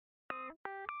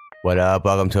What up?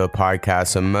 Welcome to a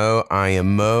podcast of Mo. I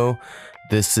am Mo.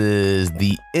 This is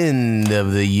the end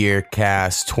of the year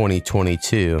cast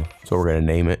 2022. So we're going to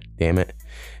name it. Damn it.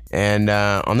 And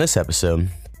on this episode,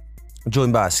 I'm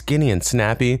joined by Skinny and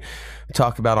Snappy. We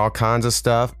talk about all kinds of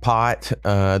stuff. Pot,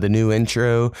 the new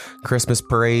intro, Christmas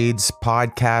parades,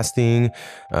 podcasting,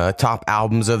 top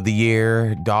albums of the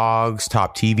year, dogs,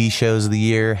 top TV shows of the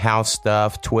year, house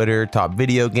stuff, Twitter, top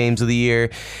video games of the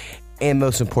year, and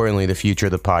most importantly, the future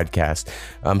of the podcast.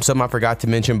 Something I forgot to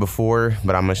mention before,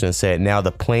 but I'm just going to say it now.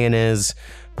 The plan is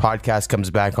podcast comes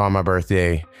back on my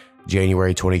birthday,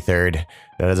 January 23rd.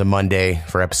 That is a Monday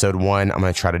for episode 1. I'm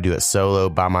going to try to do it solo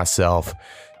by myself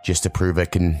just to prove I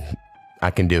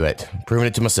can do it. Proving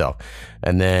it to myself.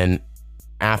 And then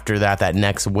after that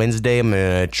next Wednesday, I'm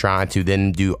going to try to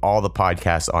then do all the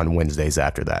podcasts on Wednesdays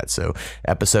after that. So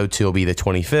episode 2 will be the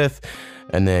 25th.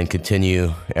 And then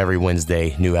continue every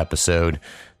Wednesday, new episode.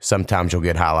 Sometimes you'll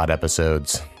get highlight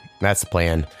episodes. That's the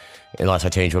plan, unless I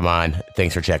change my mind.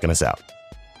 Thanks for checking us out.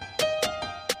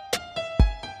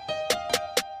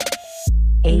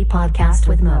 A podcast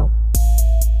with Mo.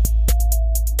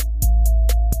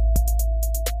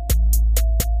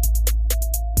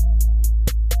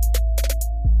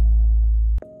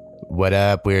 What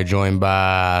up? We are joined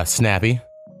by Snappy.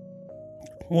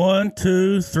 1,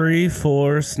 2, 3,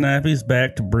 4. Snappy's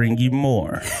back to bring you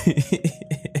more.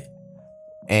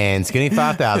 And Skinny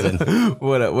 5000.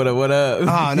 What up?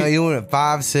 Oh, no, you went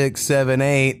 5, 6, 7,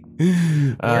 8.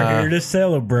 We're here to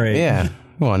celebrate. Yeah.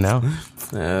 Come on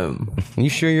now. You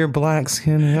sure you're black,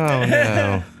 Skinny? Oh,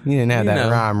 no. You didn't have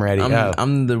that rhyme ready.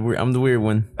 I'm the weird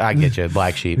one. I get you,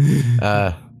 black sheep.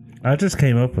 I just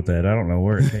came up with that. I don't know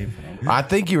where it came from. I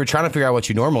think you were trying to figure out what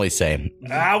you normally say.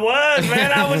 I was,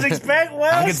 man. I was expecting.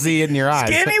 Well, I could see it in your eyes.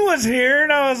 Skinny was here,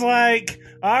 and I was like,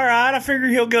 all right, I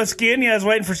figured he'll go Skinny. I was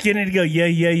waiting for Skinny to go, yeah.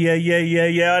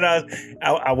 And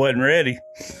I wasn't ready.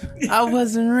 I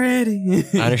wasn't ready.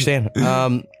 I understand.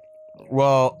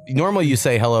 Well, normally you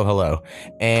say hello.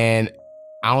 And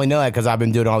I only know that because I've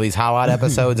been doing all these highlight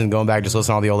episodes and going back just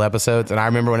listening to all the old episodes. And I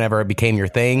remember whenever it became your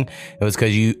thing, it was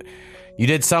because you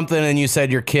did something and you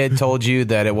said your kid told you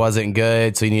that it wasn't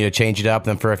good, so you need to change it up.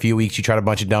 Then for a few weeks you tried a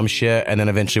bunch of dumb shit, and then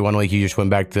eventually one week you just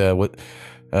went back to what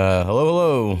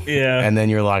hello. Yeah. And then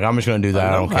you're like, I'm just going to do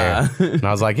that. I don't care. And I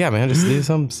was like, yeah, man, just do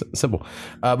something simple.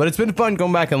 But it's been fun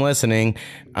going back and listening.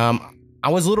 I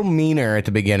was a little meaner at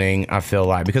the beginning, I feel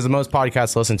like, because the most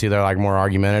podcasts I listen to, they're like more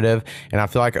argumentative. And I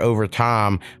feel like over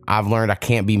time, I've learned I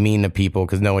can't be mean to people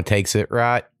because no one takes it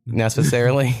right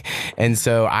necessarily. And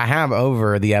so I have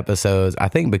over the episodes, I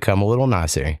think, become a little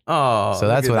nicer. Oh, so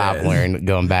that's what I've learned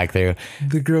going back through.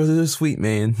 The girls are sweet,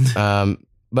 man.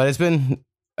 But it's been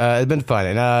fun.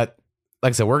 And like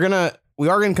I said, we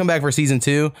are gonna come back for season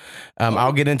 2.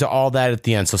 I'll get into all that at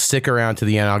the end, so stick around to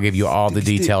the end. I'll give you all the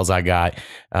details I got.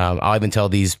 I'll even tell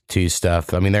these two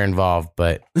stuff. I mean, they're involved,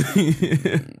 but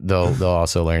they'll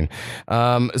also learn.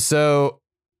 So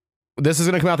this is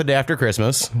gonna come out the day after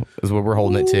Christmas, is what we're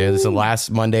holding it to. This is the last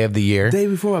Monday of the year. Day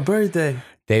before my birthday.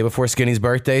 Day before Skinny's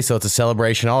birthday, so it's a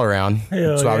celebration all around.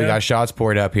 That's why we got shots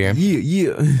poured up here.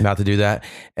 Yeah. About to do that.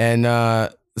 And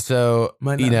so,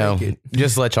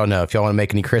 just to let y'all know, if y'all want to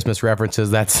make any Christmas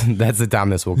references, that's the time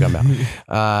this will come out.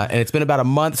 And it's been about a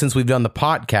month since we've done the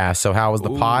podcast. So how was the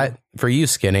pot for you,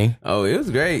 Skinny? Oh, it was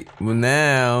great. Well,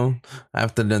 now,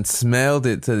 after done smelled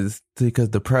it because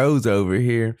the pros over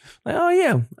here, like, oh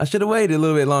yeah, I should have waited a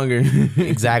little bit longer.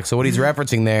 Exactly. So what he's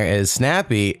referencing there is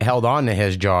Snappy held on to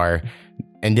his jar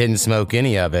and didn't smoke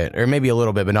any of it, or maybe a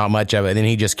little bit, but not much of it. And then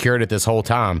he just cured it this whole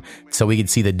time so we could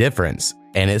see the difference.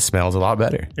 And it smells a lot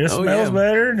better. It smells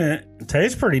better, and it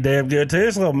tastes pretty damn good, too.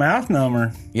 It's a little mouth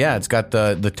number. Yeah, it's got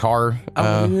the tar.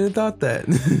 I wouldn't have thought that.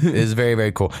 It's very,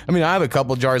 very cool. I mean, I have a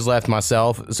couple jars left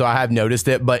myself, so I have noticed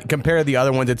it. But compared to the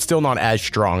other ones, it's still not as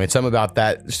strong. It's something about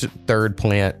that third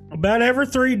plant. About every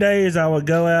 3 days, I would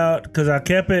go out, because I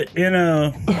kept it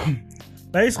in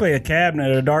basically a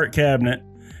cabinet, a dark cabinet.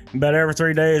 About every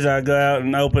 3 days, I'd go out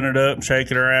and open it up,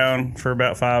 shake it around for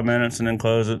about 5 minutes, and then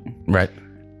close it. Right.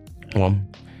 Well,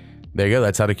 there you go.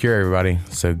 That's how to cure everybody.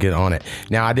 So get on it.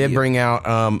 Now, I did bring out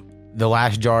the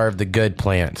last jar of the good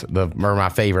plant, or my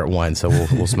favorite one. So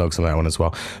we'll smoke some of that one as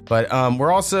well. But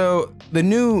we're also, the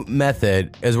new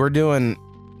method is we're doing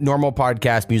normal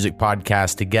podcast, music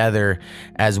podcast together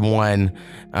as one,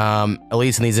 at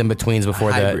least in these in-betweens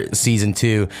before the season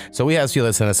 2. So we have to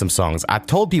listen to some songs. I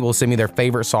told people to send me their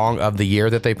favorite song of the year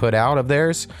that they put out of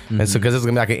theirs. Mm-hmm. And so, because it's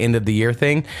going to be like an end of the year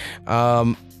thing.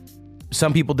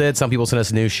 Some people did. Some people sent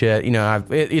us new shit. You know,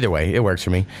 either way, it works for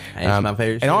me. It's my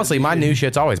favorite shit. And honestly, my new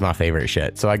shit's always my favorite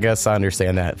shit. So I guess I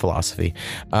understand that philosophy.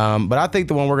 But I think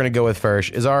the one we're going to go with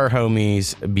first is our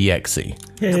homies BXC.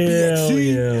 Hell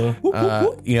yeah.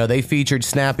 You know, they featured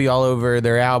Snappy all over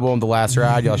their album, The Last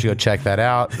Ride. Y'all should go check that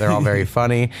out. They're all very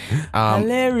funny.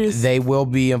 Hilarious. They will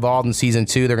be involved in season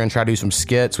 2. They're going to try to do some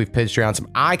skits. We've pitched around some.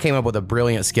 I came up with a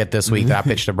brilliant skit this week that I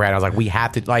pitched to Brad. I was like, we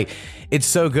have to, like, it's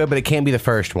so good, but it can't be the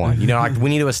first one. You know, like, we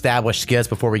need to establish skits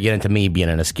before we get into me being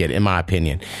in a skit, in my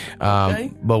opinion.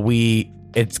 Okay. But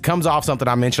it comes off something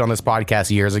I mentioned on this podcast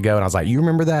years ago, and I was like, you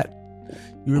remember that?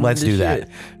 Let's do that.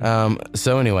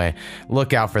 So anyway,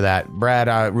 look out for that. Brad,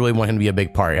 I really want him to be a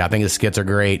big part. I think the skits are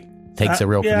great. Takes a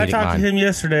real comedic I talked mind. to him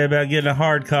yesterday about getting a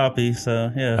hard copy, so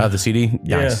yeah. Of the CD?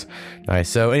 Nice. Nice.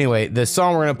 So anyway, the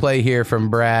song we're going to play here from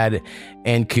Brad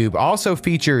and Coop also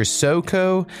features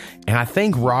Soko and I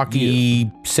think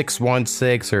Rocky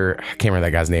 616, or I can't remember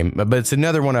that guy's name, but it's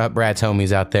another one of Brad's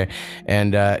homies out there.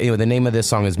 And anyway, the name of this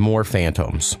song is More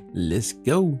Phantoms. Let's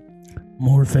go.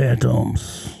 More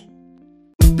Phantoms.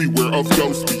 Beware of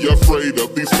ghosts, be afraid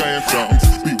of these phantoms.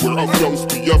 Beware of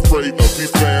ghosts, be afraid of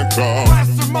these phantoms.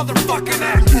 Blast the motherfucking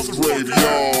ass. This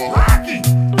graveyard. Rocky.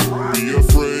 Be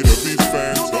afraid of these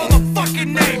phantoms.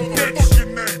 Motherfucking name, bitch.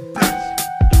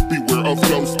 Beware of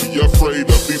ghosts, be afraid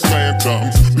of these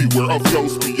phantoms. Beware of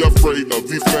ghosts, be afraid of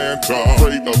these phantoms.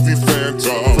 Afraid of these phantoms.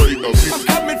 Afraid of these. I'm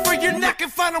coming for your neck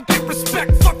if I don't get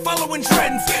respect. Fuck following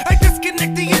trends. I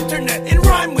disconnect the internet and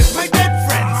rhyme with my dead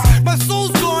friends. My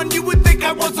soul's gone, you would think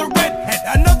I was a redhead.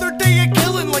 Another day of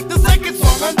killing like the second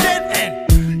song on Dead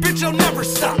End. Bitch, I'll never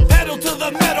stop. Pedal to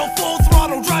the metal, full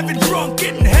throttle, driving drunk,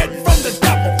 getting head from the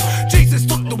devil. Jesus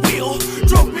took the wheel,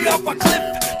 drove me off a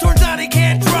cliff. Turns out he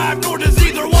can't drive, nor does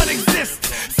either one exist.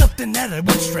 Something that I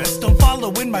would stress, don't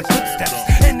follow in my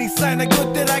footsteps. Any sign of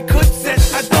good that I could set,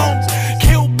 I don't.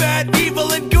 Kill bad,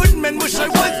 evil, and good men, wish I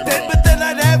was dead. But then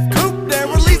I'd have Coop there,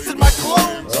 releasing my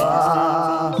clones.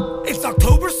 It's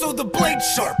October, so the blade's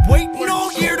sharp. Waiting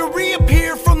all year to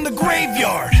reappear from the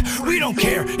graveyard. We don't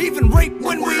care, even rape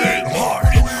when we ain't hard.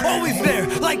 Always there,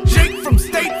 like Jake from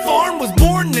State Farm was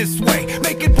born this way.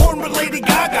 Making porn with Lady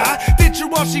Gaga. Ditch her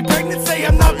while she pregnant, say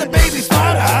I'm not the baby's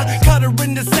father. Cut her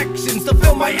into sections to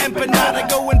fill my empanada.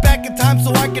 Going back in time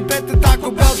so I can pet the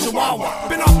Taco Bell Chihuahua.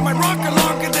 Been off my rocker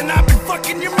longer than I've been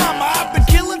fucking your mama. I've been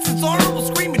killing since Arnold was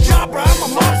screaming Jabra.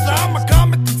 I'm a monster, I'm a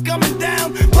comet that's coming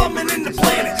down, plumbing in the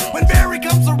planet. When Barry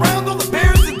comes around, all the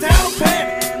bears in town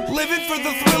panic. Living for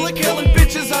the thrill of killing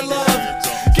bitches I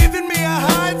love. Giving me a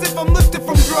high as if I'm lifted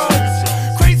from drugs.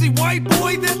 Crazy white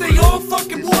boy that they all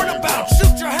fucking warn about.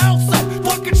 Shoot your house up,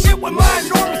 fucking shit with my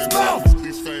enormous mouth.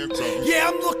 Yeah,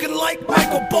 I'm looking like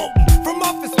Michael Bolton from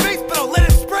Office Space, but I'll let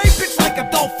it spray, bitch, like a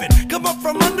dolphin. Come up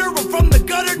from under or from the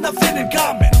gutter, nothing in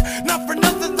common. Not for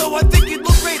nothing though, I think you'd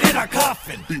look great in a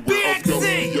coffin.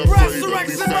 BXC,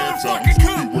 resurrection, motherfucking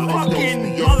Coop,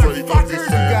 fucking motherfuckers.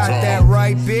 Got that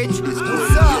right, bitch. What's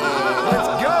up?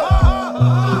 Let's go.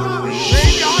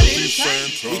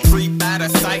 We creep out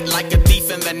of sight like a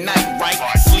thief in the night, right?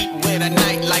 Sleep with a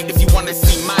nightlight if you wanna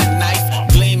see my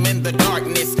knife. Gleam in the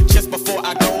darkness just before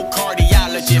I go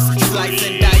cardiologist. Slice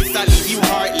and dice, I leave you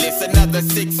heartless. Another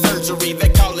sick surgery, they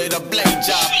call it a blade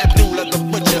job. Abdullah the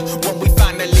butcher, when we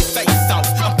finally face off.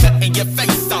 I'm cutting your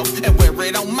face off and wear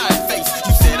it on my face.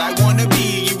 You said I wanna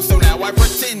be you, so now I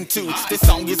pretend to. This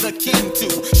song is akin to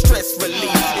stress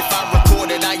relief. If I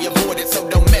record it, I avoid it, so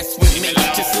don't mess with me.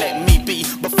 Just let me be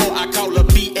before I call a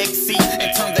BXC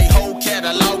and turn their whole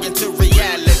catalog into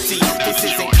reality. This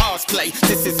isn't cosplay,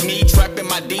 this is me trapping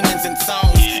my demons in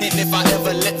songs. And if I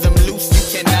ever let them loose,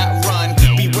 you cannot run.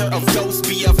 Beware of ghosts,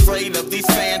 be afraid of these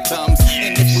phantoms.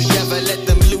 And if we ever let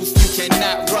them loose, you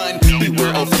cannot run.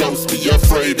 Beware of ghosts, be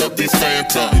afraid of these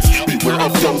phantoms. Beware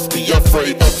of ghosts, be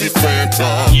afraid of these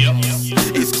phantoms.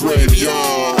 It's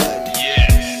graveyard.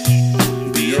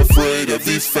 Be afraid of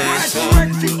these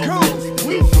phantoms.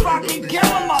 We fucking kill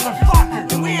a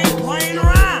motherfucker. We ain't playing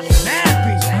around.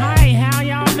 Nappy. Hey, how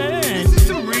y'all doing? This is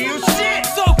some real shit.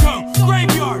 Soko,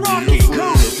 graveyard, Rocky,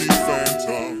 Coop.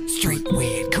 Street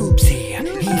weird, Coop's here.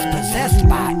 He's possessed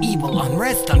by evil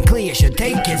unrest, unclear, should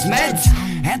take his meds.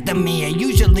 At the Mia,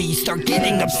 usually start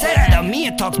getting upset. The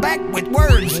Mia talks back with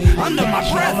words under my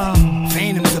breath.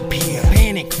 Phantoms appear,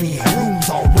 panic fear, rooms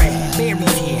all red.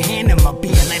 Barry's here, hand him a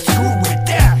beer, let's screw with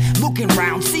that. Looking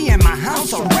round, seeing my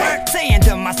house a wreck. Saying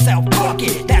to myself, fuck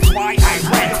it, that's why I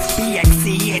rent.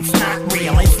 BXC, it's not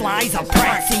real, it's lies a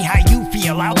prank. See how you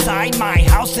feel outside my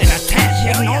house in a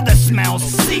tent. Ignore the smells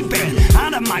seeping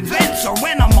out of my vents, or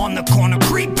when I'm on the corner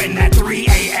creeping at 3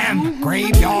 a.m. am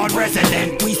graveyard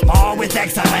resident. We spar with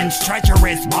excellence,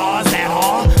 treacherous bars that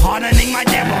are hardening my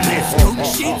devilness. 2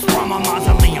 sheets from a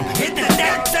mausoleum. Hit the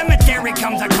deck, cemetery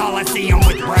comes a coliseum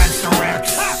with brass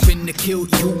directs. Finna kill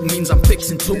you means I'm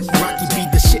fixing to. Rocky be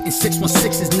the shit and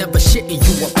 616 is never shitting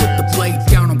you. I put the blade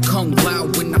down, I'm kung lao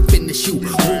when I finish you.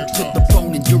 Move to the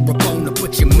bone and you're a boner,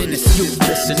 but you're minuscule.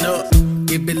 Listen up,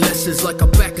 give it lessons like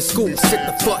I'm back at school. Sit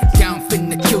the fuck down,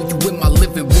 finna kill you in my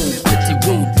living room. Pretty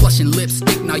rude, blushing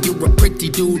lipstick, now you're a pretty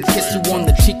dude. Kiss you on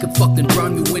the cheek and fucking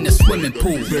drown you in a swimming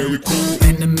pool. Very cool,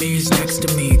 enemies next to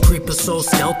me, creepers so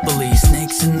stealthily.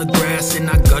 Snakes in the grass and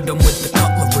I gut them with the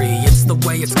cutlery. It's the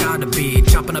way it's gotta be,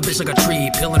 chopping a bitch like a tree,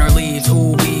 peeling her leaves.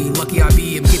 Ooh wee, lucky I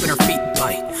be, I'm keeping her feet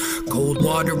light. Cold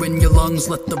water in your lungs,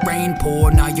 let the rain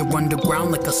pour. Now you're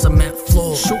underground like a cement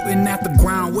floor. Shooting at the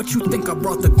ground, what you think I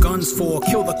brought the guns for?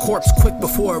 Kill the corpse quick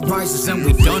before it rises and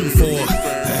we done for.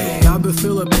 Hey, I've been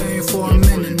feeling pain for a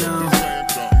minute now.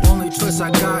 Only choice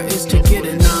I got is to get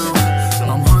it now.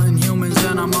 I'm hunting humans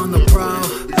and I'm on the prowl.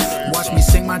 Watch me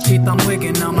sink my teeth, I'm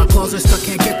wigging now. My claws are stuck,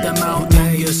 can't get them out.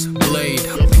 Aegis blade,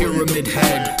 pyramid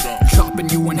head, chopping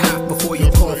you in half before you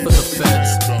call for the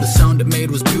feds. The sound it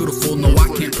made was beautiful, no I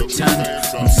can't pretend.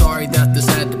 I'm sorry that this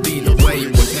had to be the way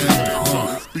it would end.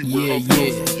 Yeah,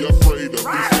 yeah.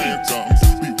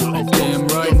 Damn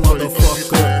right,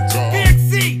 motherfucker.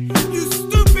 PXC, you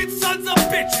stupid sons of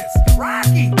bitches.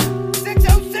 Rocky,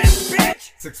 606,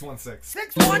 bitch. 616.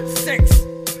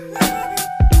 616.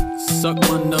 Suck my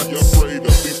nuts. Be afraid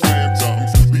of these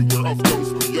phantoms. Beware of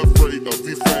ghosts. Be afraid of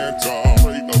these phantoms.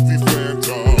 Afraid of these phantoms.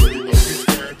 Afraid of these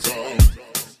phantoms.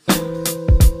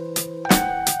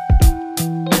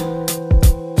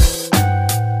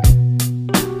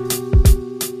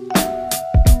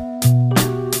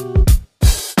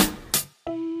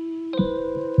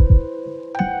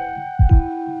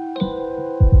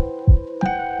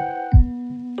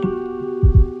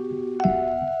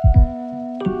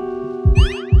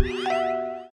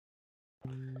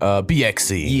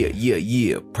 BXC.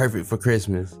 Yeah. Perfect for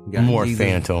Christmas. Got More Jesus.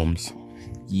 Phantoms.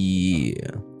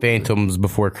 Yeah. Phantoms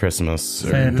before Christmas.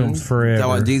 Phantoms forever.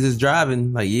 Talking about Jesus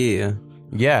driving. Like, yeah.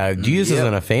 Yeah, Jesus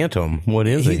isn't a phantom. What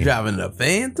is He's he? driving a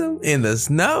Phantom in the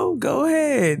snow? Go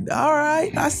ahead. All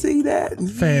right. I see that.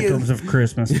 Phantoms of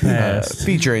Christmas past.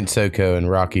 Featuring Soko and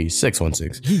Rocky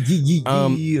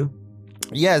 616.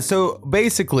 Yeah, so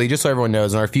basically, just so everyone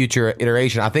knows, in our future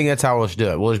iteration, I think that's how we'll just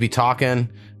do it. We'll just be talking,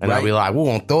 and I'll be like, we're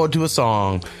going to throw it to a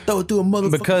song. Throw it to a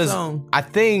motherfucking Because song. I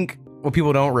think what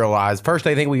people don't realize, first,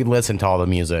 they think we listen to all the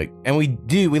music. And we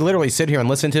do. We literally sit here and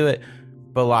listen to it.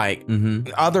 But like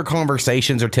other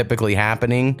conversations are typically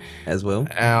happening as well,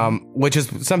 which is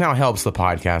somehow helps the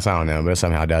podcast. I don't know, but it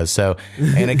somehow does. So,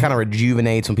 and it kind of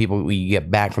rejuvenates when we get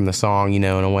back from the song, in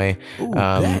a way.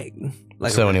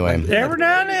 Anyway, every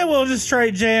now and then we'll just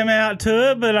straight jam out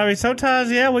to it. But I mean, sometimes,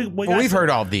 we've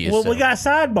heard all these. Well, so. we got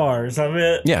sidebars of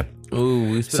it. Yeah. Ooh,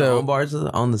 we spit on bars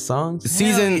on the songs.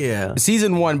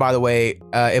 Season 1, by the way,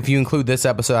 if you include this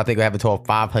episode, I think we have a total of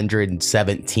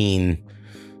 517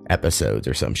 episodes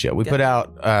or some shit. We put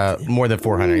out more than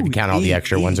 400 if you count all the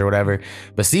extra ones or whatever.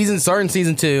 But starting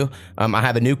season 2, I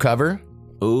have a new cover.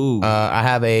 Ooh. I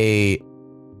have a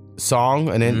song,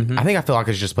 and then I feel like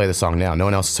I should just play the song now. No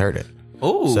one else has heard it.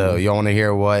 Ooh. So y'all want to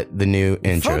hear what the new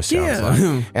intro sounds like?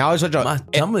 And I'll just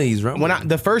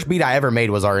the first beat I ever made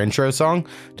was our intro song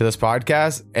to this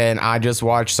podcast, and I just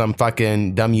watched some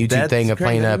fucking dumb YouTube thing of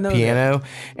playing a piano,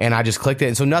 and I just clicked it,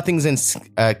 and so nothing's in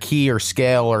key or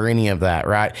scale or any of that,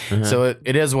 right? So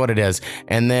it is what it is.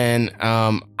 And then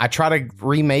I try to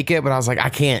remake it, but I was like, I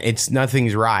can't.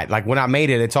 Nothing's right. Like when I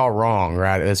made it, it's all wrong,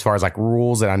 right? As far as like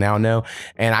rules that I now know,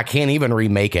 and I can't even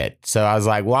remake it. So I was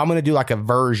like, well, I'm gonna do like a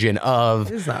version of.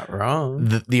 It's not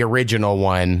wrong. The original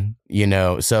one,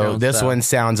 So this one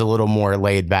sounds a little more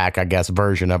laid back, I guess,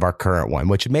 version of our current one,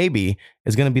 which maybe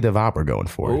is going to be the vibe we're going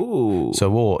for. Ooh. So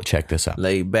we'll check this out.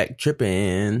 Laid back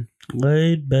tripping.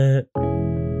 Laid back.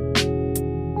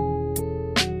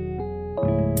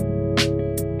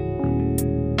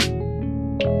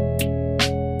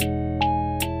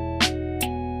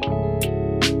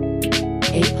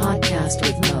 A podcast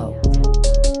with Mo.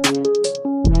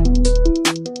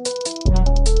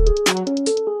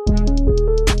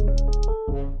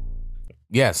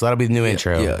 Yeah, so that'll be the new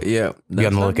intro. Yeah. Be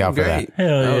on the lookout for that.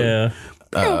 Hell yeah.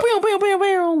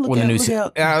 When the new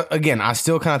again, I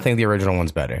still kind of think the original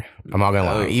one's better. I'm not gonna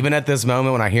lie. Even at this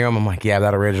moment, when I hear them, I'm like, yeah,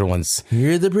 that original one's.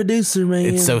 You're the producer, man.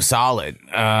 It's so solid.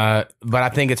 But I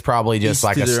think it's probably just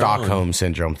like a Stockholm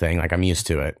syndrome thing. Like I'm used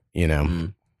to it,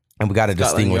 And we got to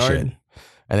distinguish it.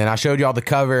 And then I showed you all the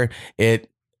cover.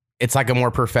 it's like a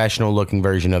more professional looking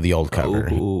version of the old cover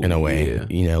in a way. Yeah.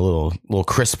 You know, a little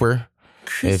crisper,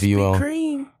 if you will.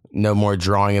 Cream. No more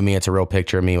drawing of me. It's a real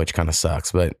picture of me, which kind of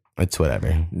sucks, but it's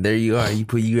whatever. There you are. You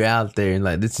put you out there and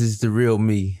like, this is the real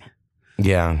me.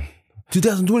 Yeah.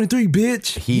 2023,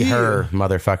 bitch. Her,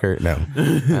 motherfucker. No.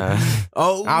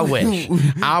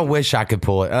 I wish I could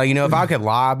pull it. You know, if I could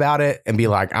lie about it and be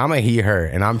like, I'm a he, her,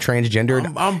 and I'm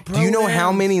transgendered. I'm do you know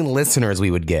how many listeners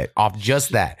we would get off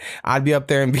just that? I'd be up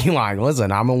there and be like,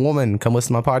 listen, I'm a woman. Come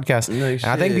listen to my podcast. No and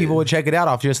I think shit. people would check it out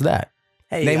off just that.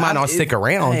 Hey, they might not stick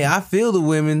around. Hey, I feel the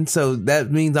women, so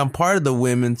that means I'm part of the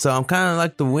women. So I'm kind of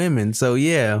like the women. So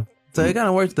yeah. So it kind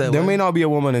of works that There way. may not be a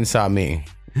woman inside me,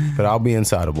 but I'll be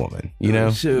inside a woman. You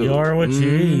know? Shoot. You are what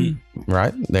you eat.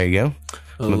 Right? There you go.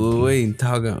 Oh, wait.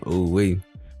 Talking. Oh, wait.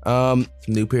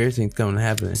 New piercings coming to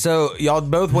happen. So y'all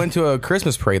both went to a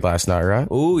Christmas parade last night, right?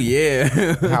 Oh, yeah.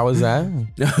 How was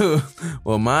that?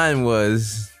 Well, mine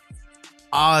was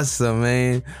awesome,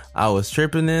 man. I was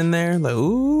tripping in there. Like,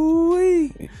 ooh.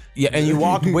 Yeah, and you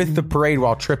walked with the parade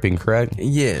while tripping, correct?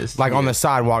 Yes. Like on the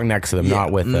sidewalk next to them,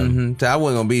 not with them. So I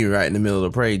wasn't going to be right in the middle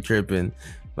of the parade tripping.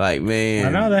 Like, man. I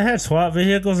know they had SWAT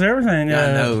vehicles, everything.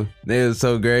 I know. They was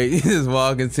so great. You just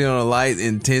walking, see on a light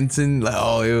in Tinson. Like,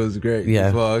 oh, it was great.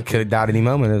 Yeah, Just could have died any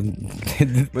moment.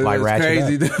 But Like it was ratchet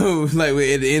crazy up. though. Like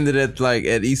it ended at like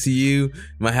at ECU.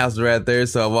 My house was right there,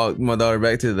 so I walked my daughter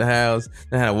back to the house.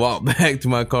 Then I had to walk back to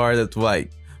my car. That's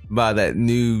like by that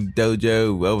new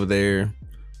dojo over there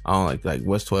on like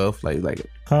West 12th. Like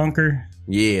Conquer.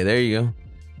 yeah, there you go.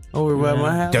 Over by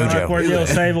my house. Dojo. Like where the old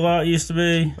Save a Lot used to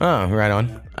be. Oh, right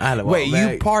on. I had to walk Wait,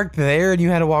 back. you parked there and you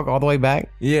had to walk all the way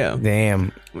back? Yeah.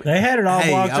 Damn. They had it all Hey,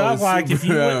 blocked I up. was Like if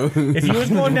you super- if you was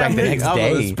going down Back the next Mississippi, I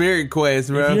was on day. a Spirit Quest,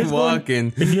 bro. if you was going-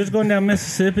 Walking. if you was going down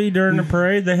Mississippi during the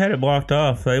parade, they had it blocked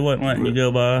off. They wasn't letting you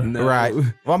go by. No. Right. Well,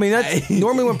 I mean, that's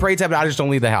normally when parades happen, I just don't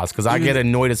leave the house because I get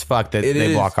annoyed as fuck that It they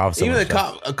is. block off so Even much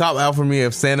stuff. a cop offered me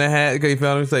a Santa hat because he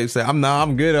found me. Say,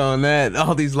 I'm good on that.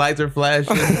 All these lights are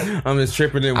flashing. I'm just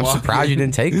tripping and I'm walking. surprised you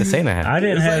didn't take the Santa hat. I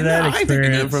didn't It's have like, that no, I ain't taking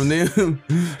experience. that from them.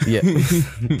 Yeah.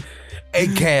 A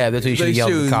cab. That's what you should Like, yell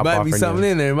at shoes, the cop might off be for something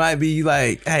you. in there. It might be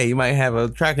like, hey, you might have a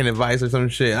tracking device or some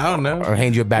shit. I don't know. Or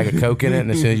hand you a bag of coke in it,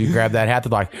 and as soon as you grab that hat, they're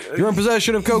like, "You're in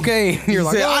possession of cocaine." You're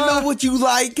like, Say, I "Ah." know what you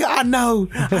like. I know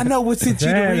what sent you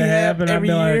to That had to rehab happen. I'd every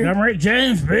be like, year. I'm Rick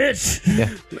James, bitch.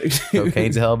 Yeah.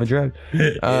 Cocaine's a hell of a drug.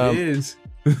 It is.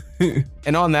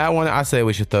 And on that one, I say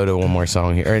we should throw to one more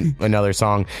song here, or another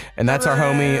song, and that's our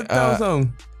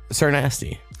homie Sir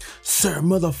Nasty. Sir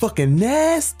Motherfucking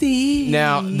Nasty.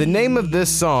 Now, the name of this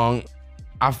song,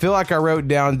 I feel like I wrote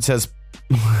down, it says,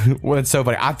 well, it's so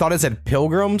funny. I thought it said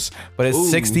Pilgrims, but it's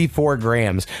 64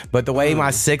 grams. But the way my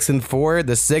 6 and 4,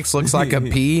 the 6 looks like a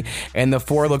P and the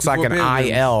 4 looks like an Pilgrims.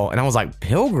 IL. And I was like,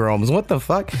 Pilgrims? What the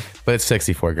fuck? But it's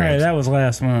 64 Hey, grams. that was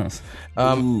last month.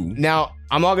 Now,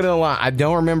 I'm not going to lie. I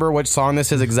don't remember which song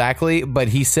this is exactly, but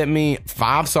he sent me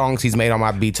 5 songs he's made on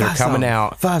my beats that are coming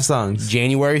out 5 songs.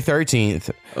 January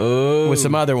 13th with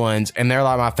some other ones. And they're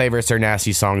like my favorite Sir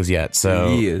Nasty songs yet. So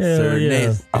Yeah, Hell Sir yeah.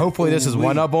 Nasty. hopefully this is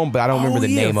one of them, but I don't remember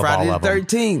the name Friday of all of the them.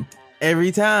 13th.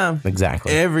 Every time.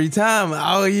 Exactly. Every time.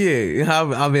 Oh, yeah.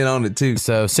 I've been on it too.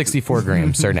 So 64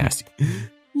 grams, Sir Nasty.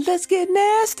 Let's get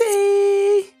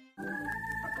nasty.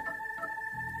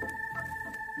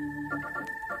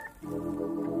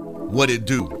 What it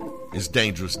do? It's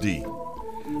Dangerous D.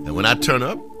 And when I turn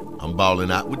up, I'm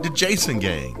balling out with the Jason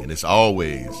gang, and it's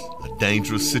always a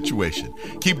dangerous situation.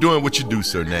 Keep doing what you do,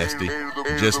 Sir Nasty.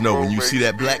 And just know when you see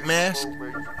that black mask,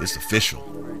 it's official.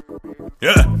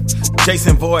 Yeah,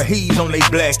 Jason Voorhees on they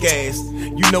black ass.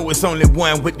 You know it's only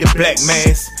one with the black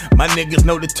mask. My niggas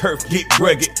know the turf get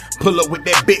rugged. Pull up with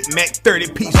that Big Mac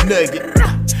 30-piece nugget.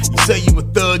 You say you a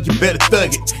thug, you better thug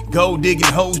it. Gold digging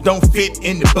hoes don't fit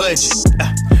in the budget.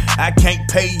 I can't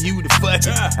pay you to fuck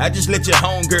it. I just let your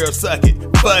homegirl suck it.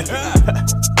 Fuck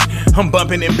it. I'm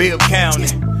bumping in Bill County.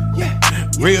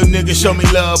 Real niggas show me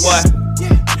love, boy.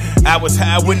 I was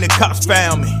high when the cops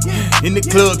found me. In the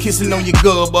club kissing on your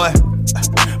girl, boy.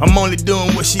 I'm only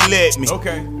doing what she let me.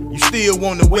 Okay. You still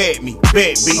wanna wet me,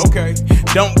 bet B. Okay.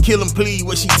 Don't kill him, please,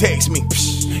 what she text me.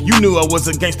 Psh, you knew I was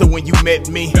a gangster when you met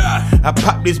me. I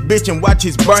pop this bitch and watch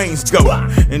his brains go.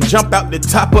 And jump out the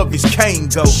top of his cane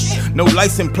go. No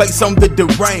license plates on the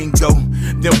Durango.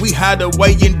 Then we hide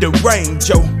away in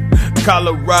Durango.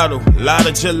 Colorado, lot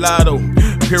of gelato.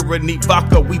 Pure neat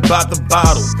vodka, we bought the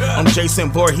bottle. I'm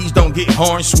Jason Voorhees, don't get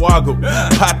hornswoggled.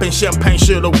 Poppin' champagne,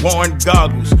 should've worn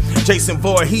goggles. Jason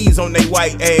Voorhees on they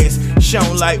white ass. She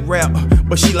don't like rap,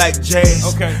 but she like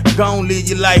jazz. Okay. Gon' live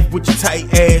your life with your tight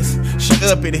ass. She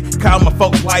up at it, call my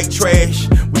folks white trash.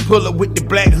 We pull up with the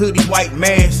black hoodie, white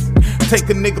mask. Take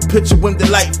a nigga picture when the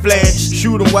light flash.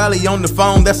 Shoot him while he on the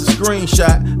phone, that's a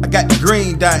screenshot. I got the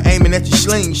green dot aiming at your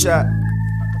slingshot.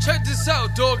 Check this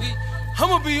out, doggy.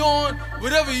 I'ma be on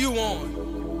whatever you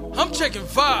on. I'm checking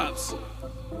vibes.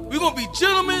 We gonna be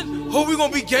gentlemen or we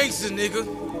gonna be gangsters, nigga?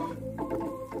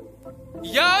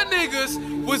 Y'all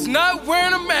niggas was not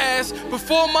wearing a mask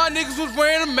before my niggas was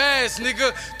wearing a mask,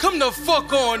 nigga. Come the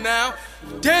fuck on now.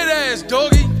 Dead ass,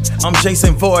 doggy. I'm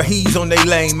Jason Voorhees on they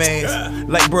lame ass.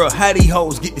 Like, bruh, how these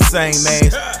hoes get the same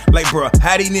ass? Like, bruh,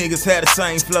 how these niggas have the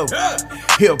same flow?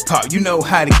 Hip hop, you know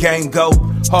how the game go.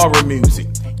 Horror music,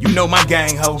 you know my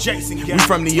gang ho. We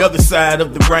from the other side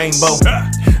of the rainbow.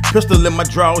 Pistol in my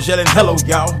drawers yelling hello,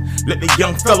 y'all. Let the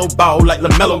young fellow ball like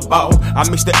LaMelo ball. I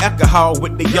mix the alcohol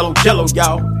with the yellow jello,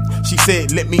 y'all. She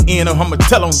said, let me in or I'ma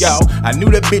tell on y'all. I knew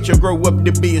that bitch would grow up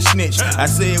to be a snitch. I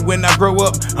said, when I grow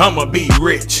up, I'ma be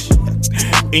rich.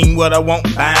 Eating what I want,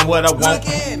 buying what I want.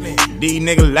 These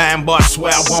niggas lying, boy, I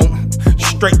swear I won't.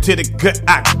 Straight to the gut,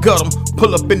 I gut 'em.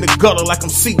 Pull up in the gutter like I'm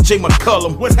CJ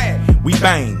McCullum. What's happening? We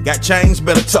bang, got chains,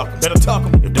 better tuck 'em. Better tuck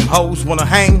 'em. If them hoes wanna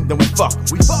hang, then we fuck 'em.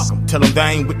 We fuck 'em. Tell them they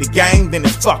ain't with the gang, then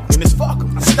it's fuck 'em. Then it's fuck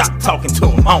 'em. I stop talking to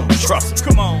 'em, I don't trust 'em.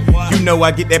 Come on, boy. You know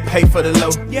I get that pay for the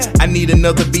low. Yeah. I need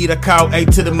another beat, I call A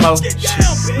to the mo.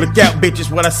 Look out,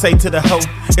 bitches, what I say to the hoe.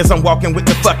 As I'm walking with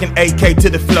the fucking AK to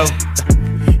the flow.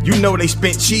 You know they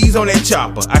spent cheese on that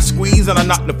chopper. I squeeze and I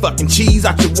knock the fucking cheese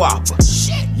out your whopper.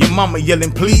 Your mama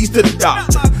yelling please to the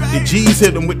doctor. The G's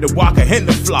hit him with the walker and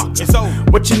the flocker. So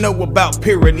what you know about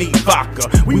Pyrenees vodka?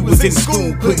 We was in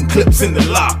school putting clips in the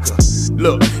locker.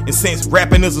 Look, and since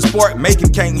rapping is a sport, Macon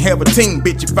can't have a team,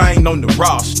 bitch, if I ain't on the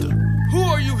roster. Who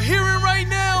are you hearing right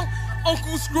now?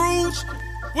 Uncle Scrooge?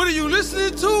 What are you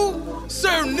listening to?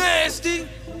 Sir Nasty?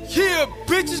 Yeah,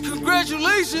 bitches,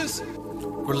 congratulations.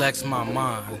 Relax my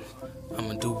mind.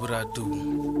 I'ma do what I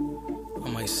do. I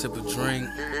might sip a drink.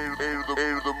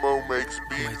 I might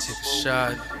take a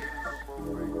shot.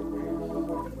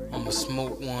 I'ma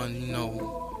smoke one, you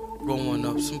know, roll one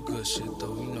up, some good shit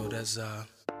though. You know that's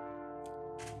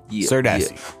Yeah, Sir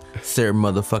Nasty. Yeah. Sir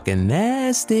motherfucking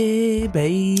Nasty,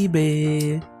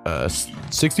 baby.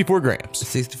 64 grams.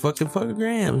 60 fucking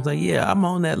grams. Like, yeah, I'm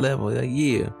on that level. Like,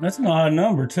 yeah. That's an odd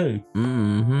number too.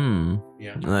 Mm-hmm.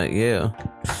 Yeah. Like, yeah.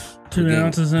 2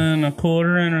 ounces and a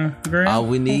quarter and a gram. All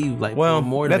we need, like, Well,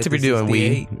 more. that's if you're doing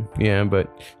 68. weed. Yeah, but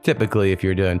typically if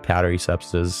you're doing powdery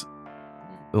substances,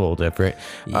 a little different.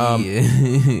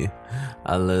 Yeah.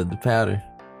 I love the powder.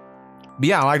 But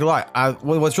yeah, I like it a lot.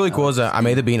 What's really cool is I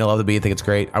made the beat. I love the beat. I think it's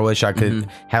great. I wish I could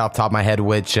had off the top of my head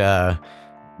which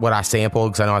what I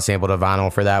sampled, because I know I sampled a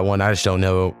vinyl for that one. I just don't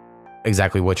know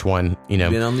exactly which one. You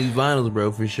know, Been on these vinyls,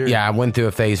 bro, for sure. yeah, I went through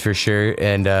a phase for sure,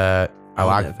 and I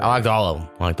liked all of them.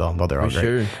 I liked all of them. They're all for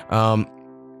great. sure.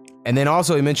 And then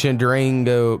also he mentioned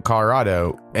Durango,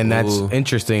 Colorado, and that's Ooh.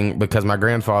 interesting because my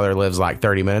grandfather lives like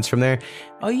 30 minutes from there.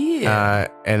 Oh yeah.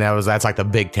 And that's like the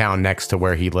big town next to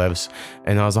where he lives.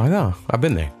 And I was like, oh, I've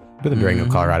been there. Been to Durango,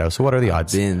 Colorado. So what are the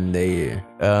odds? Been there.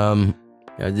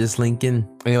 Y'all just linking.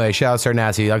 Anyway, shout out Sir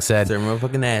Nasty. Like I said, Sir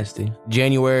motherfucking Nasty.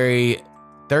 January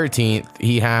 13th,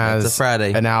 he has That's a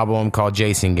Friday. an album called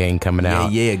Jason Gang coming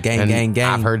out. Yeah, gang, And gang, gang.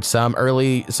 I've heard some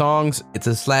early songs, It's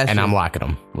a slasher. and I'm liking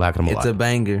them. Liking them a It's lot. a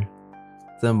banger.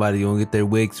 Somebody gonna get their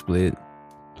wig split.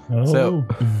 Oh.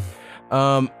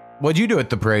 So, what'd you do at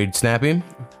the parade, Snappy?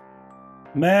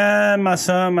 Man, my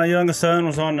youngest son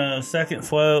was on the second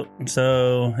float, and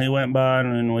so he went by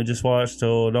and we just watched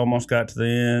till it almost got to the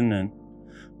end, and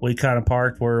we kind of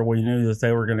parked where we knew that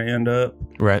they were going to end up,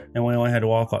 Right. and we only had to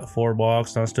walk like 4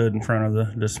 blocks, and I stood in front of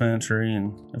the dispensary,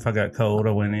 and if I got cold,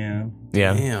 I went in.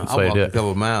 Yeah. Damn, that's I the way to walked do a it.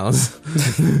 couple miles.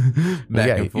 Back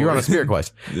Yeah, and forth. you're on a spirit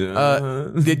quest. Yeah.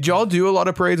 Did y'all do a lot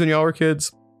of parades when y'all were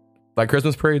kids? Like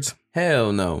Christmas parades?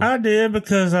 Hell no. I did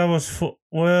because I was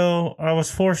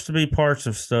forced to be parts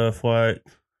of stuff like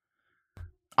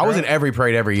I was in every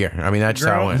parade every year. I mean, that's just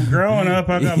how it went. growing up.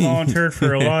 I got volunteered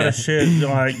for a lot of shit.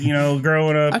 Like, you know,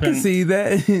 growing up, I can see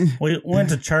that. we went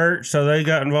to church, so they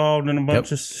got involved in a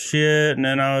bunch of shit. And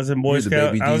then I was in Boy You're the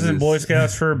Scouts. baby I was in Jesus. Boy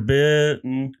Scouts for a bit,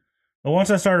 and but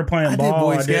once I started playing I did ball,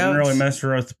 Boy I didn't Scouts. really mess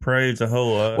around with the parades a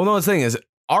whole lot. Well, no, the thing is,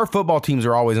 our football teams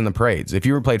are always in the parades. If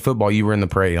you were played football, you were in the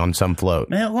parade on some float.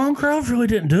 Man, Lone Grove really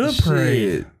didn't do a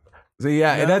parade. Shit. So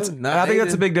yeah, No, and that's not I think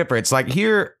that's a Aiden. big difference. Like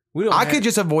here, We don't I have- could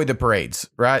just avoid the parades,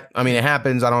 right? I mean, it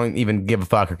happens. I don't even give a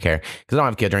fuck or care because I don't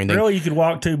have kids or anything. Really, you could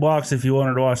walk 2 blocks if you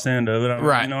wanted to watch the end of it.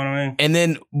 Right. You know what I mean? And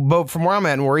then, but from where I'm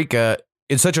at in Waurika,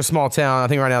 it's such a small town. I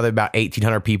think right now there's about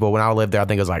 1,800 people. When I lived there, I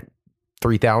think it was like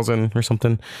 3,000 or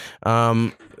something.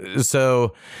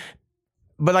 So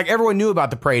but like everyone knew about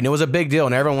the parade and it was a big deal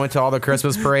and everyone went to all the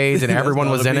Christmas parades and everyone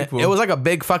was in it. It was like a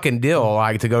big fucking deal,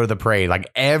 like to go to the parade.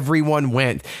 Like everyone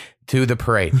went to the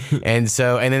parade. And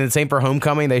then the same for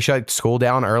homecoming. They shut school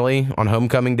down early on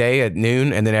homecoming day at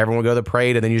noon, and then everyone would go to the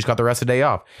parade, and then you just got the rest of the day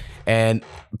off. And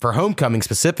for homecoming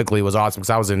specifically was awesome because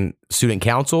I was in student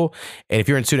council. And if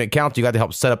you're in student council, you got to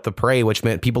help set up the parade, which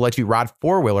meant people let you ride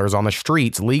 4-wheelers on the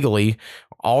streets legally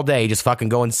all day, just fucking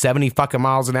going 70 fucking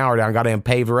miles an hour down goddamn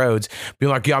paved roads,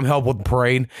 being like, yeah, I'm helping with the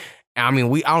parade. I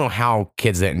mean, I don't know how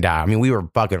kids didn't die. I mean, we were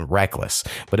fucking reckless,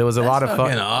 but it was a lot of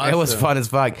fun. Awesome. It was fun as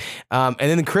fuck. And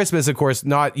then Christmas, of course,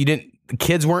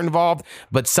 kids weren't involved,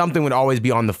 but something would always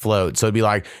be on the float. So it'd be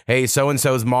like, hey,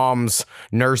 so-and-so's mom's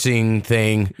nursing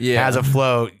thing has a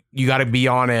float. You got to be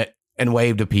on it and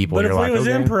wave to people. But if it was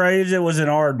in parades, it was in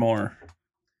Ardmore.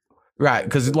 Right,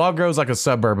 because Log Grove's like a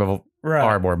suburb of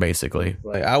Ardmore, basically.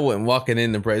 Like, I wasn't walking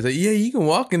in the parade. Like, yeah, you can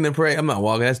walk in the parade. I'm not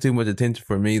walking. That's too much attention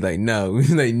for me. Like, no.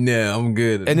 Like, no, I'm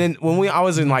good. And then when I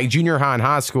was in like junior high and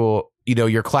high school, you know,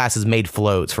 your classes made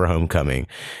floats for homecoming.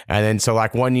 And then so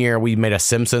like one year we made a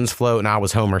Simpsons float and I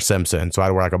was Homer Simpson. So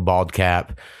I'd wear like a bald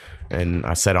cap. And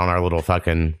I sat on our little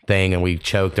fucking thing and we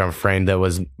choked our friend that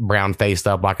was brown faced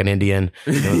up like an Indian.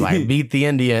 It was like, beat the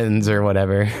Indians or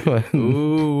whatever.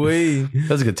 Ooh, wee. That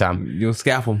was a good time. You'll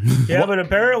scalp them. Yeah, but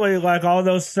apparently, like all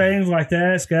those things like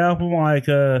that, scalp them, like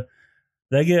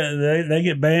they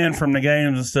get banned from the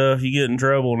games and stuff. You get in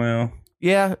trouble now.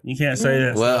 Yeah, you can't say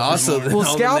that. Well,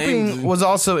 scalping was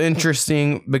also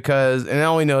interesting because, and I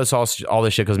only know all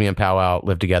this shit because me and Pow Wow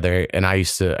lived together, and I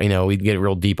used to, you know, we'd get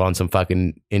real deep on some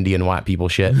fucking Indian white people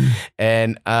shit,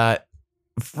 and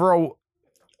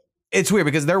it's weird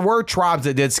because there were tribes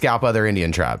that did scalp other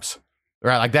Indian tribes.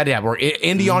 Right, like that, yeah. Where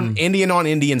Indian on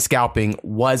Indian scalping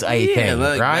was a thing,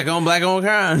 like right? Black on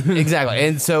crime, exactly.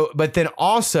 And so, but then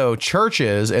also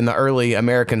churches in the early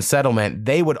American settlement,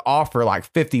 they would offer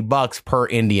like $50 per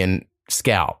Indian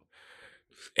scalp.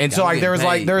 And so, like,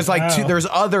 there's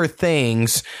other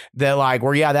things that like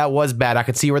where that was bad. I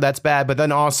could see where that's bad, but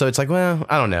then also it's like, well,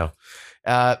 I don't know.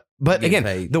 But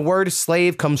again, the word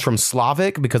slave comes from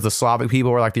Slavic because the Slavic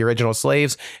people were like the original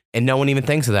slaves, and no one even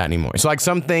thinks of that anymore. So like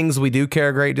some things we do care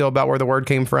a great deal about where the word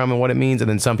came from and what it means, and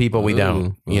then some people we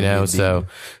don't, you know, so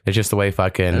it's just the way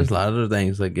fucking. There's a lot of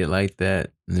things that get like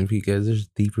that, and because there's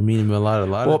deeper meaning in a lot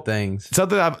of things.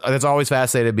 Something that's always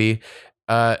fascinated me,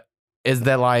 is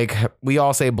that like we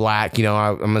all say black, you know,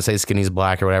 I'm gonna say skinny's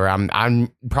black or whatever.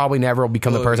 I'm probably never will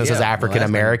become the person that says African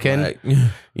American.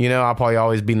 You know, I'll probably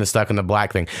always be stuck in the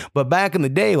black thing. But back in the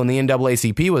day when the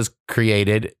NAACP was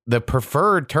created, the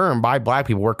preferred term by black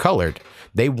people were colored.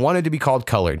 They wanted to be called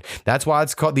colored. That's why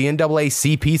it's called the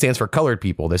NAACP stands for colored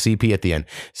people, the CP at the end.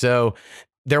 So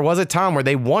there was a time where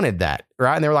they wanted that,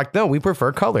 right? And they were like, no, we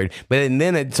prefer colored. But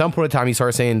then at some point in time, you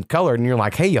start saying colored, and you're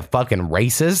like, hey, you fucking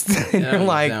racist. And you're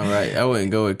like, right. I wouldn't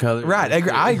go with colored. Right.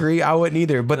 I agree. I wouldn't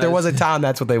either. But there was a time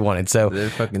that's what they wanted. So they're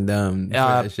fucking dumb.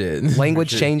 That shit. Language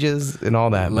changes and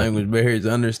all that. Language barriers,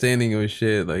 understanding of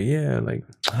shit. Like, yeah, like.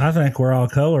 I think we're all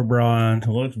colorblind. It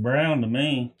looks brown to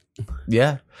me.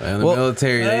 Yeah. In the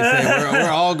military, they say we're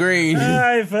all green.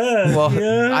 Well,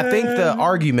 yeah. I think the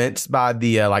argument by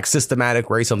the like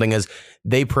systematic racial thing is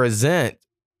they present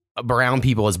brown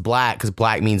people as black because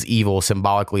black means evil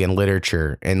symbolically in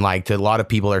literature, and like to a lot of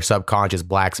people their subconscious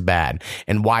black's bad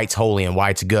and white's holy and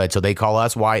white's good, so they call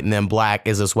us white, and then black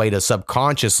is this way to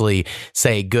subconsciously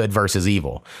say good versus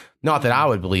evil. Not that I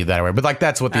would believe that way, but like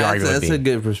that's what the argument would be. That's a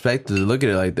good perspective to look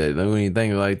at it like that. Like, when you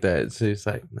think like that, it's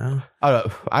like, no.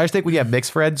 I just think when you have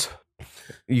mixed friends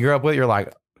you grew up with, you're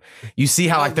like, you see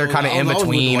how like they're kind of in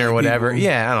between or whatever. People.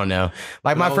 Yeah, I don't know.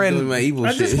 Like my friend,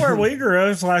 that's just where we grew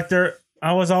up. It's like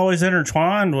I was always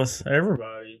intertwined with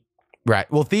everybody. Right.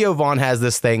 Well, Theo Vaughn has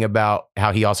this thing about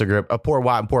how he also grew up poor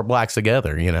white and poor blacks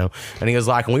together, you know, and he was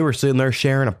like, when we were sitting there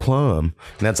sharing a plum,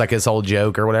 and that's like his whole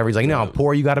joke or whatever. He's like, no, how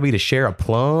poor you got to be to share a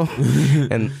plum.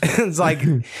 And it's like,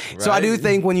 right. So I do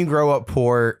think when you grow up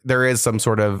poor, there is some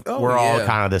sort of, we're all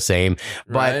kind of the same.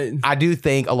 But I do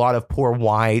think a lot of poor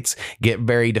whites get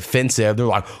very defensive. They're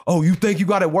like, oh, you think you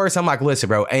got it worse? I'm like, listen,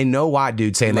 bro, ain't no white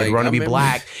dude saying like, they want to be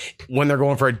black when they're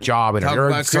going for a job and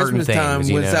certain Christmas things. Time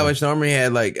when Salvation Army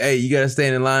had like, hey, you got to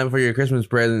stand in line for your Christmas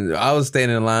present. I was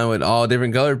standing in line with all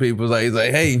different colored people. He's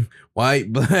like, hey,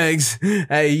 white, blacks,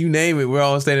 hey, you name it. We're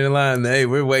all standing in line. Hey,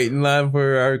 we're waiting in line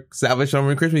for our Salvation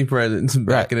Army Christmas presents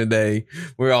back in the day.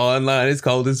 We're all in line. It's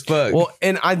cold as fuck. Well,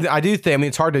 and I do think, I mean,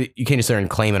 it's hard to, you can't just sit there and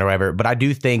claim it or whatever, but I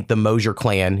do think the Mosier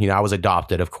clan, you know, I was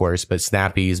adopted, of course, but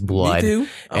Snappy's blood. Me too.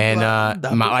 And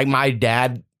my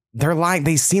dad,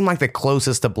 they seem like the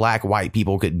closest to black white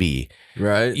people could be.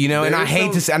 Right. You know, and I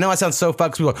hate to say, I know I sound so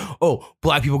fucked. People are like, oh,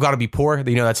 black people got to be poor.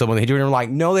 You know, that's someone they do. And I'm like,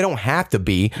 no, they don't have to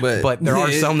be. But there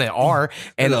are some that are.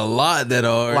 And a lot that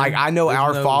are. Like, I know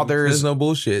our fathers. There's no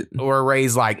bullshit. Were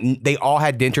raised like, they all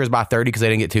had dentures by 30 because they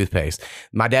didn't get toothpaste.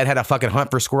 My dad had a fucking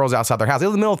hunt for squirrels outside their house. It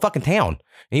was in the middle of fucking town.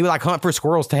 And he would like hunt for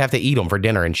squirrels to have to eat them for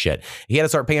dinner and shit. He had to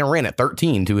start paying rent at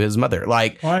 13 to his mother.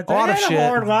 Like a lot of shit. A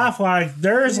hard life. Like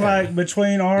there's like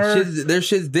between our their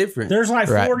shit's different. There's like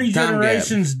 40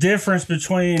 generations difference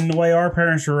between the way our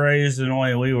parents were raised and the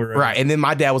way we were raised. Right. And then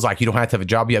my dad was like, you don't have to have a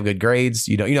job, you have good grades.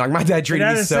 You know, like my dad treated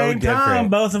me so different. At the same time,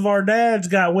 both of our dads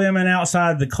got women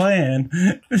outside the clan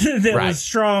that was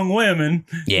strong women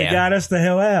that got us the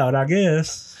hell out, I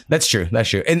guess. That's true.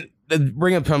 And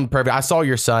bring up some perfect. I saw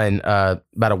your son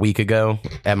about a week ago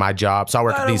at my job. So I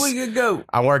work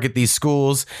I work at these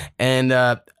schools, and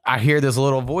I hear this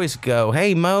little voice go,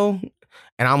 "Hey, Mo,"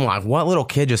 and I'm like, "What little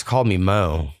kid just called me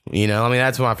Mo?" You know, I mean,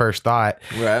 that's my first thought.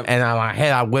 Right. And I'm like, "Hey,"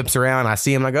 I whips around, I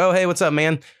see him, I go, "Hey, what's up,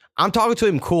 man?" I'm talking to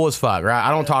him cool as fuck, right? I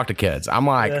don't talk to kids. I'm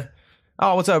like,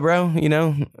 "Oh, what's up, bro? You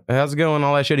know, how's it going?"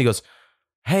 All that shit. He goes,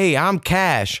 "Hey, I'm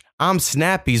Cash. I'm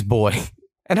Snappy's boy,"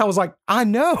 and I was like, "I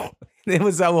know." It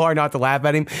was so hard not to laugh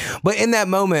at him. But in that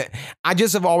moment, I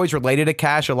just have always related to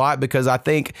Cash a lot because I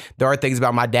think there are things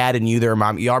about my dad and you that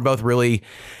are you are both really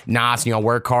nice and y'all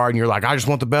work hard and you're like, I just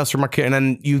want the best for my kid. And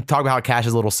then you talk about how Cash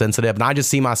is a little sensitive. And I just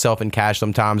see myself in Cash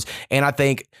sometimes. And I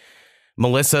think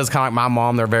Melissa is kind of like my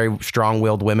mom. They're very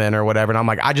strong-willed women or whatever. And I'm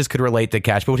like, I just could relate to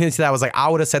Cash. But when he said that, I was like, I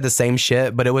would have said the same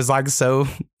shit. But it was like so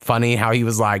funny how he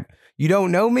was like, you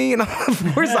don't know me? And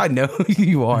of course I know who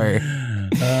you are.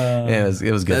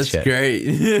 It was good that's shit.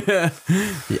 That's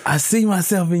great. I see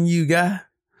myself in you, guy.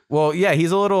 Well, yeah,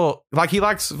 he's a little like he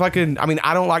likes fucking. I mean,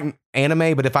 I don't like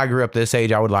anime, but if I grew up this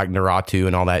age, I would like Naruto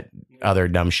and all that other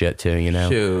dumb shit too. You know,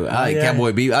 sure. I like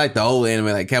Cowboy Bebop. I like the old anime,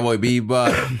 like Cowboy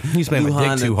Bebop. You spent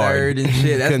my dick too hard and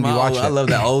shit. That's my old, I love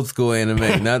that old school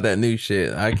anime, not that new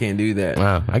shit. I can't do that.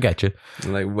 Wow, I got you.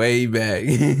 Like way back.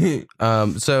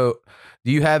 So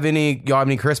do y'all have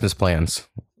any Christmas plans?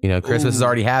 You know, Christmas has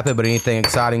already happened, but anything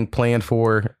exciting planned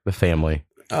for the family?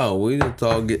 Oh, we just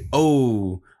all get.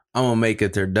 Oh, I'm gonna make a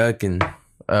turducken.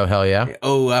 Oh, hell yeah!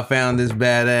 Oh, I found this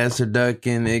badass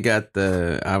turducken. It got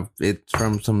it's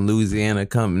from some Louisiana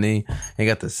company. It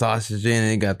got the sausage in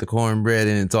it. It got the cornbread,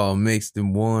 and it's all mixed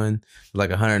in one. It's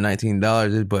like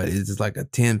 $119, but it's just like a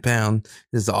 10-pound.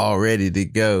 It's all ready to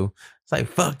go. It's like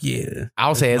fuck yeah!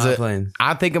 I'll say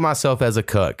I think of myself as a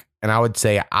cook. And I would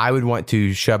say I would want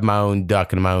to shove my own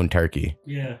duck in my own turkey.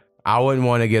 Yeah. I wouldn't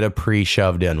want to get a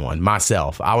pre-shoved in one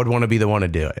myself. I would want to be the one to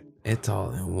do it. It's all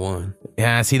in one.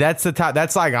 Yeah, see, that's the top.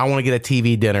 That's like I want to get a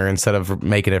TV dinner instead of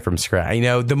making it from scratch. You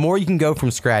know, the more you can go from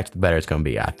scratch, the better it's going to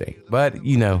be, I think. But,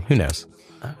 you know, who knows?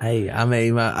 Hey, I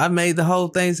made the whole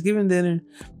Thanksgiving dinner.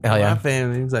 Hell yeah. My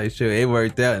family was like, sure, it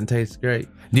worked out and tastes great.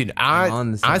 Dude,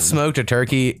 I smoked a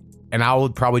turkey. And I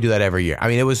would probably do that every year. I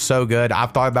mean, it was so good.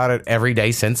 I've thought about it every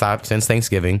day since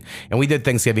Thanksgiving. And we did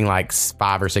Thanksgiving like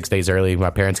 5 or 6 days early when my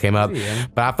parents came up. Yeah.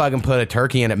 But I fucking put a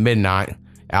turkey in at midnight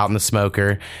out in the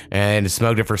smoker and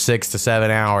smoked it for 6 to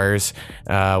 7 hours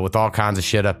with all kinds of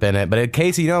shit up in it. But in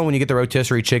case, you know, when you get the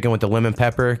rotisserie chicken with the lemon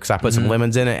pepper, because I put some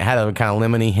lemons in it, it had a kind of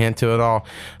lemony hint to it all.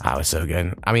 Oh, it was so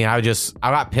good. I mean, I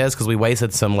got pissed because we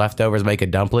wasted some leftovers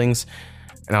making dumplings.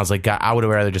 And I was like, God, I would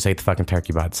have rather just ate the fucking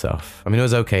turkey by itself. I mean, it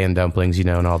was okay in dumplings, you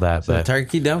know, and all that. So but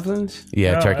turkey dumplings?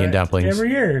 Yeah, turkey and dumplings. Every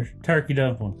year, turkey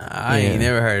dumplings. I ain't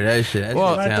never heard of that shit. That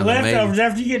well, shit like the leftovers, amazing.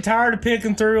 After you get tired of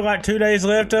picking through like 2 days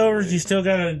leftovers, you still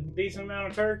got a decent amount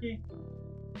of turkey?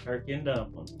 Turkey and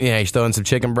dumplings. Yeah, you throw in some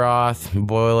chicken broth,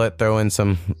 boil it, throw in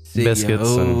some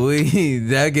biscuits.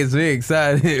 That gets me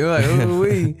excited.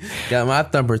 Like, got my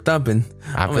thumper thumping.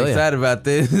 I'm excited about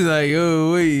this. Like,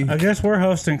 I guess we're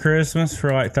hosting Christmas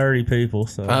for like 30 people.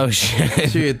 So. Oh shit!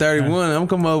 Shit, 31. I'm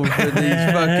coming over for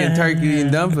these fucking turkey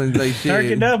and dumplings. Like shit.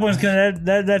 Turkey and dumplings,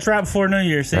 that's right before New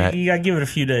Year. So you gotta give it a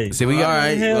few days. See, we got all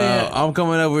right. Well, I'm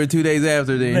coming over 2 days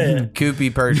after then. Yeah.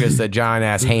 Koopy purchased a giant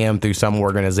ass ham through some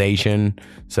organization.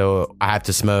 So I have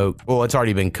to smoke. Well, it's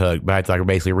already been cooked, but I have to like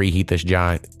basically reheat this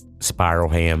giant spiral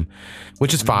ham,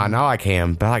 which is fine. I like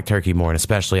ham, but I like turkey more, and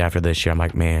especially after this year, I'm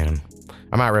like, man,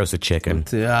 I might roast a chicken.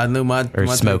 I knew my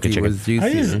smoke a chicken. Was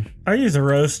juicy. I use a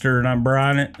roaster and I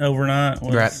brine it overnight.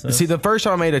 Right. See, the first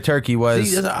time I made a turkey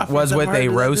was with a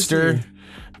roaster.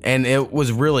 And it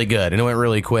was really good, and it went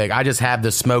really quick. I just have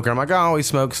the smoker. I'm like, I always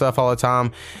smoke stuff all the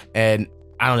time, and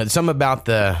I don't know, something about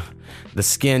the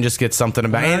skin just gets something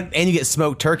about it. And you get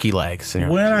smoked turkey legs.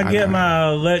 When I get my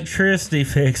electricity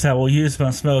fixed, I will use my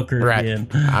smoker again.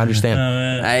 I understand.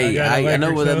 I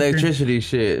know with electricity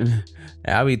shit.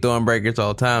 I be throwing breakers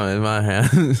all the time in my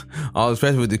house, all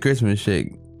especially with the Christmas shit.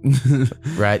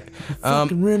 Right.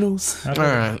 Fucking Reynolds.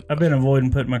 I've been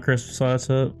avoiding putting my Christmas lights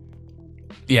up.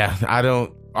 Yeah, I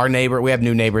don't. Our neighbor, we have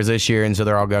new neighbors this year, and so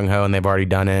they're all gung ho, and they've already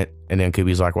done it. And then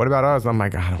Kubi's like, "What about us?" I'm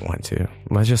like, "I don't want to.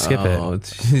 Let's just skip it.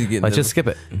 Let's just skip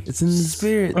it." It's in the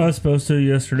spirit. I was supposed to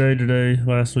yesterday, today,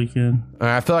 last weekend.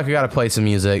 I feel like we got to play some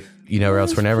music, or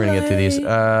else we're never gonna get through these.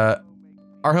 Our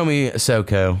homie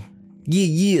Soko.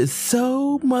 Yeah,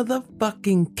 so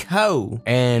motherfucking co.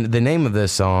 And the name of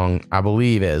this song, I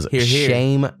believe, is Here.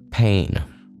 Shame Pain.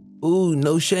 Ooh,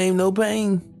 no shame, no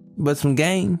pain, but some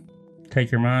gain.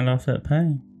 Take your mind off that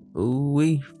pain. Ooh,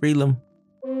 we freedom.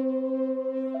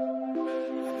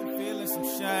 Feeling some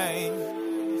shame.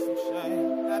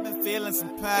 I've been feeling some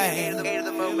pain.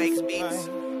 The Mo makes beats. A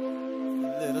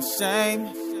little shame,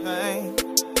 pain.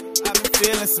 I've been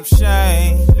feeling some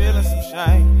shame.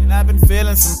 And I've been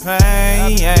feeling some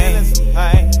pain.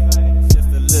 Just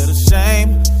a little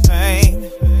shame,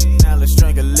 pain. Now let's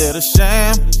drink a little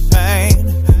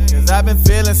champagne. Cause I've been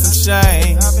feeling some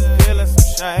shame.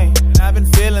 I've been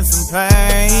feeling some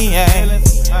pain.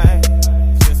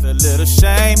 Just a little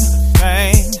shame,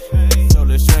 pain. So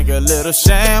let's drink a little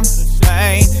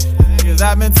champagne. Cause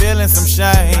I've been feeling some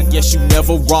shame. I guess you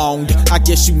never wronged. I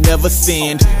guess you never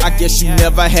sinned. I guess you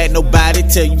never had nobody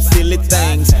tell you silly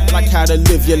things. Like how to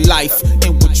live your life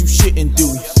and what you shouldn't do.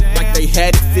 Like they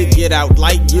had it figured out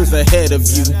light years ahead of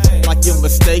you. Like your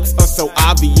mistakes are so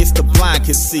obvious the blind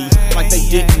can see. Like they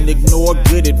didn't ignore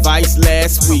good advice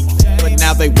last week, but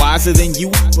now they wiser than you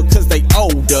because they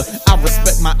older. I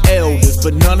respect my elders,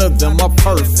 but none of them are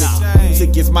perfect.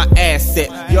 Music is my asset,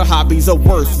 your hobbies are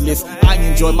worthless. I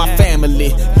enjoy my family,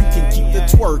 you can keep the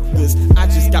twerkers. I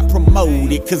just got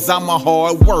promoted cause I'm a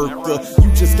hard worker.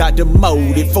 You just got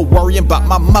demoted for worrying about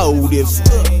my motives.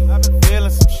 I've been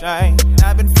feeling some shame,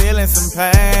 I've been feeling some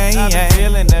pain. I've been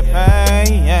feeling that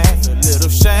pain. It's a little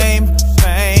shame,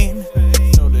 pain.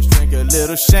 So let's drink a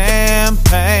little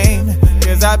champagne.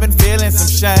 Cause I've been feeling some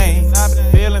shame. I've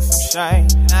been feeling some shame.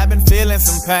 I've been feeling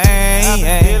some pain. I've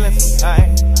been feeling some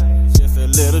pain. Just a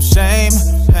little shame,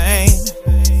 pain.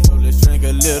 So let's drink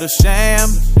a little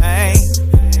champagne.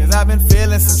 Cause I've been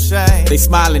feeling some shame. They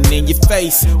smiling in your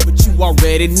face, but you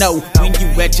already know when you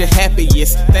at your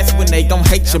happiest, that's when they gon'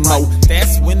 hate you more.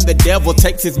 That's when the devil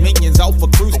takes his minions off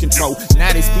of cruise control.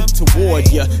 Now they speak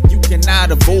toward you, you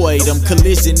cannot avoid them.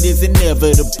 Collision is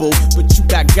inevitable, but you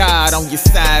got God on your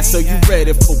side, so you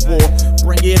ready for war.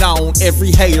 Bring it on,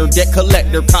 every hater, debt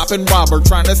collector, cop and robber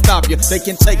trying to stop you. They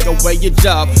can take away your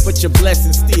job, but your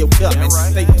blessing's still coming.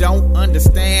 They don't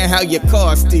understand how your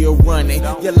car's still running,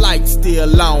 your light's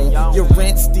still on, your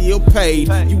rent still paid,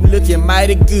 you looking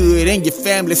mighty good and your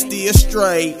family still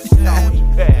straight.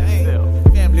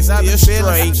 Family still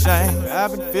straight.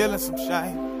 I've been feeling some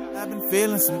shame. I've been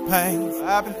feeling some pain.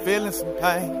 I've been feeling some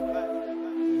pain.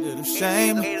 Little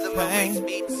shame, pain. Little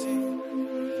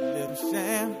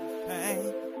shame, pain.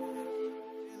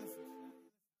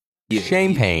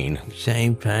 Champagne.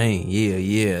 Champagne.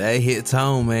 Yeah. That hits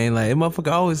home, man. Like, that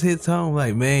motherfucker always hits home.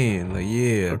 Like, man. Like,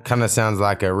 yeah. It kind of sounds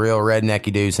like a real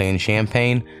rednecky dude saying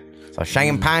champagne. So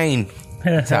champagne.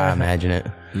 That's how I imagine it.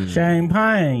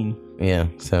 Champagne. Yeah,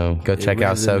 so go check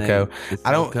out Soko.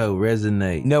 I don't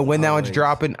resonate. know when that one's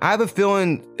dropping. I have a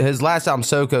feeling his last album,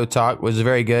 Soko Talk, was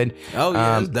very good. Oh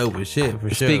yeah, that's dope as shit for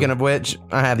sure. Speaking of which,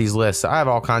 I have these lists. I have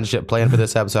all kinds of shit planned for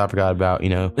this episode. I forgot about,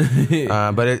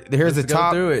 but here's the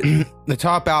top. The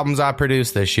top albums I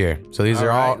produced this year. So these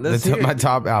are all my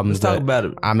top albums. Let's talk about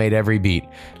it. I made every beat.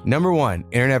 Number 1,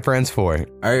 Internet Friends 4.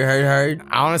 Heard.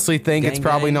 I honestly think it's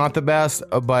probably not the best,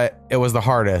 but it was the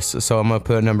hardest. So I'm gonna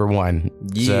put number 1.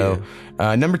 Yeah.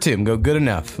 So number 2, I'm gonna go Good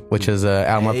Enough, which is an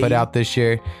album I put out this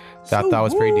year. So I thought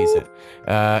was pretty decent.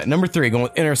 Number 3, going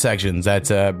with Intersections. That's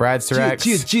Brad Sirax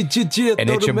and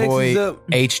it's your boy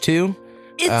H2.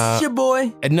 It's your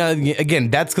boy. And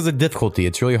again, that's because of difficulty.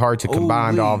 It's really hard to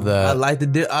combine all the. I like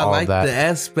the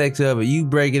aspects of it. You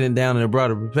breaking it down in a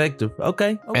broader perspective.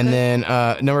 Okay. And then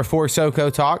number 4, Soko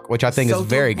Talk, which I think is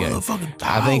very good.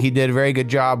 I think he did a very good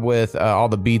job with all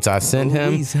the beats I sent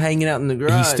him. He's hanging out in the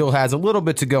garage. He still has a little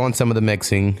bit to go on some of the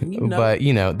mixing, but that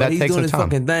he's takes doing some time. His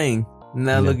fucking thing.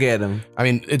 Now look at him. I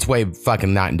mean, it's way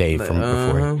fucking night and day from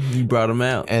before. You brought him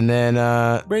out. And then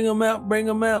bring him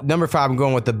out. Number 5, I'm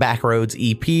going with the Backroads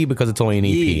EP because it's only an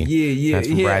EP. Yeah. That's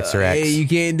from Brad Sirax. Hey, you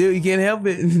can't help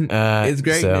it. It's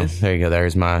greatness. So there you go.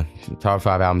 There's my top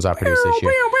 5 albums I produced this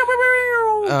year.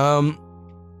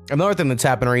 Another thing that's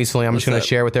happened recently, I'm just going to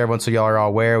share with everyone so y'all are all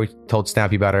aware. We told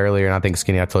Snappy about it earlier, and I think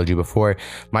Skinny, I told you before.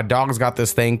 My dog's got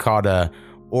this thing called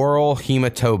oral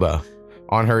hematoba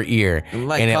on her ear,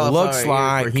 Like and it cauliflower looks ear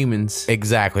like for humans.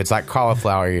 Exactly, it's like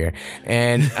cauliflower ear,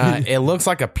 and it looks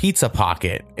like a pizza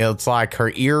pocket. It's like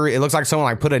her ear. It looks like someone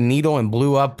like put a needle and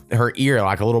blew up her ear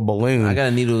like a little balloon. I got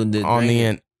a needle on the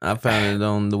end. I found it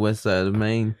on the west side of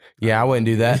Maine. Yeah, I wouldn't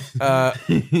do that.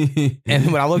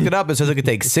 And when I looked it up, it says it could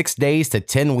take 6 days to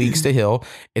 10 weeks to heal.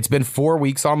 It's been 4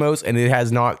 weeks almost, and it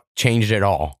has not changed at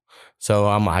all. So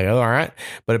I'm like, oh, all right.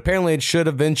 But apparently it should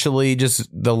eventually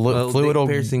just, fluid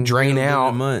will drain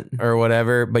out or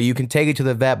whatever. But you can take it to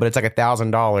the vet, but it's like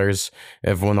 $1,000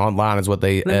 if one online is what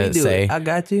they say. I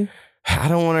got you. I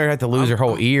don't want her to have to lose her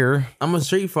whole ear. I'm a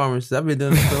street pharmacist. I've been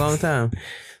doing this for a long time.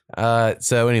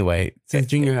 So anyway, since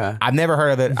junior high, I've never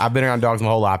heard of it. I've been around dogs my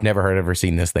whole life. Never heard of or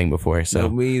seen this thing before. So no,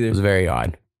 me either. It was very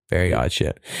odd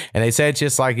shit. And they said it's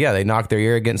just like, they knock their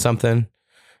ear against something,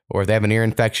 or if they have an ear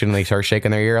infection and they start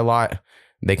shaking their ear a lot,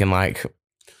 they can like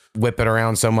whip it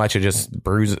around so much it just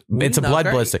bruises. It's a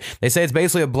blood blister. They say it's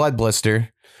basically a blood blister.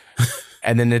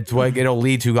 And then it's like it'll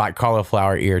lead to like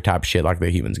cauliflower ear type shit like the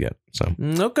humans get. So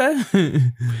okay.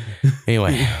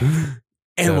 Anyway.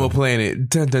 Animal Planet,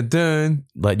 dun dun dun.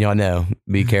 Letting y'all know,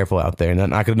 be careful out there.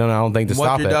 Nothing I could have done. I don't think to Watch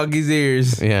stop your it. doggy's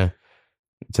ears. Yeah.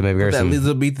 So maybe put that some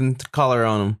Elizabethan collar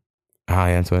on him. Oh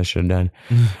yeah, that's what I should have done.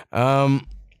 How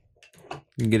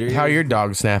are your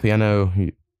dogs, Snappy? I know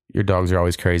your dogs are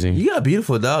always crazy. You got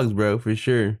beautiful dogs, bro, for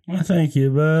sure. Well, thank you,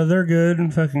 but they're good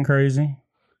and fucking crazy.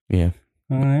 Yeah.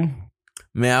 All right.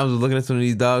 Man, I was looking at some of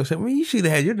these dogs. I mean, you should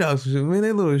have had your dogs. Man,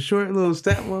 they little short, little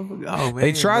stat motherfucker. Oh man,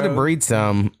 they tried to breed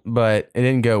some, but it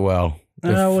didn't go well.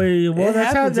 That's how we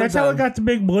got the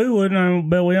big blue one.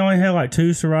 But we only had like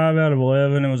 2 survive out of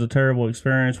 11. It was a terrible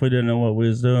experience. We didn't know what we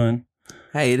was doing.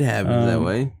 Hey, it happens that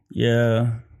way.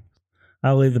 Yeah,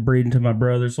 I leave the breeding to my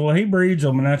brother. So he breeds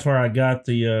them, and that's where I got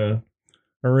the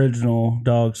original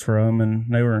dogs from, and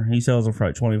he sells them for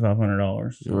like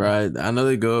 $2,500. Right, I know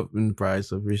they go up in price,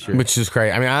 so for sure. Which is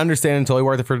crazy. I mean, I understand it's totally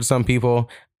worth it for some people.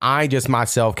 I just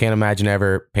myself can't imagine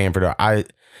ever paying for dog. I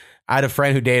had a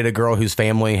friend who dated a girl whose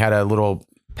family had a little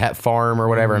pet farm or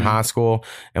whatever in high school,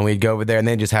 and we'd go over there and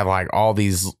they'd just have like all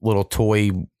these little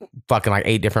toy fucking like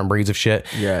 8 different breeds of shit.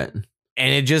 Yeah.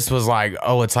 And it just was like,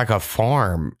 oh, it's like a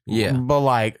farm. Yeah. But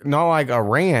like, not like a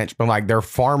ranch, but like they're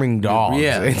farming dogs.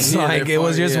 Yeah. It's like, it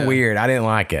was just weird. I didn't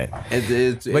like it.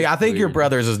 But I think your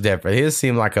brother's is different. His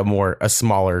seemed like a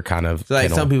smaller kind of. So like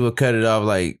kennel. some people cut it off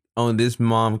like, oh, this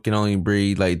mom can only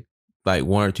breed like 1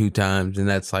 or 2 times, and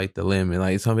that's like the limit.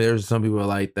 Like there's some people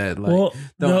like that. Like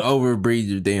don't overbreed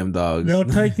your damn dogs. They'll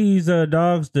take these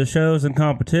dogs to shows and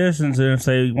competitions, and if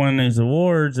they win these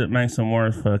awards, it makes them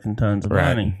worth fucking tons of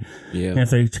money. Yeah. And if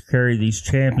they carry these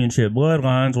championship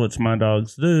bloodlines, which my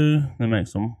dogs do, that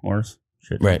makes them worth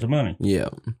shit tons of money. Yeah.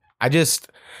 I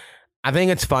think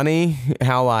it's funny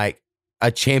how like a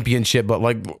championship, but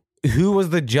like, who was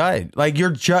the judge? Like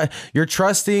you're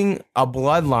trusting a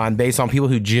bloodline based on people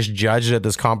who just judged at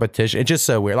this competition. It's just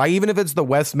so weird. Like even if it's the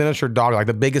Westminster dog, like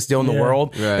the biggest deal in the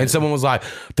world, and someone was like,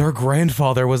 their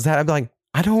grandfather was that. I'd be like,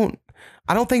 I don't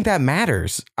think that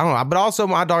matters. I don't know. But also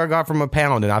my dog I got from a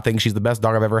pound, and I think she's the best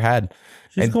dog I've ever had.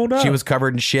 She's and a cool dog. She was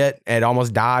covered in shit and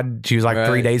almost died. She was like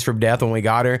 3 days from death when we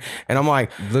got her. And I'm like,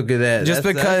 look at that. Just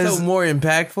that's because so more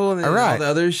impactful than all the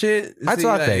other shit. That's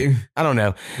what I think. I don't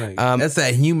know. That's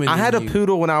that human. I had a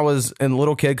poodle when I was a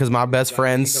little kid because my best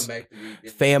friend's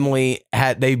family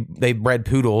they bred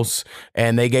poodles,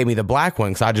 and they gave me the black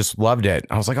one because I just loved it.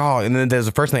 I was like, oh, and then there's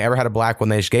the first time I ever had a black one.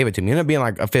 They just gave it to me. It ended up being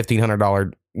like a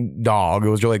 $1,500 dog. It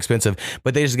was really expensive,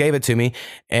 but they just gave it to me,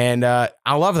 and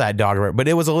I love that dog. But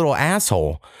it was a little asshole,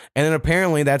 and then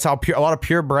apparently that's how a lot of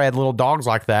purebred little dogs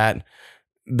like that,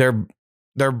 they're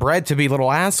bred to be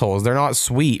little assholes. They're not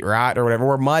sweet, right, or whatever.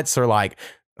 Where mutts are like,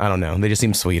 I don't know, they just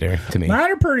seem sweeter to me.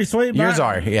 Mine are pretty sweet. Yours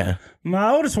are, yeah.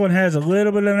 My oldest one has a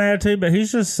little bit of an attitude, but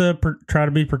he's just trying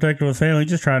to be protective of the family.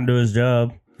 He's just trying to do his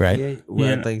job. Right. Yeah.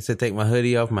 Well, I think he said take my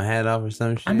hoodie off, my hat off, or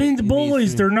some shit. I mean, the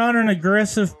bullies, they're not an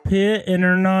aggressive pit, and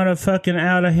they're not a fucking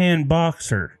out of hand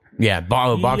boxer. Yeah,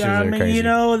 boxers are crazy. You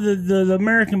know, the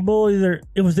American bully,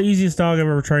 it was the easiest dog I've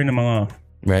ever trained in my life.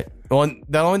 Right. Well,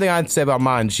 the only thing I'd say about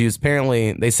mine, she was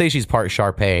apparently, they say she's part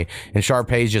Shar-Pei, and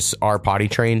Shar-Peis just are potty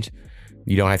trained.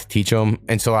 You don't have to teach them.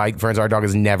 And so, like, for instance, our dog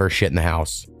has never shit in the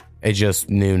house. It just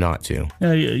knew not to.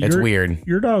 Yeah, it's weird.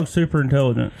 Your dog's super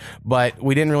intelligent. But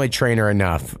we didn't really train her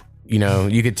enough. You know,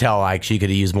 you could tell, like, she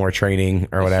could have used more training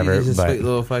or whatever. She's a sweet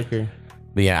little fucker.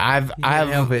 But yeah, I have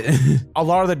help it. A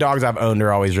lot of the dogs I've owned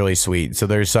are always really sweet. So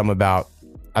there's some about,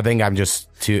 I think I'm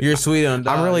just too. You're sweet on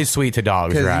dogs. I'm really sweet to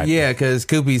dogs, right? Yeah, because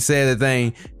Koopy said the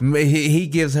thing. He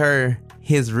gives her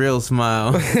his real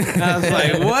smile. I was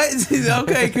like, what?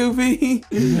 Okay,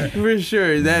 Koopy. For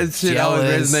sure. That shit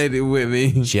always resonated with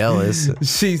me. Jealous.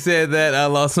 She said that, I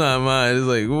lost my mind. It's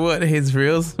like, what? His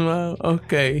real smile?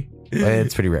 Okay.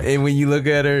 It's pretty rare. And when you look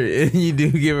at her, you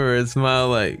do give her a smile.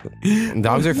 Like,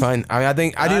 dogs are fun. I mean, I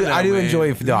think I do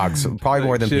enjoy dogs probably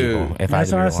more than people.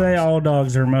 That's why I say all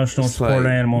dogs are emotional support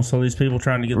animals. So these people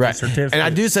trying to get the certificate. And I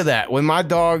do say that when my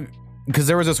dog, because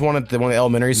there was this one at one of the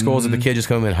elementary schools that the kid just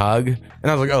come and hug, and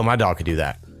I was like, oh, my dog could do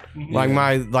that.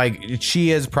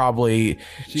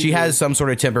 She has some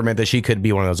sort of temperament that she could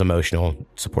be one of those emotional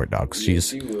support dogs.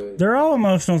 They're all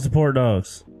emotional support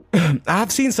dogs.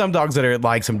 I've seen some dogs that are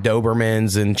like some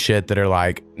Dobermans and shit that are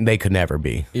like they could never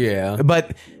be. Yeah,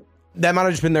 but that might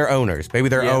have just been their owners. Maybe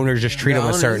their owners just treat them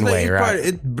a certain way, right?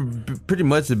 It pretty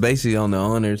much is basically on the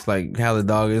owners, like how the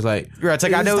dog is like. Right, it's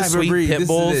like I know sweet pit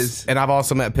bulls, and I've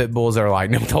also met pit bulls that are like,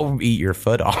 no, don't eat your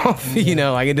foot off. You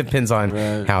know, like it depends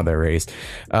on how they're raised.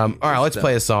 All right, let's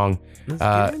play a song. We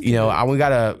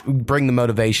gotta bring the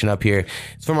motivation up here.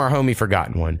 It's from our homie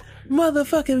Forgotten One.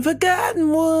 Motherfucking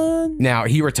Forgotten One. Now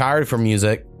he retired from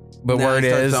music, but now word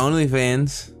is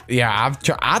OnlyFans. Yeah,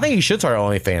 I think he should start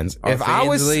OnlyFans.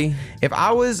 If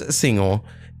I was single,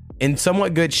 in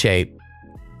somewhat good shape,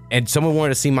 and someone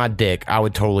wanted to see my dick, I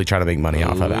would totally try to make money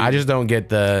off of it. I just don't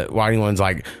get why anyone's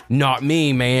like, not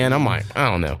me, man. I'm like, I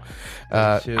don't know.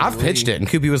 I've pitched it, and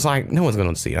Koopy was like, no one's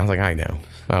going to see it. I was like, I know.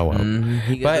 I won't.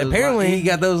 But apparently he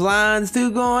got those lines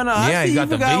too going on. Yeah, he got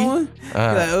the V. One.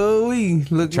 We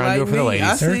look trying to do it for the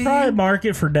ladies. There's probably a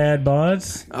market for dad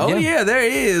bods. Oh yeah, there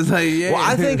is. Well,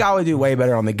 I think I would do way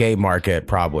better on the gay market.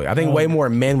 Probably, I think way more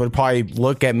men would probably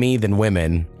look at me than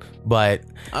women. But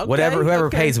whoever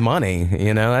pays money,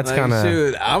 that's kind of.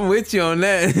 Shoot, I'm with you on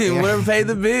that. Whoever pay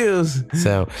the bills.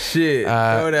 So shit,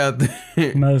 throw it out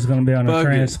there. Mo's gonna be on a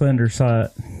transponder site.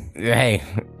 Hey.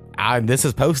 This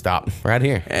is post-op right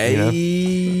here.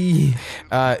 Hey,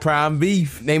 prime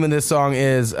beef. Name of this song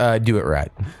is "Do It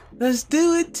Right." Let's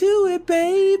do it to it,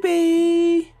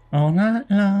 baby. All night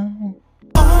long.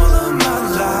 All of my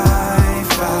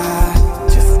life, I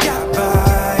just got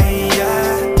by.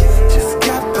 Yeah. Just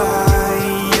got by.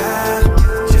 Yeah.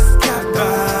 Just got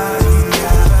by.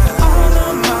 Yeah. All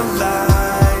of my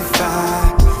life, I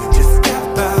just got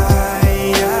by.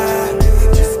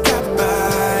 Yeah. Just got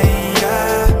by.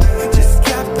 Yeah.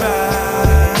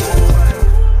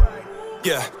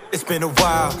 Yeah, it's been a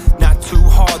while, not too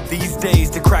hard these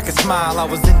days to crack a smile. I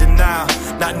was in denial,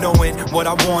 not knowing what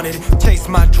I wanted. Chase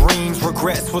my dreams,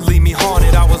 regrets would leave me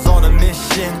haunted. I was on a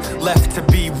mission, left to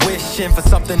be wishing for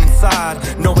something inside.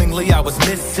 Knowingly I was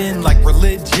missing, like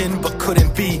religion, but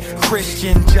couldn't be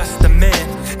Christian. Just a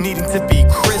man, needing to be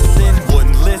christened.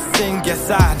 Wouldn't listen,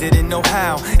 guess I didn't know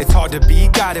how. It's hard to be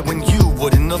guided when you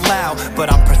wouldn't allow.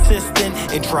 But I'm persistent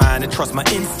in trying to trust my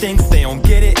instincts. They don't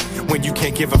get it when you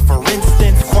can't give a for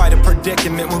instance. Quite a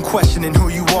predicament when questioning who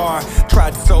you are.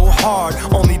 Tried so hard,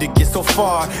 only to get so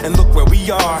far. And look where we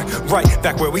are, right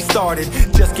back where we started.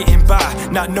 Just getting by,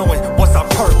 not knowing what's our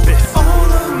purpose. All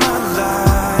of my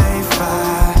life,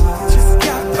 I just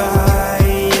got by.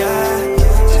 Yeah.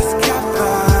 Just got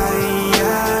by.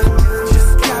 Yeah.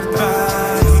 Just got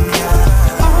by.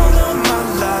 Yeah. All of my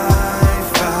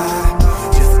life, I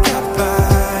just got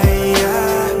by.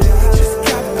 Yeah. Just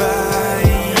got by.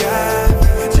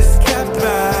 Yeah. Just got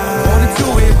by. Wanna do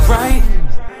it right?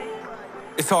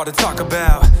 It's hard to talk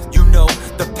about.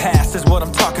 The past is what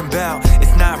I'm talking about.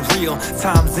 It's not real,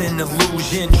 time's an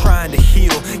illusion. Trying to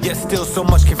heal, yet still so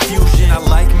much confusion. I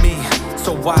like me,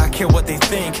 so why care what they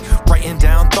think? Writing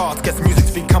down thoughts, guess music's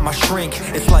become my shrink.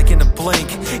 It's like in a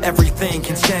blink, everything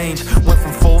can change. Went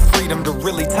from full freedom to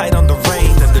really tight on the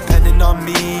reins. And depending on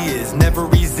me is never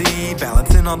easy.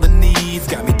 Balancing on the needs,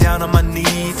 got me down on my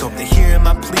knees. Hope they're hearing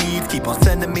my pleas, keep on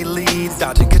sending me leads.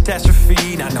 Dodging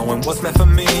catastrophe, not knowing what's meant for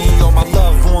me or my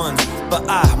loved ones. But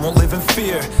I won't live in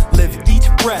fear. Live each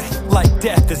breath like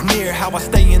death is near. How I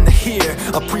stay in the here,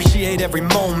 appreciate every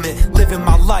moment. Living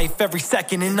my life every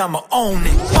second and I'ma own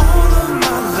it. All of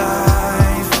my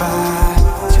life,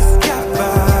 I just got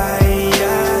by.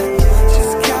 Yeah.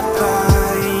 Just got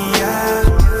by. Yeah.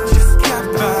 Just got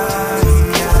by.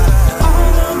 Yeah.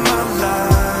 All of my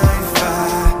life, I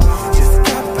just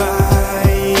got by.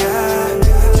 Yeah.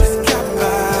 Just got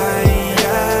by.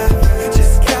 Yeah.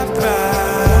 Just got by.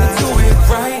 Wanna do it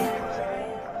right?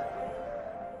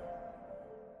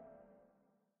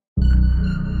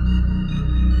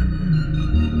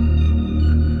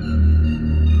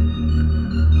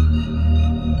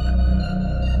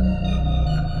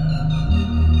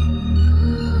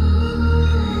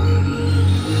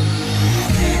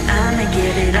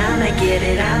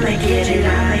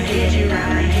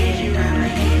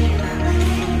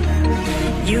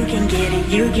 get it,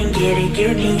 you can get it,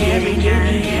 give me every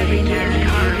night.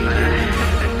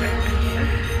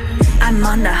 I'm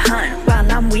on the hunt while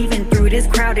I'm weaving through this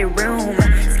crowded room,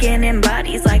 scanning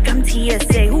bodies like I'm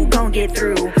TSA, who gon' get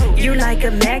through? You're like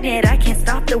a magnet, I can't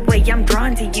stop the way I'm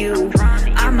drawn to you.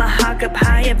 I'm a hawk up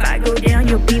high, if I go down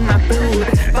you'll be my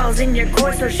food. Balls in your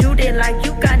court, so shoot it like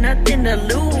you got nothing to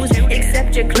lose.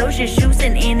 Accept your closure, shoes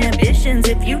and inhibitions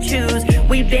if you choose.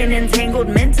 We've been entangled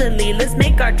mentally, let's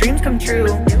make our dreams come true.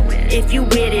 If you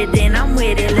with it, then I'm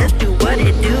with it, let's do what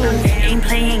it do. Ain't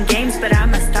playing games, but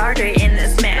I'm a starter in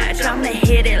this match. I'ma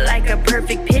hit it like a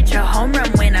perfect pitch, a home run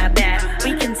when I bat.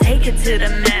 We can take it to the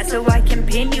mat so I can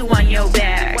pin you on your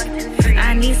back.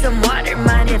 I need some water,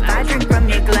 mind if I drink from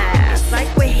your glass?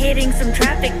 Like we're hitting some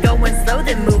traffic, going slow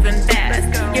then moving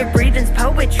fast. Your breathing's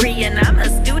poetry and I'm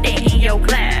a student in your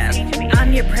class.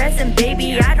 I'm your present,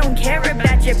 baby, I don't care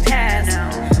about your past.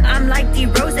 I'm like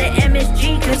D-Rose at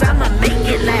MSG, cause I'ma make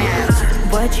it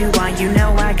last. What you want, you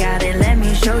know I got it, let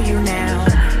me show you now.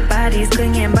 Bodies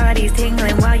clinging, bodies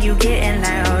tingling while you getting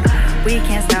loud. We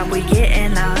can't stop, we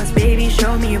getting lost, baby,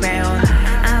 show me round.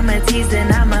 I'ma tease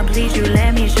and I'ma please you,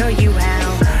 let me show you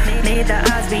how. May the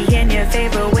odds be in your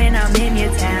favor when I'm in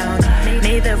your town.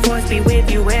 May the force be with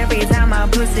you every time I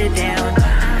push it down.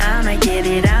 I'ma get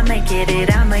it, I'ma get it,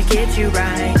 I'ma get you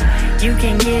right. You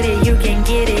can get it, you can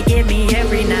get it, give me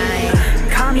every night.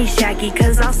 Call me Shaggy,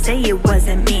 cause I'll say it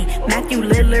wasn't me. Matthew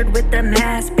Lillard with the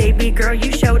mask, baby girl,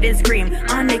 you showed and scream.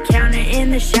 On the counter, in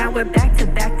the shower, back to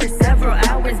back for several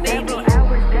hours, baby.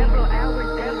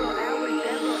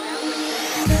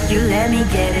 You let me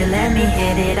get it, let me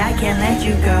hit it, I can't let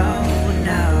you go,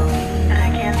 no, I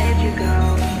can't let you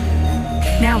go.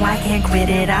 Now I can't quit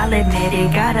it, I'll admit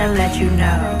it, gotta let you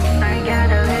know, I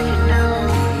gotta let you know.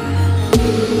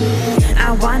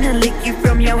 I wanna lick you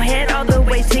from your head all the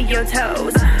way to your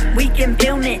toes. We can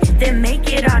film it, then make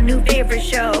it our new favorite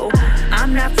show.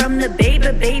 I'm not from the Bay,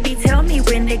 but baby, tell me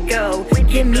when to go.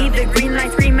 Give me the green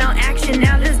light, scream out action,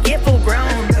 now let's get full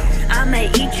grown. I'ma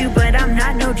eat you, but I'm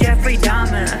not no Jeffrey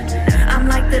Dahmer. I'm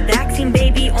like the vaccine,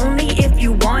 baby, only if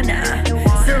you wanna.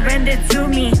 Surrender to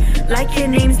me, like your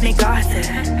name's MacArthur.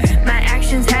 My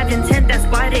actions have intent, that's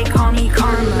why they call me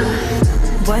karma.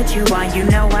 What you want, you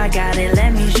know I got it,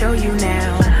 let me show you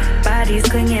now. Bodies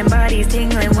clinging, bodies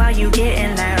tingling while you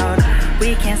getting loud.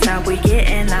 We can't stop, we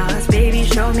getting lost, baby,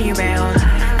 show me round.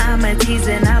 I'ma tease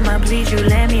and I'ma please you,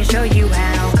 let me show you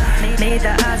how. May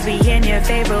the odds be in your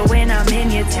favor when I'm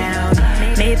in your town.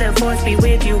 May the force be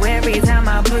with you every time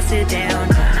I push it down.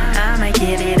 I'ma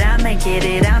get it, I'ma get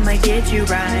it, I'ma get you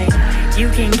right. You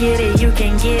can get it, you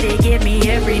can get it, give me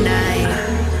every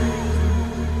night.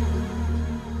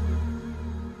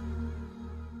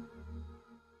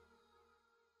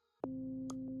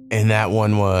 And that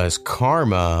one was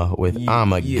Karma with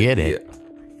I'ma Get It.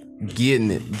 Getting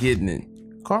it.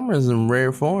 Karma's in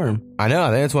rare form. I know.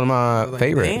 I think it's one of my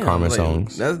favorite Karma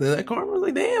songs. That Karma was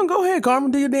like, damn, go ahead,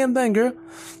 Karma, do your damn thing, girl.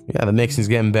 Yeah, the mixing's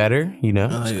getting better. You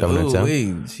know, it's coming in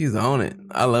town. She's on it.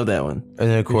 I love that one. And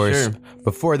then, of course,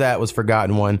 before that was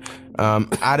Forgotten One. I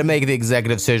had to make the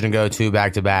executive decision to go two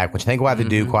back to back, which I think we'll have to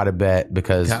do quite a bit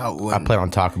because I plan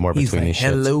on talking more between these shits.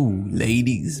 Hello,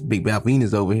 ladies. Big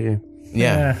Balvinus over here.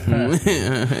 Yeah.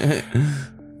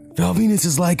 Balvinus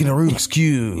is like an Rubik's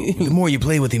Cube. The more you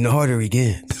play with him, the harder he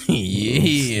gets.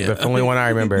 Yeah. The only one I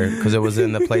remember because it was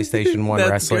in the PlayStation 1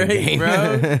 wrestling game.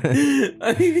 Bro.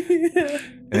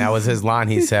 And that was his line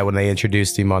he said when they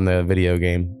introduced him on the video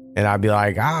game. And I'd be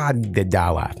like, they'd die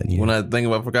laughing. You know? When I think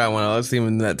about Forgotten One, I see him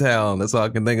in that towel. That's all I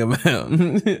can think about.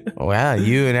 Wow,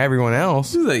 you and everyone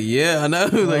else. He's like, yeah, I know.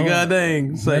 Like, God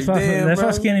dang. It's like, damn, that's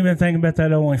why Skinny been thinking about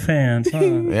that OnlyFans.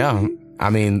 Huh? Yeah. I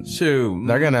mean, shoot,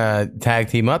 they're going to tag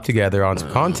team up together on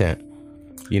some content.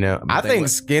 You know, I think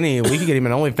Skinny, we could get him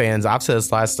in OnlyFans. I've said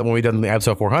this last when we done the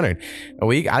episode 400. I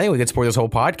think we could support this whole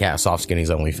podcast off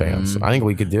Skinny's OnlyFans. I think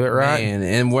we could do it right.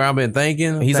 And where I've been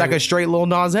thinking, he's like a straight Lil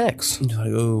Nas X. He's like,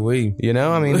 oh, wait. You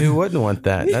know, I mean, who wouldn't want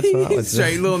that? That's what I would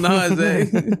say. Straight Lil Nas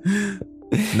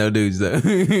X. No dudes, though.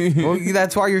 Well,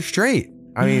 that's why you're straight.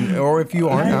 I mean, or if you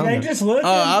aren't, they just look.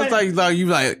 I was like you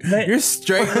like you're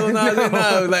straight, Lil Nas X.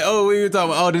 No, like we were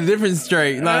talking about the different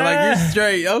straight. Like you're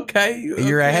straight. Okay,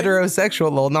 you're a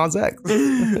heterosexual Lil Nas X.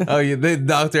 Oh yeah, the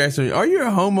doctor asked me, "Are you a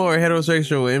homo or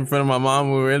heterosexual?" In front of my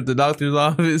mom, when we were at the doctor's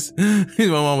office. My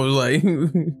mom was like,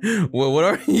 "Well, what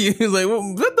are you?" He was like,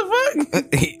 "What the fuck?" fuck?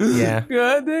 Yeah.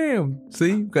 God damn.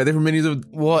 See, got different meanings of.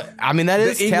 Well, I mean, that The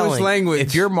is English telling. language.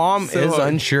 If your mom So is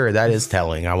hard. unsure, that is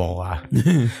telling. I won't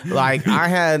lie. Like, I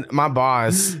had my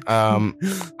boss,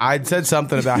 I'd said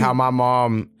something about how my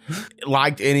mom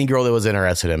liked any girl that was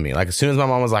interested in me. Like, as soon as my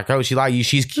mom was like, oh, she like you,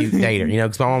 she's cute, date her. You know,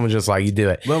 because my mom was just like, you do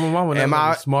it. Well, my mom was And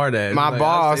smart ass. My Like, I'd say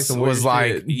boss some weird was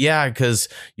like, shit. yeah, because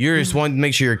you're just wanting to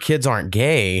make sure your kids aren't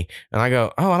gay. And I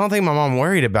go, oh, I don't think my mom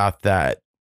worried about that.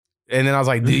 And then I was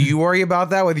like, do you worry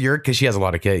about that with your, because she has a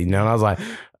lot of kids, you know? And I was like,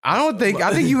 I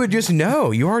think you would just know.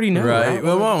 You already know. Right.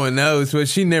 Well, mama knows, but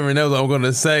she never knows what I'm going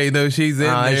to say, though. She's in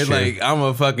that's there true. like,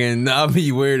 I'll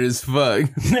be weird as fuck.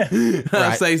 I'll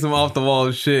Right. say some off the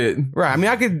wall shit. Right. I mean,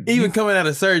 I could. Even coming out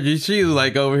of surgery, she was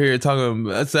like over here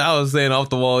talking. I was saying off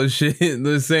the wall shit,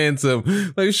 saying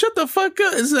some like, shut the fuck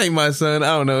up. This ain't my son. I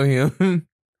don't know him.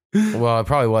 Well, it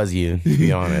probably was you, to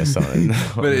be honest.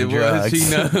 But it was. She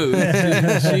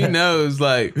knows. She knows.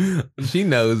 Like, she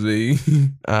knows me.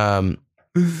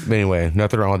 But anyway,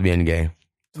 nothing wrong with being gay.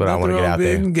 That's what I want to get out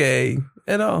there. Being gay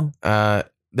at all.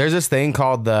 There's this thing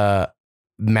called the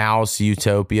Mouse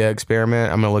Utopia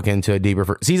experiment. I'm gonna look into it deeper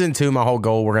for season 2. My whole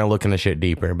goal, we're gonna look into shit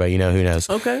deeper, but you know, who knows?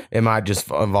 Okay. It might just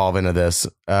evolve into this.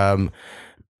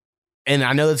 And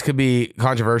I know this could be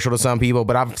controversial to some people,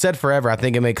 but I've said forever, I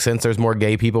think it makes sense there's more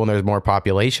gay people and there's more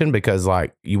population, because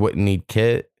like you wouldn't need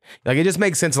kids. Like, it just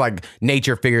makes sense, like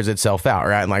nature figures itself out,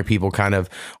 right? And like people kind of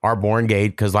are born gay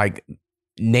because like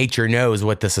nature knows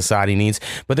what the society needs.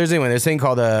 But there's this thing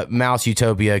called the Mouse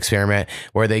Utopia experiment,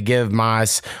 where they give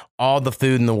mice all the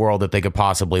food in the world that they could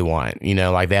possibly want. You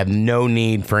know, like they have no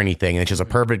need for anything. It's just a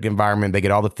perfect environment. They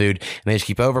get all the food, and they just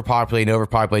keep overpopulating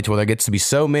to where there gets to be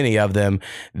so many of them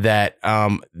that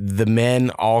the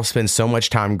men all spend so much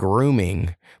time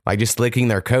grooming, like just licking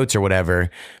their coats or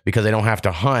whatever, because they don't have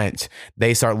to hunt.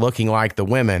 They start looking like the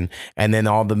women, and then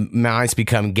all the mice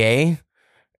become gay,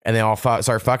 and they all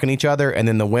start fucking each other, and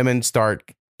then the women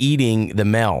start eating the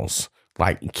males,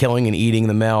 like killing and eating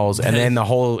the males, and then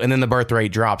the birth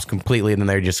rate drops completely, and then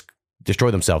they just destroy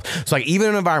themselves. So like, even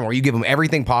in an environment where you give them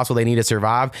everything possible they need to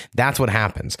survive, that's what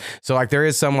happens. So like, there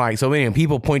is some like, so many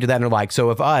people point to that and they're like,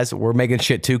 so if we're making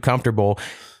shit too comfortable,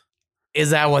 is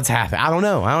that what's happening? I don't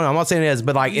know. I'm not saying it is,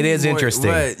 but like, it is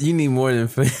interesting. But you need more than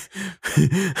food.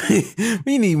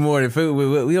 We need more than food.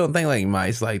 We don't think like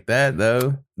mice like that,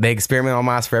 though. They experiment on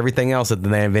mice for everything else that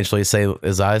then they eventually say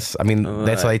is us. I mean,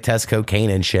 that's why they test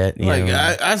cocaine and shit. You Like,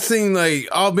 know? I seen like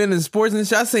all been in sports and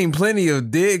shit. I seen plenty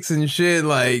of dicks and shit.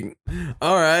 Like,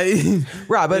 all right,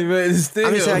 right, but still.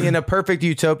 I'm just saying, in a perfect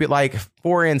utopia, like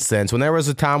for instance, when there was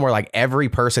a time where like every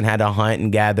person had to hunt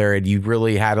and gather, and you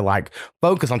really had to like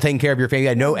focus on taking care of your family, you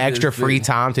had no extra free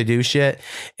time to do shit,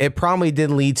 it probably did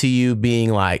lead to you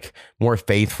being like more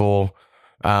faithful.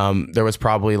 There was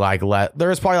probably like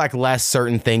less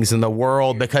certain things in the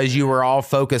world because you were all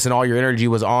focused and all your energy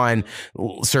was on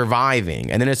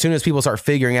surviving. And then as soon as people start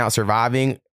figuring out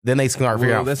surviving, then they start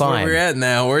figuring out that's fun. where we're at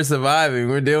now. We're surviving.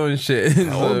 We're doing shit.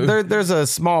 Well, there's a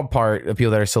small part of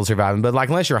people that are still surviving, but like,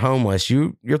 unless you're homeless,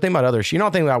 you're thinking about other shit. You're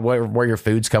not thinking about where your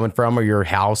food's coming from or your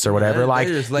house or whatever. Like,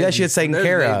 that shit's taken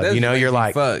care of. You know, you're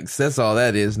like, fucks. That's all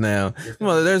that is now.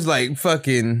 Well, there's like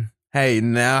fucking. Hey,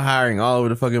 now hiring all over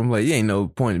the fucking place. You ain't no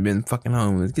point in being fucking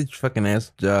homeless. Get your fucking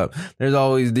ass a job. There's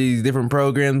always these different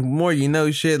programs. The more you know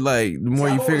shit, like the more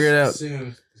you figure it out.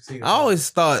 I always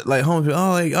thought like homeless people,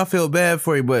 like I feel bad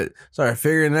for you, but started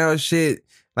figuring out shit,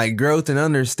 like growth and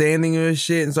understanding of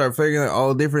shit, and start figuring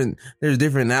out there's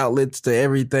different outlets to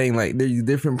everything. Like there's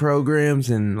different programs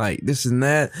and like this and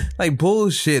that. Like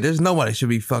bullshit. There's nobody should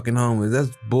be fucking homeless.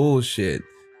 That's bullshit.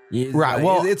 Yeah, right. Like,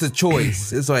 Well, it's a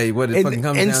choice. It's like what it fucking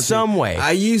comes down to. In some way.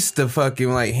 I used to fucking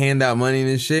like hand out money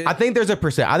and shit. I think there's a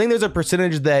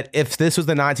percentage that if this was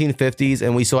the 1950s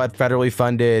and we still had federally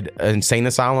funded insane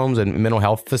asylums and mental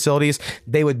health facilities,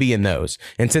 they would be in those.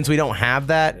 And since we don't have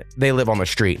that, they live on the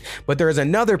street. But there is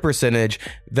another percentage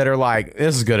that are like,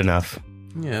 this is good enough.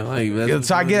 Yeah, like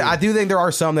so I do think there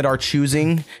are some that are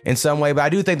choosing in some way, but I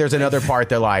do think there's another part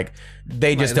that like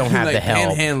they just don't have like the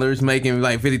help. Panhandlers making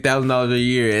like $50,000 a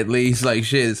year at least, like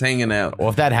shit is hanging out. Well,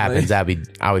 if that happens, I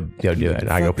would go do it.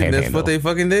 I go panhandle. That's what they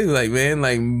fucking do. Like, man,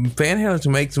 like panhandlers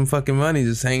make some fucking money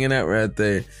just hanging out right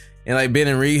there. And like been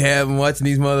in rehab and watching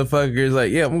these motherfuckers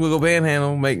like, yeah, I'm gonna go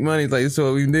panhandle, make money. Like, that's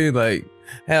what we do. Like,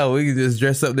 hell, we can just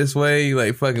dress up this way.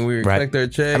 Like, fucking, we expect our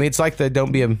check. I mean, it's like the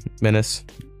Don't Be a Menace.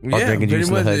 Yeah, pretty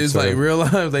much. It's like real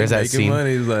life. They making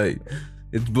money. It's like,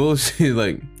 it's bullshit.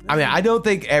 Like, I mean, I don't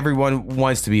think everyone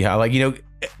wants to be high. Like, you know,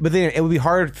 but then it would be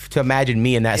hard to imagine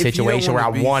me in that situation where I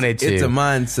wanted to. It's a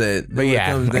mindset. But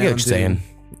yeah, I get what you're saying.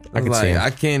 I can see it. I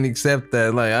can't accept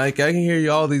that. Like, I can hear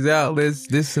you all these outlets,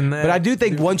 this and that. But I do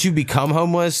think once you become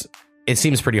homeless, it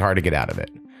seems pretty hard to get out of it.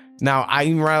 Now, I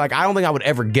don't think I would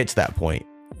ever get to that point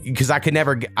because I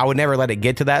would never let it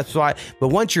get to that spot. But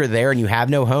once you're there and you have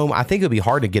no home, I think it'd be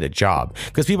hard to get a job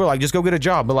because people are like, just go get a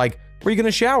job. But like, where are you going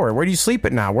to shower? Where do you sleep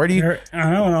at now? Where do you?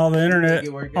 I know, and all the internet,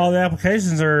 all the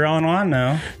applications are online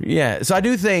now. Yeah, so I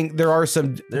do think there are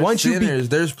some.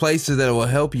 There's places that will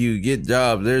help you get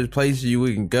jobs. There's places you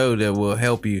can go that will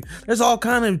help you. There's all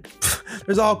kind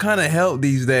of help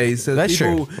these days. So That's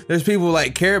true. There's people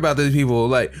like care about those people.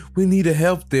 Like, we need to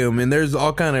help them, and there's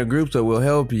all kind of groups that will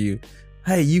help you.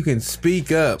 Hey, you can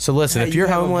speak up. So listen, if you're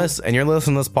homeless and you're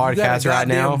listening to this podcast right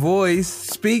now, voice,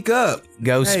 speak up.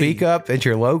 Go speak up at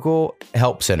your local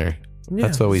help center. Yeah,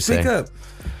 that's what we say. Speak up.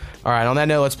 All right, on that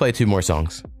note, let's play 2 more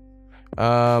songs.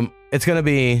 It's going to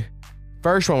be,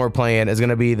 first one we're playing is going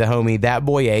to be the homie That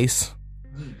Boy Ace.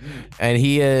 And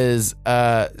he is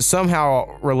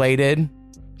somehow related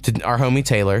to our homie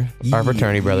Taylor, our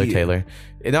fraternity brother Taylor.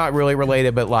 Not really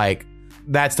related, but like,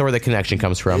 that's where the connection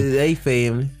comes from. They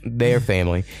family. They're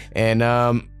family. And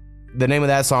the name of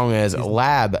that song is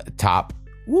Lab Top.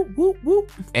 Whoop, whoop,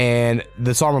 whoop. And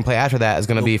the song we'll play after that is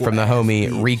going to be from the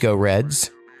homie Rico Reds.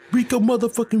 Rico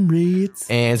motherfucking Reds.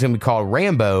 And it's going to be called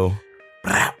Rambo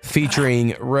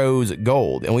featuring Rose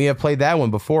Gold. And we have played that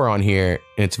one before on here,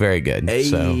 and it's very good. Hey.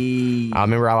 So I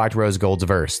remember I liked Rose Gold's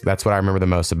verse. That's what I remember the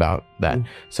most about that.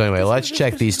 So anyway, let's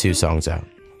check these 2 songs out.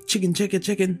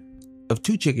 Chicken. Of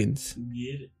 2 chickens.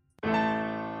 Get it.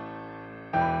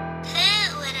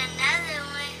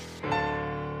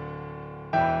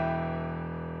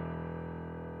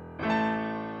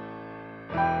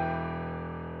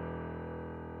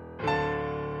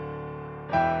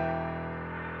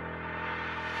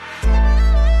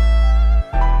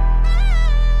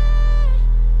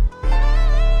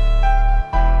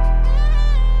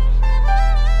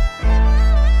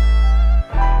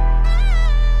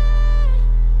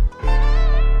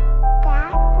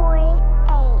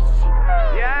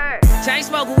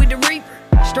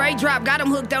 Drop, got him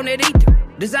hooked on that ether.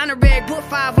 Designer bag, put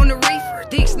 5 on the reefer.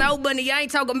 Thick snow bunny, I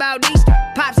ain't talking about Easter.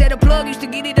 Pops had a plug, used to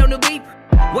get it on the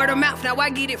beeper. Word of mouth, now I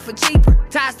get it for cheaper.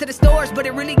 Ties to the stores, but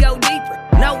it really go deeper.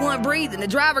 No one breathing, the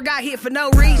driver got hit for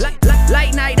no reason.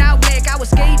 Late night out back, I was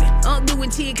scheming. Doing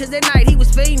 10, cause that night he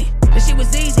was fiending. The shit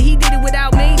was easy, he did it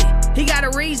without meaning. He got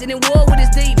a reason and war with his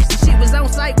demons. The shit was on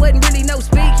sight, wasn't really no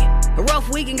speaking. A rough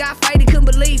weekend, got fighting, couldn't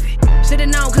believe it. Should've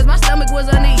known, cause my stomach was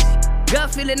uneasy.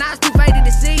 Gut feeling, I was too faded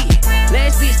to see it.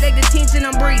 Last bitch, take the tension,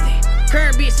 I'm breathing.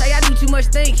 Current bitch, say I do too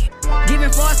much thinking. Giving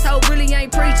false hope, really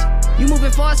ain't preaching. You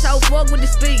moving false hope, fuck with the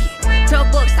speaking. Tough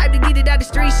bucks, type to get it out the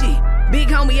street shit. Big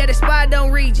homie at a spot,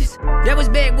 don't Regis. That was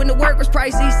back when the work was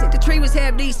price decent. The tree was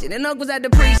half decent, and Unc was at the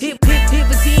priest. Hit for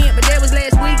 10, but that was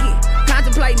last weekend.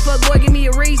 Contemplating, fuck boy, give me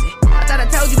a reason. I thought I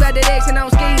told you about that action,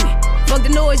 I'm scheming. Fuck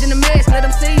the noise in the mask, let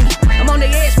them see me. I'm on their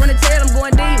ass, run a tail, I'm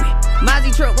going demon.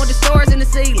 Mozzie truck, want the stars in the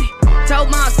ceiling.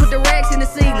 Told moms, put the racks in the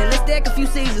ceiling. Let's stack a few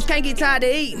seasons, can't get tired of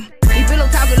eating. He pillow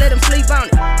talking, let him sleep on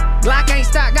it. Glock ain't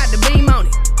stock, got the beam on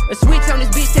it. A switch on this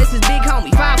bitch, test his big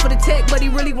homie. 5 for the tech, but he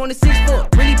really wanted 6 for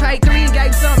it. Really paid 3 and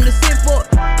gave something to sit for it.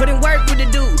 Put in work with the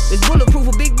dude, it's bulletproof,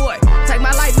 a big boy. Take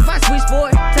my life if I switch for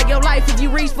it. Take your life if you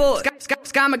reach for it.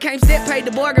 Scammer came step, paid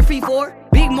the bargain fee for it.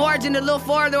 Big margin, a little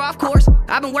farther off course.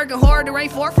 I've been working hard, there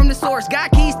ain't far from the source.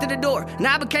 Got keys to the door,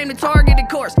 now I became the target, of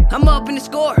course. I'm up in the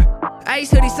score.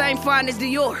 Ace hoodie, same fine as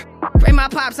Dior. Pray my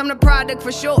pops, I'm the product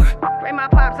for sure. Pray my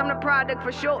pops, I'm the product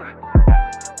for sure.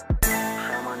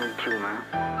 Shame on you too,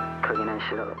 man. Cooking that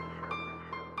shit up.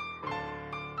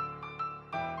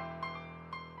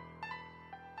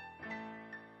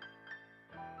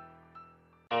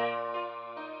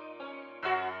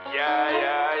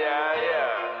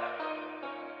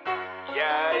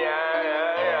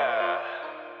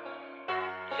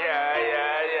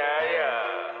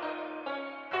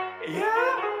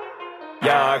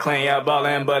 Y'all claim y'all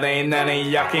ballin', but ain't none of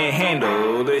y'all can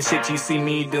handle the shit you see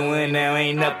me doing now.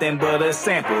 Ain't nothing but a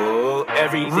sample.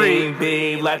 Everything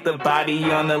big like the body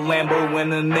on the Lambo.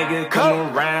 When a nigga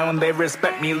come around, they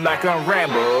respect me like I'm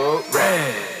Rambo.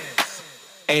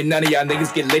 Ain't none of y'all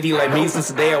niggas get litty like me. Since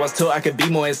the day I was told I could be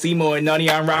more and see more. And none of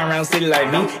y'all run around city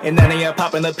like me. And none of y'all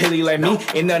popping the pilly like me.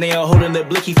 And none of y'all holding the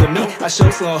blicky for me. I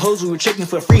showed some hoes who were checking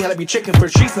for free. How to be checking for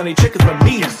treats, and they checking for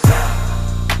me.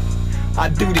 I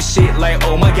do this shit like,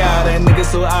 oh my god, that nigga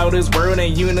so out of this world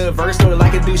and universal.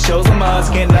 Like I do shows on Mars.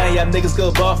 Can't none of y'all niggas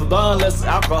go bar for bar. Less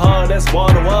alcohol, that's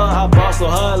water. I boss so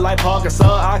hard like Parkinson.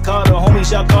 I call the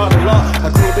homies, y'all call the law.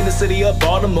 I grew up in the city of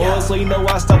Baltimore, so you know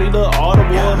I studied the art of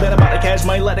war. Man, about to cash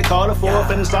money like they call it for.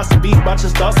 Finish lots of beef, about to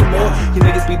start some more. You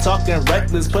niggas be talking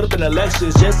reckless, put up in the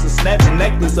lectures just to snatch a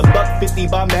necklace.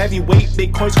 $150 by my heavyweight,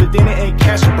 big coins for dinner and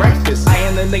cash for breakfast. I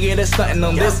am the nigga that's stunting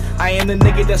on this. I am the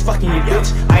nigga that's fucking your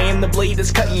bitch. I am the blade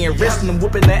that's cutting your wrist, and I'm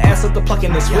whooping that ass up the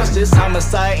plucking the switch. This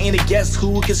homicide ain't a guess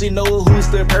who, cause you know who's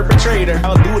the perpetrator.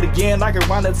 I'll do it again, I can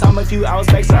run the time a few hours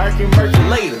back so I can murder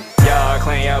later. Y'all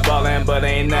claim y'all ballin', but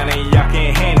ain't none of y'all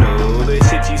can handle the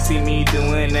shit you see me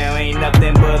doing now. Ain't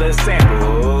nothing but a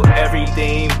sample.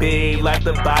 Everything big like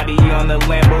the body on the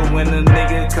Lambo. When a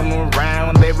nigga come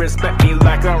around, they respect me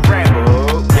like I'm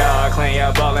Rambo. Y'all claim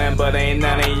y'all ballin', but ain't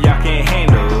none of y'all can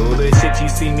handle the shit you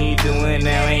see me doing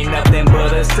now. Ain't nothing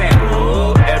but a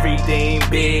sample. Everything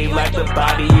big like the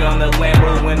body on the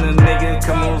Lambo. When a nigga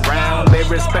come around, they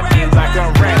respect me like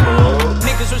I'm Rambo.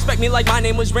 Niggas respect me like my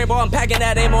name was Rambo. I'm packing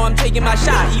that ammo, I'm taking my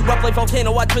shot. Erupt like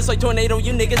volcano, I twist like tornado.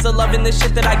 You niggas are loving the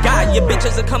shit that I got. Your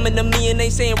bitches are coming to me and they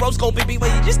saying, Rose Gold, baby,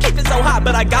 well, you just keep it so hot.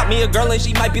 But I got me a girl and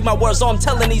she might be my world, so I'm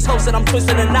telling these hoes that I'm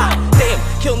twisting a knot.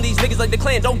 Damn, killing these niggas like the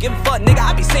clan, don't give a fuck, nigga.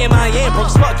 I be saying I am broke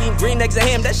as fuck, eating green eggs and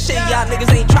ham. That shit y'all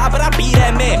niggas ain't try, but I be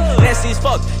that man. Nasty as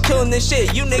fuck, killing this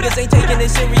shit. You niggas ain't taking it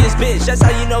serious, bitch. That's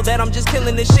how you know that I'm just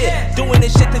killing this shit. Doing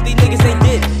this shit that these niggas ain't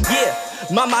did, yeah.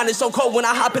 My mind is so cold when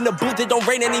I hop in the booth, it don't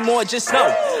rain anymore, just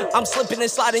snow. I'm slipping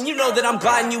and sliding, you know that I'm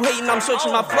gliding, you hating, I'm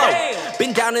switching my flow.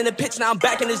 Been down in the pits, now I'm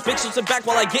back in this bitch, so sit back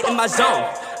while I get in my zone.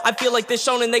 I feel like this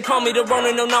shonen, they call me the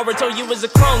Ronin, no Naruto, you was a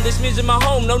clone. This music my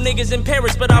home, no niggas in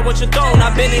Paris, but I want your throne.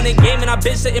 I've been in the game and I've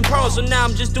been sitting prone, so now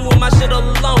I'm just doing my shit all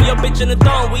alone. Yo bitch in the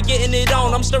throne, we getting it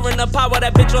on. I'm stirring up power,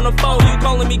 that bitch on the phone. You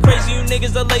calling me crazy, you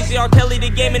niggas are lazy. R. Kelly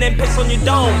the game and then piss on your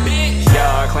dome, bitch.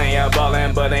 Y'all claim y'all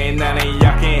ballin', but ain't none of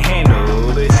y'all can handle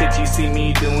the shit you see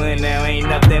me doing now. Ain't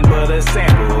nothing but a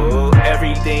sample.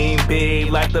 Everything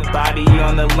big like the body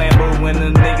on the Lambo. When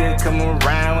a nigga come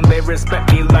around, they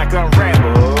respect me like I'm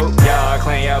Rambo. Y'all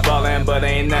claim y'all ballin', but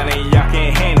ain't none of y'all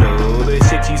can handle the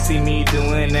shit you see me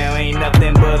doing now. Ain't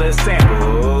nothing but a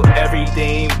sample.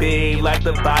 Everything big like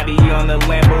the body on the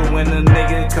Lambo. When a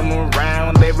nigga come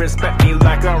around, they respect me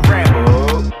like I'm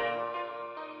Rambo.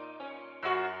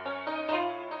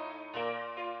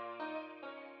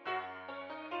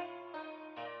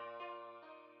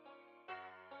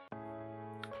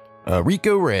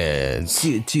 Rico Reds.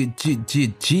 And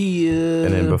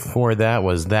then before that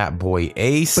was that boy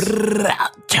Ace.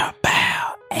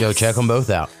 Go check them both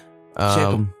out.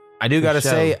 I do got to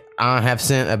say, I have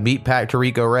sent a beat pack to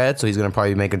Rico Red, so he's going to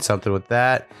probably be making something with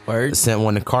that. Word. Sent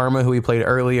one to Karma, who he played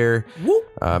earlier.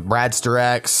 Bradster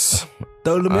X.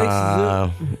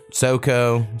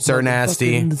 Soko, Sir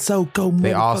Nasty.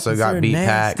 They also got beat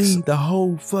packs. The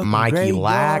whole fucking Mikey graveyard.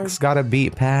 Lax got a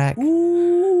beat pack.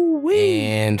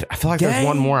 And I feel like there's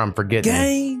one more I'm forgetting.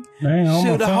 Gang. Dang,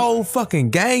 Shit, the whole fucking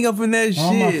gang up in that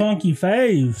all shit. my funky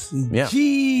faves. Yeah.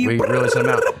 We really sent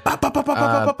them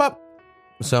out.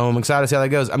 So I'm excited to see how that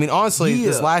goes. I mean, honestly,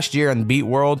 this last year in the beat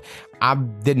world, I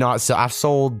did not sell. I've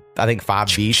sold, I think, 5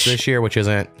 beats this year, which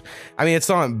isn't. I mean, it's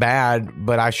not bad,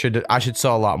 but I should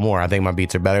sell a lot more. I think my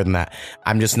beats are better than that.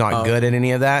 I'm just not good at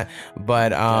any of that.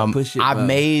 But I've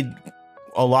made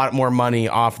a lot more money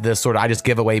off this sort of. I just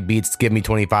give away beats, give me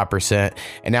 25%,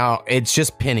 and now it's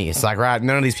just pennies. Like, right,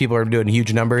 none of these people are doing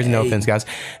huge numbers. No offense, guys,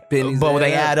 but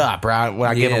they add up, right? When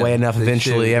I give away enough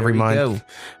eventually every month,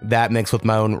 that mixed with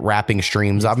my own rapping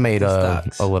streams, I've made a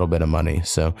little bit of money.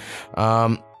 So,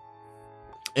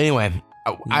 anyway.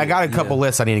 I got a couple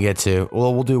lists I need to get to.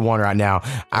 Well, we'll do one right now.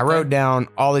 I wrote down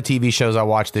all the TV shows I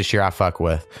watched this year I fuck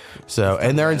with. So,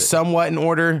 and they're in somewhat in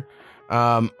order.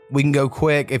 We can go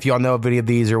quick. If y'all know a video of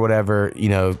these or whatever,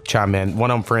 chime in.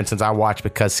 One of them, for instance, I watched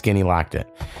because Skinny liked it.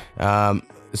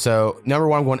 So number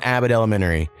one, I'm going Abbott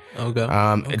Elementary. Okay.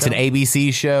 It's an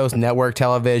ABC show. It's network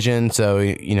television. So,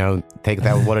 take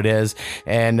that with what it is.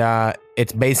 And,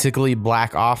 it's basically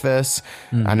Black Office.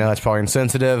 I know that's probably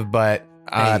insensitive, but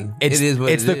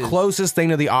it's the closest thing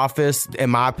to The Office,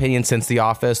 in my opinion, since The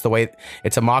Office. The way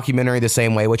it's a mockumentary the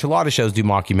same way, which a lot of shows do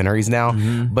mockumentaries now,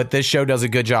 but this show does a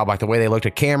good job. Like the way they looked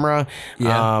at camera,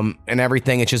 and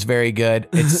everything. It's just very good.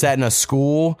 It's set in a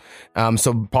school,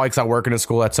 so probably because I work in a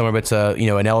school that's somewhere, but it's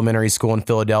an elementary school in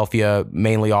Philadelphia,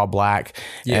 mainly all black,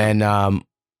 and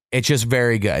It's just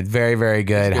very good. Very, very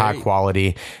good. High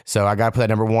quality. So I got to put that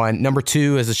number 1. Number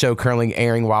 2 is a show currently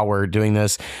airing while we're doing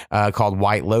this called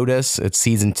White Lotus. It's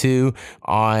season 2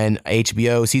 on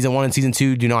HBO. Season 1 and season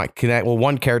 2 do not connect. Well,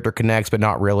 one character connects, but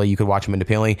not really. You could watch them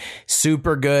independently.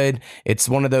 Super good. It's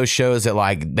one of those shows that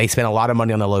like they spend a lot of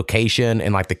money on the location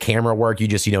and like the camera work. You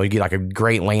just, you get like a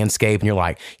great landscape and you're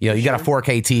like, you got a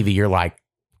 4K TV. You're like,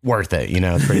 worth it,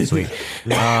 it's pretty sweet.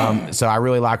 So I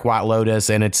really like White Lotus,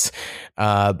 and it's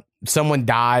someone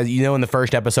dies, in the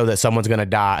first episode that someone's gonna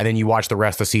die, and then you watch the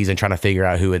rest of the season trying to figure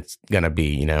out who it's gonna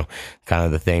be, kind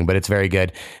of the thing. But it's very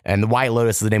good. And the White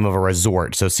Lotus is the name of a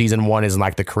resort. So season 1 is in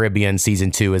like the Caribbean,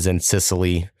 season 2 is in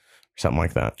Sicily, or something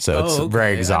like that. So it's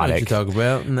very exotic. I know what you talk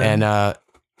about. No.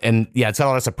 And yeah, it's got a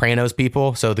lot of Sopranos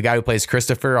people. So the guy who plays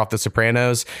Christopher off The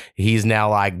Sopranos, he's now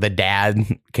like the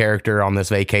dad character on this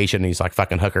vacation. He's like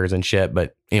fucking hookers and shit.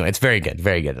 But anyway, it's very good.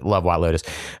 Very good. Love White Lotus.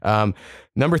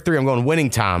 Number 3, I'm going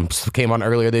Winning Time. Came on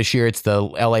earlier this year. It's the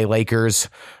LA Lakers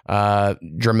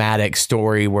dramatic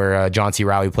story where John C.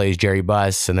 Reilly plays Jerry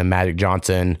Buss and then Magic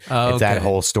Johnson. It's that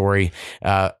whole story.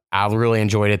 I really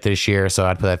enjoyed it this year, so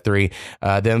I'd put that 3.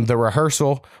 Then The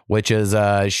Rehearsal, which is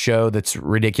a show that's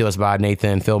ridiculous by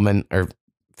Nathan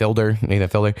Fielder,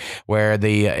 where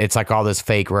it's like all this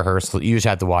fake rehearsal. You just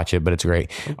have to watch it, but it's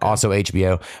great. Okay. Also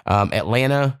HBO.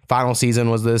 Atlanta, final season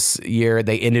was this year.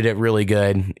 They ended it really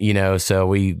good, so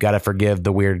we got to forgive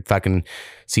the weird fucking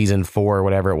season 4 or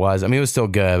whatever it was. I mean, it was still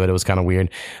good, but it was kind of weird.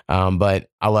 But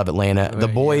I love Atlanta. The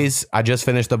Boys, I just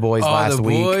finished The Boys last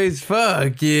week. The Boys,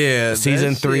 fuck yeah.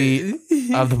 Season 3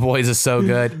 of The Boys is so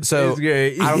good. So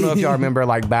I don't know if y'all remember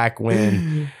like back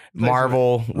when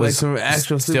Marvel was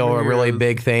still a really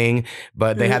big thing,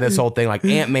 but they had this whole thing like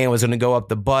Ant-Man was going to go up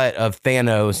the butt of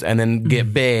Thanos and then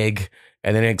get big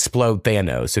and then explode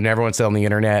Thanos. And everyone said on the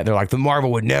internet, they're like, the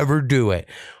Marvel would never do it.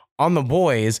 On The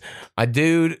Boys, a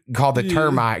dude called the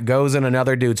Termite goes in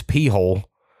another dude's pee hole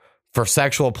for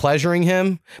sexual pleasuring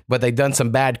him, but they done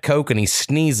some bad coke and he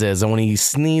sneezes, and when he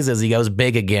sneezes, he goes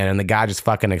big again, and the guy just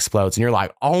fucking explodes. And you're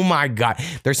like, oh my God.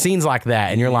 There's scenes like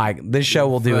that, and you're like, this show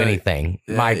will do anything.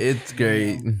 Yeah, like, it's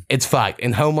great. It's fucked.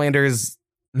 And Homelander's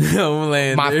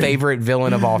my favorite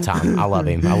villain of all time. I love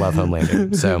him. I love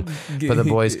Homelander. So for The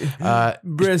Boys,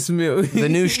 breast milk. The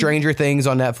new Stranger Things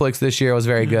on Netflix this year was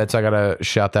very good, so I gotta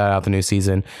shout that out. The new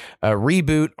season,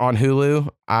 Reboot on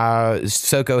Hulu.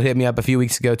 Soko hit me up a few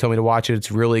weeks ago, told me to watch it.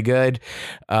 It's really good.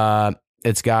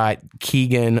 It's got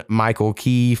Keegan Michael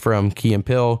Key from Key and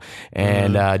Peele,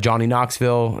 and Johnny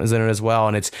Knoxville is in it as well.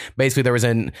 And it's basically, there was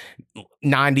a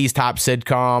 90s top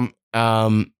sitcom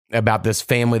about this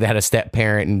family that had a step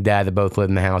parent and dad that both lived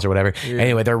in the house or whatever. Yeah.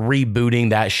 Anyway, they're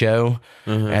rebooting that show.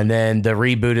 And then the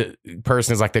rebooted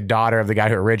person is like the daughter of the guy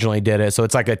who originally did it. So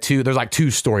it's like there's like 2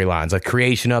 storylines, like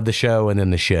creation of the show and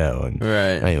then the show. And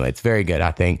anyway, it's very good,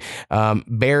 I think.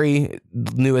 Barry,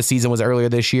 newest season was earlier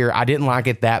this year. I didn't like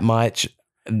it that much.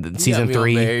 Season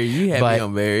 3, you had me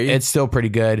on Barry. It's still pretty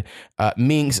good.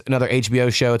 Minx, another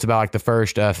HBO show. It's about like the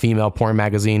first female porn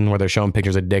magazine where they're showing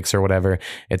pictures of dicks or whatever.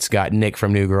 It's got Nick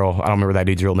from New Girl. I don't remember that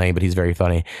dude's real name, but he's very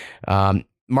funny.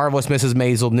 Marvelous Mrs.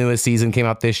 Maisel, newest season, came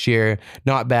out this year.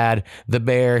 Not bad. The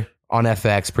Bear on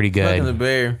FX, pretty good. Fucking The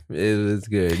Bear is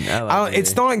good.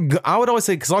 It's not. I would always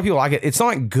say, because a lot of people like it. It's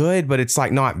not good, but it's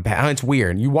like not bad. It's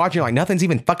weird. You watch it, like nothing's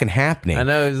even fucking happening. I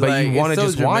know, but like, you want to so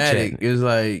just dramatic. watch it. It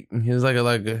was like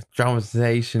a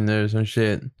dramatization or some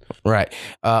shit. Right.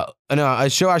 No, a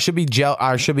show I should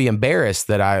be embarrassed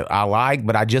that I like,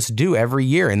 but I just do every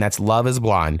year, and that's Love Is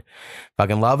Blind.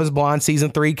 Fucking Love Is Blind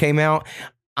season 3 came out.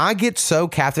 I get so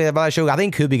captivated by that show. I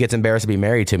think Kubi gets embarrassed to be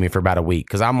married to me for about a week,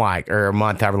 because I'm like, or a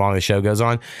month, however long the show goes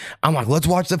on. I'm like, let's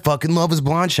watch the fucking Love Is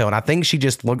Blind show. And I think she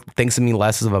just thinks of me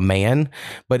less of a man,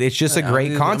 but it's just a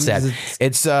great concept.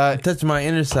 It's touch my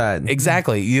inner side.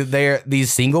 Exactly. They're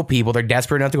these single people. They're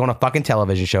desperate enough to go on a fucking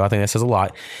television show. I think that says a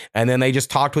lot. And then they just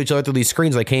talk to each other through these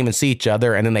screens. They can't even see each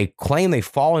other. And then they claim they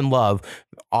fall in love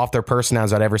off their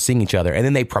personalities without ever seeing each other. And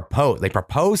then they propose. They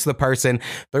propose to the person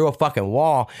through a fucking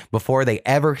wall before they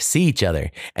ever see each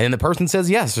other. And then the person says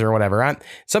yes or whatever, right?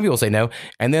 Some people say no.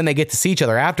 And then they get to see each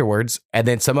other afterwards. And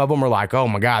then some of them are like, oh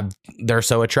my God, they're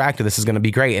so attractive. This is going to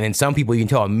be great. And then some people, you can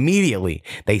tell immediately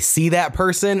they see that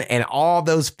person and all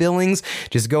those feelings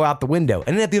just go out the window.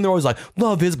 And then at the end, they're always like,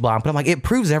 love is blind. But I'm like, it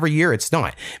proves every year it's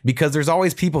not, because there's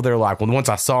always people that are like, well, once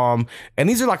I saw them, and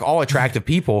these are like all attractive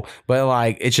people, but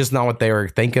like, it's just not what they were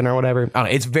thinking or whatever. I don't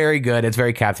know. It's very good. It's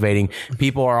very captivating.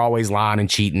 People are always lying and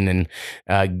cheating and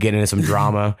getting into some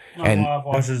drama. My wife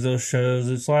watches those shows.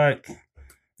 It's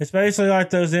It's basically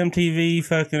like those MTV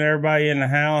fucking everybody in the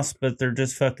house, but they're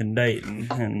just fucking dating.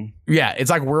 And Yeah, it's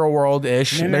like real world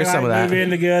ish. then There's they some of like that. move in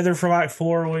together for like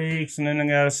 4 weeks, and then they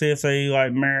gotta see if they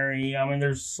like marry. I mean,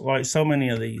 there's like so many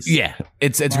of these. Yeah,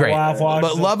 it's My great. wife watches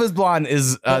But them. Love is Blind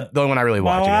is the only one I really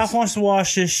My watch. I wife guess. wants to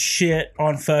watch this shit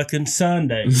on fucking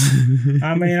Sundays.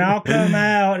 I mean, I'll come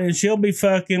out and she'll be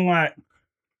fucking like,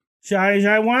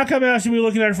 when I come out, she'll be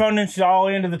looking at her phone and she's all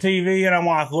into the TV, and I'm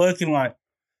like looking like,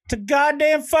 it's a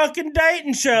goddamn fucking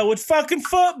dating show. It's fucking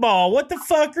football. What the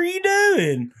fuck are you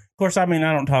doing? Of course, I mean,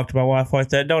 I don't talk to my wife like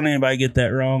that. Don't anybody get that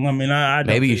wrong. I mean, I don't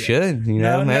Maybe do you that. should. You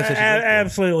know, No, that's what you think.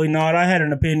 absolutely not. I had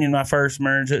an opinion my first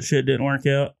marriage. That shit didn't work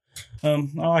out. I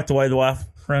like the way the wife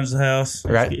runs the house.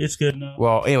 Right. It's good enough.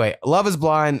 Well, anyway, Love is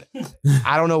Blind.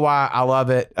 I don't know why I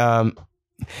love it. And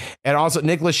also,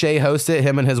 Nick Lachey hosts it,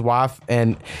 him and his wife.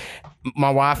 And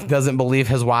my wife doesn't believe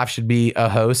his wife should be a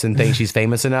host and thinks she's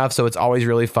famous enough. So it's always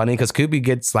really funny because Kubi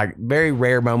gets like very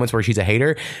rare moments where she's a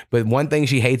hater. But one thing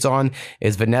she hates on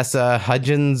is Vanessa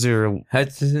Hudgens or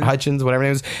Hutchins, whatever her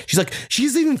name is. She's like,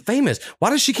 she's even famous.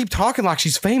 Why does she keep talking like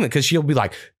she's famous? Because she'll be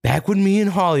like, back with me in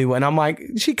Hollywood. And I'm like,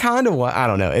 she kind of I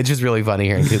don't know. It's just really funny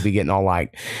hearing Kubi getting all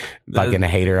like fucking a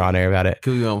hater on her about it.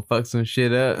 Kubi gonna fuck some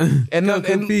shit up. And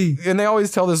they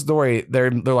always tell this story. They're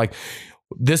like,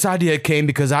 this idea came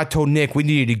because I told Nick we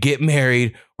needed to get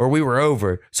married or we were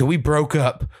over. So we broke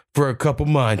up for a couple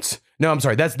months. No, I'm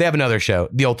sorry. They have another show,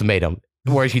 The Ultimatum,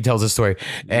 where she tells this story.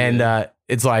 And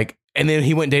it's like, and then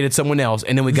he went and dated someone else,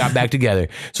 and then we got back together.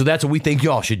 So that's what we think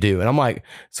y'all should do. And I'm like,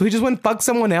 so he just went and fucked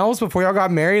someone else before y'all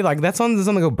got married? Like, that's on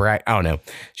something to go brag. I don't know.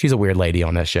 She's a weird lady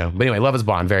on that show. But anyway, Love is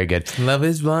Blind. Very good. Love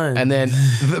is Blind. And then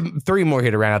 3 more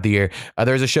here to round out the year.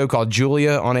 There's a show called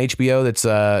Julia on HBO that's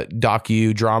a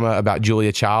docu-drama about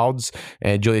Julia Childs.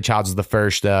 And Julia Childs is the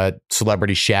first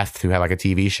celebrity chef who had like a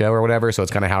TV show or whatever. So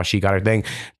it's kind of how she got her thing.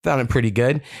 Found it pretty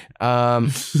good.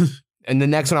 And the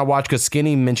next one I watched, because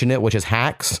Skinny mentioned it, which is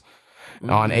Hacks.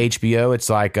 On HBO.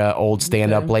 It's like a old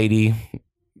stand-up lady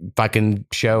fucking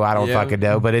show. I don't fucking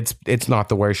know, but it's not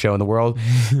the worst show in the world.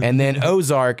 And then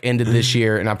Ozark ended this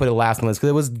year, and I put it last on the list because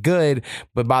it was good,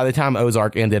 but by the time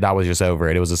Ozark ended, I was just over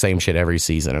it. It was the same shit every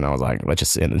season, and I was like, let's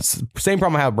just end. It's the same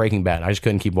problem I have with Breaking Bad. I just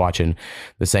couldn't keep watching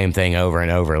the same thing over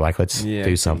and over. Like, let's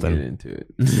do something. Get into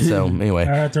it. So anyway.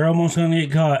 All right, they're almost going to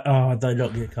get caught. Oh, they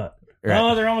don't get caught. Right.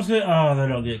 Oh, they're almost good. Oh, they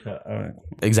don't get caught. All right.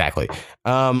 Exactly.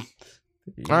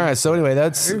 All right, so anyway,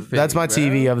 that's my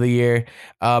TV of the year.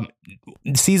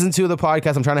 Season 2 of the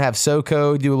podcast, I'm trying to have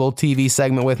Soko do a little TV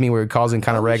segment with me where he calls in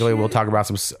kind of regularly. We'll talk about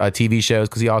some TV shows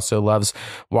because he also loves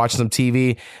watching some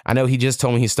TV. I know he just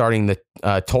told me he's starting the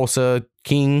Tulsa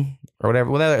King or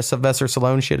whatever that Sylvester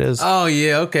Stallone shit is. Oh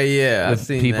yeah, okay, yeah. I've With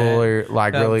seen people that. are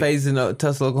like really phasing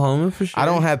Tulsa, Oklahoma for sure. I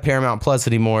don't have Paramount Plus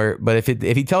anymore, but if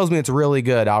he tells me it's really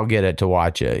good, I'll get it to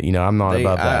watch it. You know, I'm not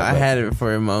above that. I but- had it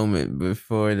for a moment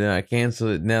before, then I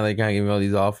canceled it. Now they kind of give me all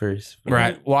these offers.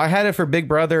 Right. Well, I had it for Big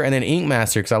Brother and then Ink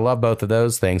Master because I love both of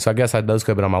those things. So I guess those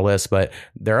could have been on my list, but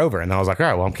they're over. And I was like, all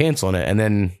right, well, I'm canceling it. And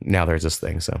then now there's this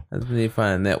thing. So That's when you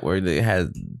find a network that has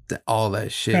all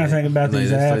that shit. Kind of think about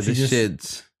these Like, apps. it's like You the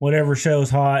just, shits. whatever show's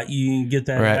hot, you can get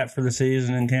that Right. app for the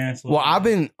season and cancel it. well, I've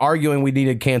been arguing we need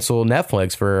to cancel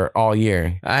Netflix for all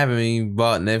year. I haven't even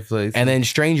bought Netflix. And then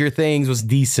Stranger Things was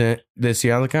decent this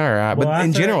year. I was like, all right. Well, But I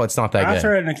in threat- general, it's not that I good.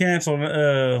 threatened to cancel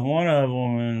one of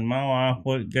them, and my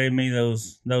wife gave me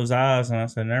those eyes, and I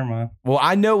said, never mind. Well,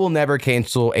 I know we'll never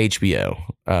cancel HBO,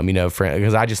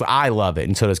 because I love it,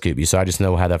 and so does Kubi. So I just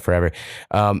know we'll have that forever.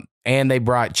 And they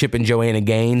brought Chip and Joanna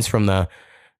Gaines from the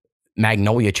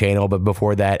Magnolia channel, but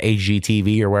before that,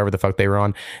 HGTV or wherever the fuck they were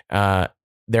on.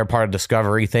 They're part of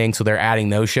Discovery thing, so they're adding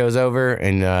those shows over.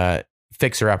 And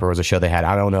Fixer Upper was a show they had.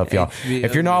 I don't know if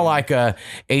if you're not like a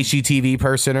HGTV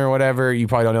person or whatever, you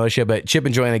probably don't know this shit. But Chip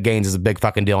and Joanna Gaines is a big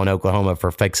fucking deal in Oklahoma for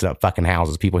fixing up fucking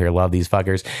houses. People here love these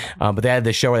fuckers. But they had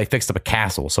this show where they fixed up a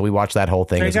castle, so we watched that whole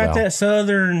thing They as got well. that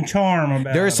southern charm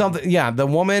about There's it. something, yeah. The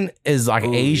woman is like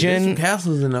Asian. Some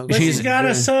castles in But she's got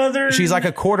a southern. She's like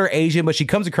a quarter Asian, but she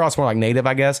comes across more like native,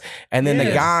 I guess. And then the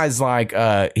Yes. guy's like,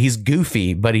 he's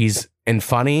goofy, but he's and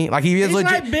funny. Like he is He's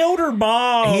legit. like Builder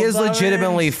Bob. He is I mean,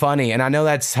 legitimately funny, and I know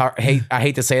that's I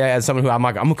hate to say that as someone who I'm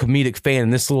a comedic fan.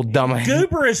 And this little dumb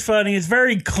Goober is funny. It's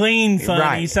very clean funny,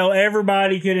 Right. so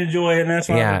everybody can enjoy it, and that's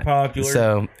why they're popular.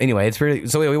 So anyway, it's really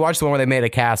so we watched the one where they made a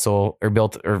castle or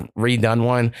built or redone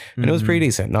one, and it was pretty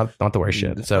decent. Not the worst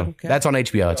shit. So that's on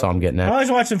HBO. That's all I'm getting I at. always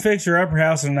watch them fix their upper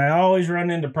house, and they always run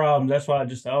into problems. That's why I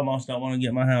just almost don't want to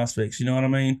get my house fixed. You know what I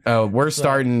mean? Oh, we're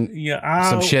starting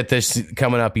yeah, some shit this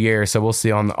coming up year, so so we'll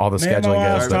see on all the Me and my scheduling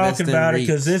wife's goes. but- talking about it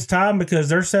because it's time because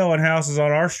they're selling houses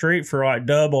on our street for like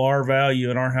double our value,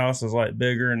 and our house is like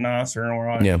bigger and nicer. And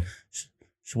we're like, Yeah.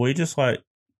 should we just like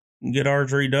get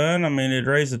ours redone? I mean, it'd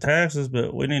raise the taxes,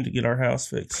 but we need to get our house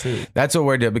fixed too. That's what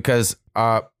we're doing because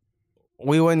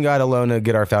we went and got a loan to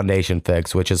get our foundation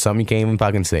fixed, which is something you can't even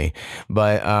fucking see.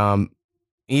 But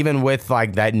even with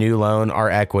like that new loan, our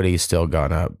equity's still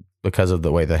gone up because of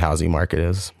the way the housing market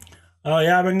is. Oh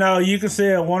yeah, I mean, no, you can see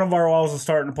it. One of our walls is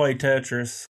starting to play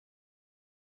Tetris.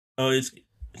 Oh, it's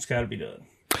got to be done.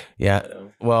 Yeah,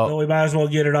 well, So we might as well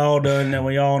get it all done that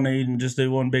we all need and just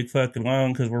do one big fucking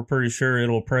loan because we're pretty sure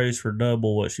it'll appraise for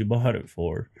double what she bought it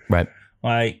for. right.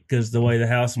 Like, because the way the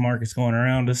house market's going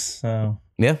around us, so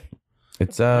Yeah,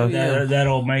 it's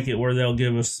that'll make it where they'll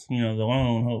give us, the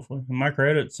loan. Hopefully, and my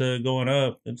credit's going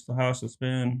up. It's the house that's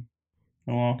been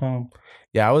a long time.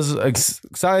 yeah. I was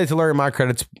excited to learn my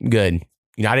credit's good.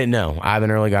 I didn't know. I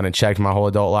haven't really gotten it checked my whole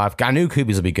adult life. I knew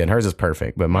Koopy's would be good. Hers is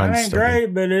perfect, but Mine mine's ain't still great,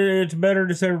 good. but it's better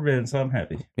than it's ever been. So I'm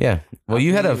happy. Yeah. Well,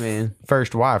 you had a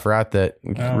first wife, right? That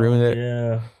ruined it.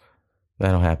 Yeah.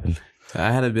 That'll happen.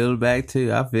 I had to build back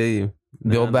too. I feel you.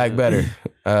 Build back better.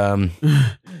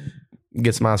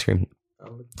 Get some ice cream.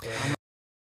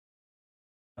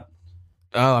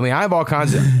 Oh, I mean, I have all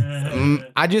kinds of.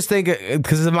 I just think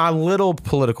because of my little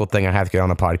political thing, I have to get on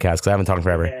the podcast because I haven't talked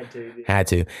forever. Had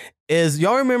to. Is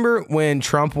y'all remember when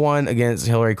Trump won against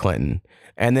Hillary Clinton,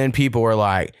 and then people were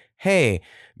like, "Hey,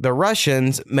 the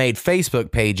Russians made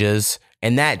Facebook pages,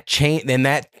 and that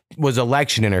was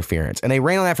election interference," and they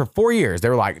ran on that for 4 years. They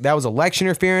were like, "That was election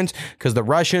interference because the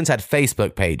Russians had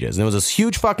Facebook pages," and it was this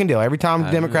huge fucking deal every time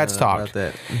Democrats talked.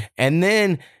 And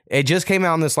then it just came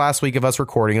out in this last week of us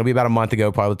recording. It'll be about a month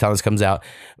ago, probably by the time this comes out.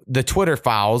 The Twitter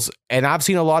files, and I've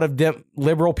seen a lot of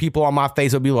liberal people on my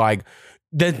Facebook be like,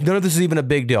 none of this is even a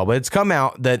big deal. But it's come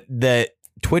out that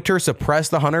Twitter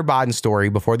suppressed the Hunter Biden story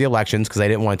before the elections because they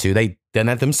didn't want to. They done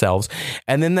that themselves.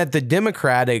 And then that the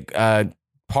Democratic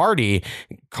Party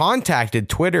contacted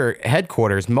Twitter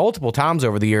headquarters multiple times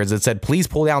over the years that said, please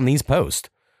pull down these posts.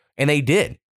 And they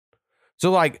did. So,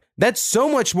 like, that's so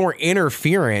much more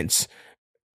interference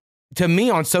to me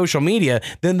on social media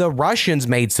than the Russians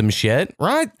made some shit,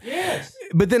 right? Yes.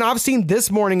 But then I've seen this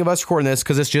morning of us recording this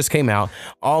because this just came out.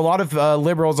 A lot of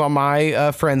liberals on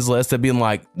my friends list have been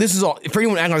like, this is all for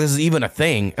anyone to act like this is even a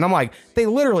thing. And I'm like, they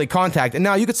literally contact. And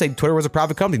now you could say Twitter was a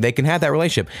private company. They can have that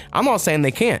relationship. I'm not saying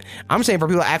they can't. I'm saying for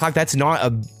people to act like that's not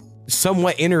a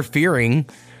somewhat interfering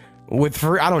with,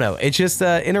 I don't know. It's just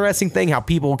an interesting thing how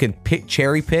people can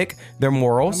cherry pick their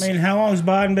morals. I mean, how long has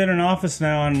Biden been in office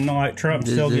now, and like Trump's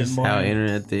still getting blamed? How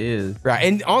internet is. Right.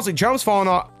 And honestly, Trump's falling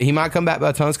off. He might come back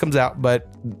by the time this comes out, but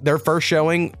their first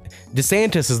showing,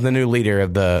 DeSantis is the new leader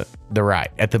of the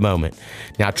right at the moment.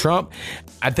 Now, Trump,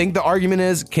 I think the argument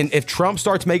is, if Trump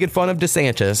starts making fun of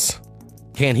DeSantis,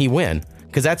 can he win?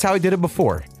 Because that's how he did it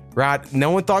before. Right?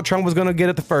 No one thought Trump was going to get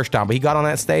it the first time, but he got on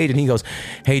that stage and he goes,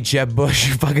 hey, Jeb Bush,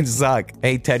 you fucking suck.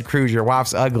 Hey, Ted Cruz, your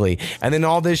wife's ugly. And then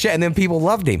all this shit. And then people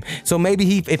loved him. So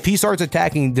maybe if he starts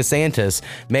attacking DeSantis,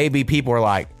 maybe people are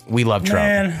like, we love Trump.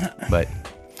 Man. But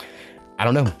I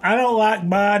don't know. I don't like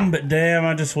Biden, but damn,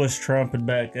 I just wish Trump would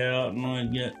back out and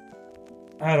like get.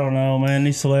 I don't know, man.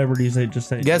 These celebrities, they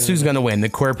just ain't. Guess who's going to win? The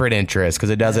corporate interest,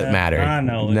 because it doesn't matter. I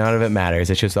know. None of it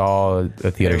matters. It's just all a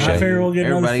theater show. I figure we'll get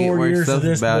another 4 years of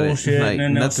this bullshit. Like, and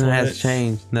then nothing they'll has switch.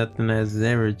 changed. Nothing has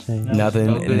ever changed.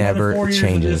 Nothing never 4 years of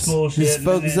changes. this bullshit, Just and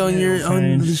focus then on it'll on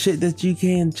change. the shit that you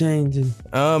can change.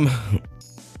 All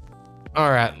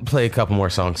right, play a couple more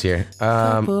songs here.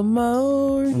 Couple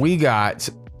more. We're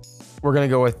gonna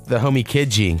go with the homie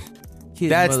Kid G.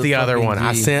 That's the other one.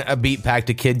 I sent a beat pack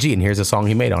to Kid G, and here's a song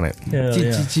he made on it. Hell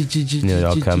yeah.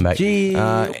 I'll come back.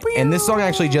 And this song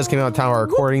actually just came out at the time we're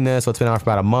recording this, so it's been out for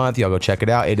about a month. Y'all go check it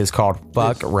out. It is called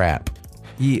Fuck Rap.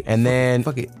 Yeah. And then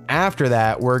after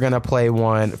that, we're gonna play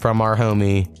one from our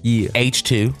homie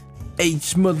H2.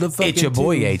 H motherfucker. It's your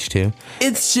boy H2.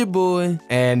 It's your boy.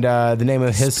 And the name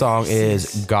of his song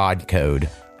is God Code.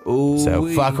 Ooh, So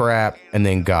fuck rap and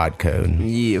then God Code.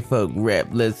 Yeah, fuck rap.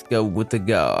 Let's go with the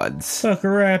gods. Fuck a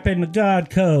rap in the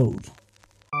God code.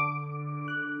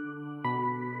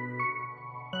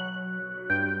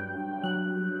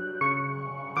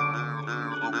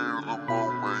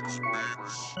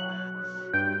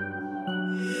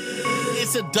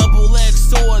 It's a double-edged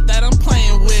sword that I'm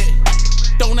playing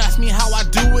with. Don't ask me how I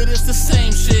do it, it's the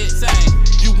same shit.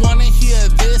 You wanna hear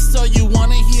this or you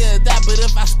wanna hear that, but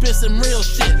if I spit some real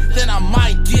shit, then I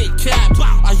might get capped.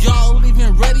 Are y'all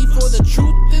even ready for the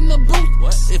truth in the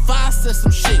booth? If I said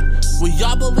some shit, will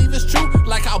y'all believe it's true?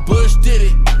 Like how Bush did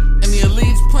it and the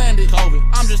elites planned it.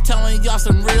 I'm just telling y'all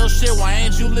some real shit, why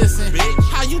ain't you listen?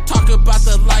 How you talk about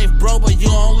the life, bro, but you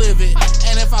don't live it?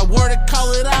 And if I were to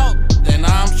call it out, then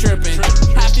I'm tripping.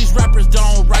 Half these rappers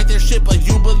don't write their shit, but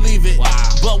you believe it.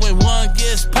 But when one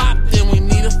gets popped, then we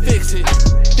need to fix it.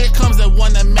 Here comes the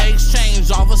one that makes change.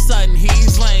 All of a sudden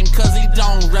he's lame, cause he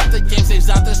don't rep the game, stays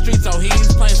out the street, so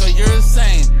he's playing. So you're the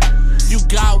same. You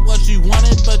got what you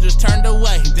wanted, but just turned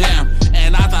away. Damn,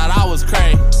 and I thought I was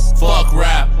crazy. Fuck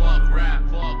rap.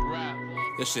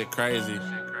 This shit crazy.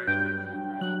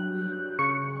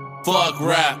 Fuck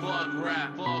rap.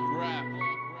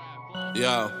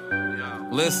 Yo,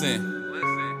 listen.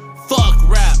 Fuck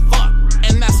rap.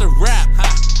 And that's a rap.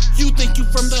 You think you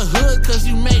from the hood cause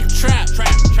you make trap.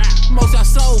 Most y'all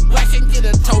so whack and get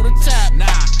a toe to tap.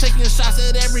 Taking shots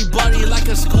at everybody like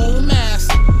a school mass.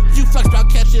 You flex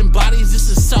about catching bodies, this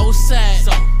is so sad.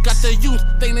 Got the youth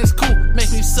think it's cool,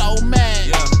 make me so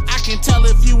mad. I can tell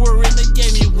if you were in the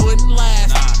game you wouldn't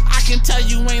last. I can tell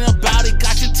you ain't about it,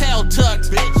 got your tail tucked.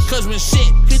 Cause when shit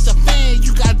hit the fan,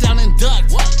 you got down and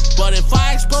ducked. But if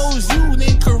I expose you,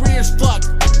 then career's fucked.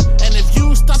 And if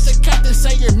you stop the cap and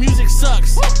say your music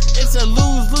sucks, it's a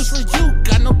lose-lose for you,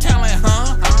 got no talent,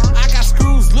 huh? I got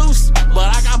screws loose,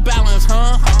 but I got balance,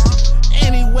 huh?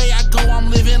 Anyway I go, I'm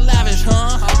living lavish,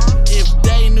 huh? If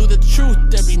they knew the truth,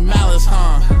 there'd be malice,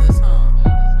 huh?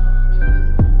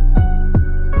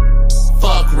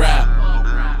 Fuck rap.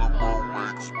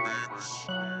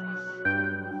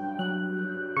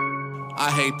 I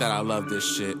hate that I love this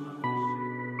shit.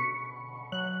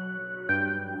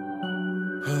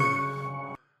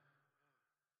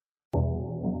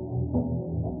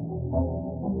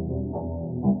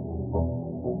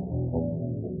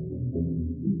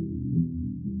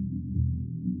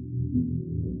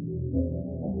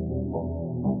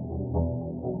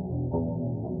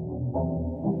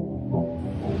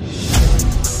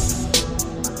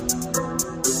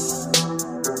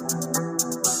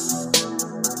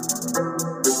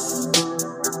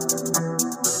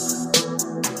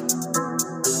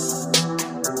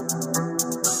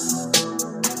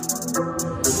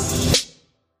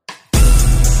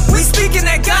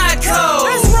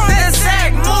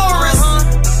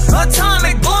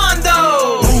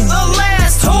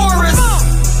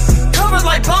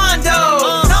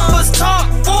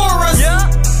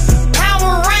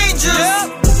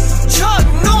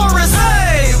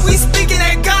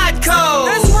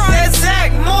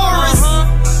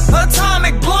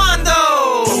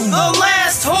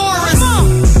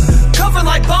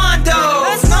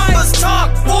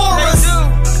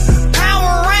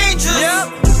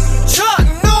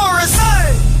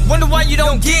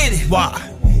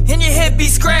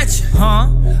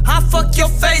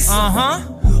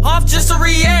 Off just a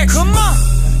reaction. Come on,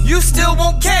 you still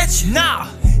won't catch it. Nah,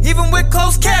 even with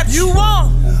close caption. You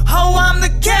won't. Oh, I'm the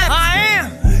captain. I am.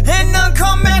 And none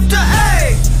come after.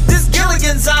 Hey, this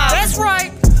Gilligan's Island. That's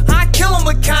right. I kill him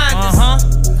with kindness.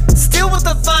 Still with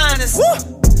the finest.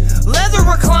 Woo. Leather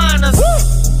recliners.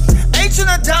 Woo. Ancient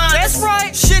of diamonds. That's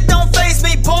right. Shit don't faze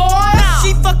me, boy. Nah.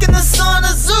 She fucking the son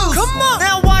of Zeus. Come on.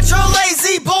 Now watch her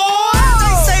lazy, boy.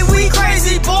 They say we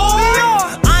crazy, boy.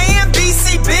 I am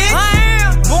BC, bitch. I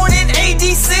am. Born in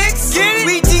AD6. Get it?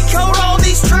 We decode all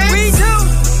these tricks. We do.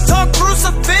 Talk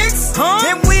crucifix.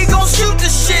 And we gon' shoot the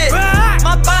shit.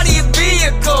 My body a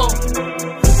vehicle.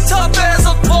 Tough as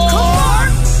a board.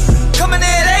 Coming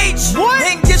at H. What?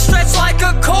 And get stretched like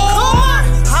a cord.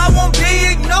 I won't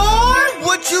be ignored.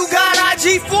 What you got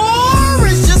IG for?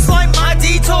 It's just like my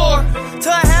detour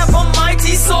to have a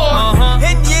mighty sword.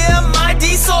 And yeah, my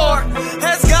D-sword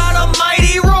has got a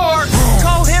mighty roar.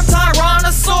 Call him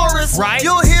Tyrannosaurus. Right.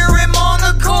 You'll hear him on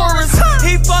the chorus.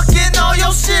 He fucking all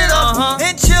your shit up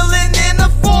and chilling in the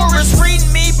forest.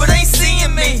 Reading me, but ain't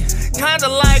seeing me. Kinda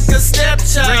like a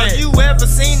stepchild. You ever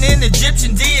seen an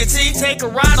Egyptian deity take a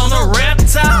ride on a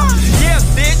reptile? Yeah,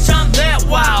 bitch, I'm that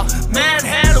wild. Mad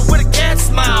Hatter with a cat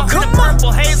smile. Come in the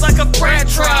purple haze like a frat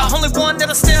trial. Only one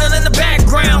that'll stand in the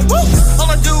background. Woo!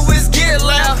 All I do is get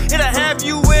loud. It'll have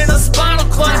you in a spinal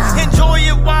cloud. Enjoy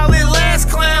it while it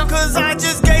lasts, clown. Cause I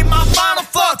just gave my final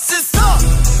fucks. It's up.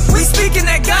 We speaking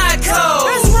that God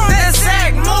code. That's right. That's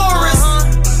Zach Morris.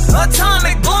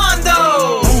 Atomic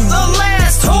Blondo. The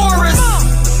last Taurus.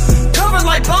 Covered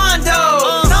like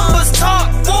Bondo. Numbers talk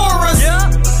for us.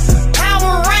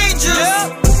 Power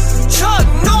Rangers. Chuck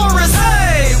Norris.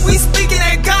 Hey, we speaking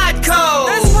that God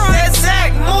code. That's right. That's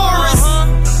Zach Morris.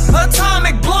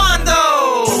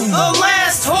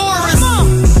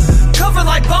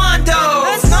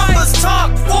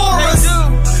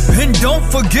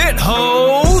 forget,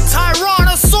 ho,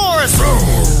 Tyrannosaurus.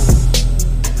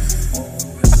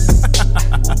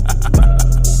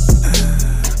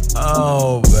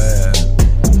 Oh man,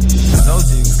 I told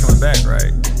you he was coming back,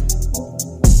 right?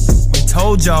 We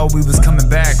told y'all we was coming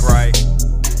back, right?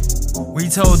 We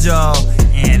told y'all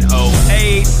in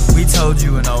 08, we told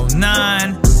you in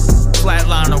 09,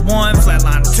 Flatliner 1,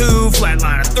 Flatliner 2,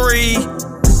 Flatliner 3,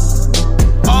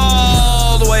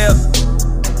 all the way up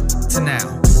to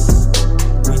now.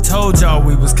 We told y'all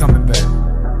we was coming back.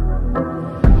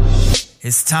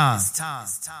 It's time.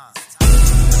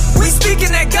 We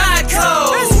speaking that God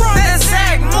code. That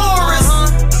Zach Morris,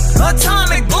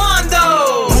 Atomic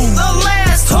Blondo, the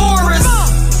last Horus,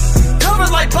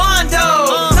 covered like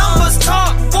Bondo. Numbers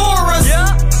talk for us.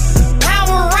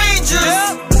 Power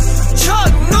Rangers,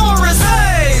 Chuck Norris.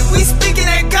 Hey, we speaking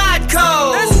that God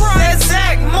code. That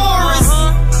Zach Morris,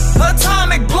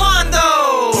 Atomic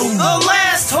Blondo, the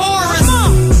last Horus,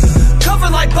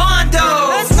 covered like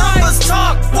Bondo. Numbers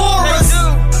talk for us.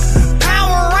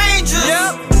 Power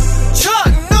Rangers, Chuck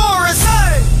Norris.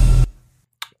 Hey.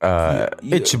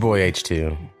 It's your boy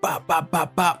H2. Bop, bop,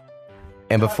 bop, bop.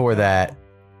 And before that,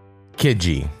 Kid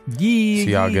G. Yeah, so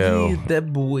y'all go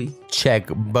that boy. Check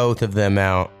both of them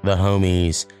out, the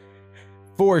homies,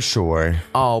 for sure.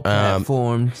 All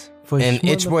platforms. And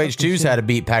It's Boy H2's had a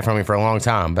beat pack from me for a long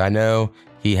time, but I know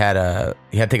he had to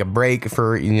take a break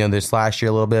for this last year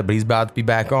a little bit, but he's about to be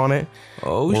back on it.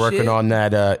 Oh, We're working on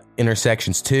that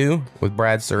Intersections 2 with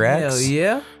Brad Surex. Hell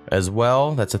yeah. As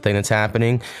well. That's a thing that's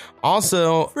happening.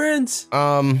 Also, friends.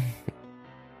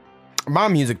 My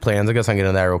music plans, I guess I can get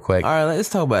into that real quick. All right, let's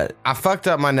talk about it. I fucked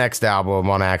up my next album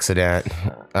on accident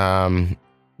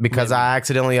because I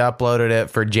accidentally uploaded it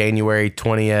for January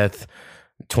 20th,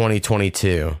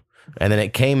 2022. And then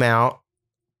it came out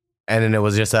and then it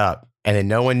was just up. And then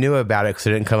no one knew about it because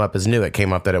it didn't come up as new. It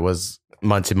came up that it was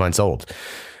months and months old.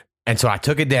 And so I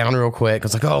took it down real quick. I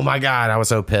was like, oh my God, I was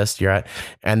so pissed. You're right.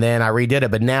 And then I redid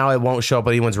it, but now it won't show up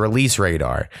on anyone's release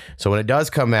radar. So when it does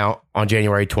come out on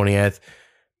January 20th,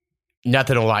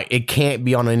 nothing will it can't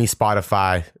be on any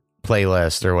Spotify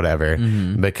playlist or whatever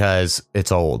because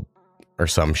it's old or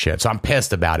some shit. So I'm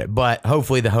pissed about it. But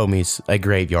hopefully the homies at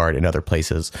Graveyard and other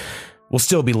places will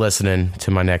still be listening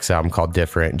to my next album called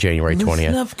Different, January 20th.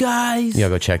 Listen up, guys.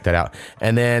 Go check that out.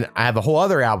 And then I have a whole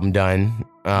other album done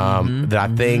that I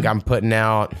think I'm putting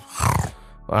out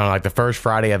like the first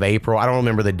Friday of April. I don't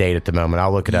remember the date at the moment.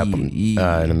 I'll look it up in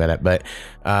a minute. But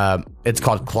it's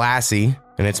called Classy,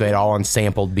 and it's made all on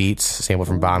sampled beats, sampled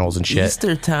from vinyls and shit.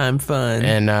 Easter time fun.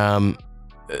 And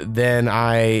then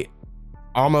I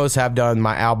almost have done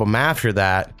my album after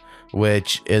that,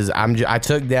 which is I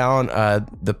took down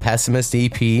the Pessimist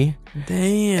EP.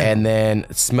 Damn. And then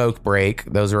Smoke Break.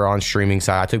 Those are on streaming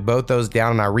side. I took both those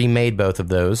down and I remade both of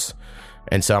those.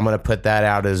 And so I'm going to put that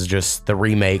out as just the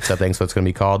remakes, I think is what it's going to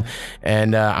be called.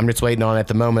 And I'm just waiting on, at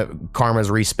the moment, Karma's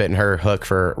respitting her hook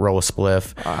for Roll a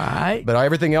Spliff. All right. But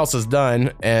everything else is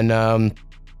done. And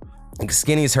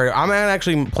Skinny's heard. I'm going to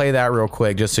actually play that real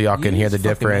quick just so y'all can hear the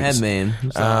difference. Headman.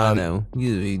 So I know.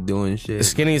 You be doing shit.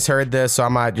 Skinny's heard this, so I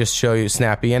might just show you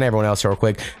Snappy and everyone else real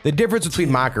quick. The difference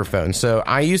between microphones. So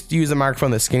I used to use a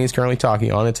microphone that Skinny's currently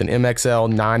talking on. It's an MXL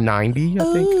 990,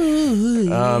 I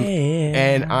think.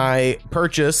 And I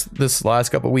purchased this last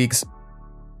couple weeks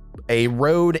a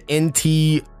Rode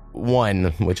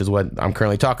NT1, which is what I'm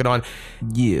currently talking on.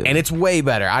 Yeah. And it's way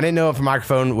better. I didn't know if a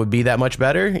microphone would be that much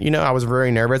better. I was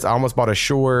very nervous. I almost bought a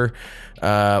Shure,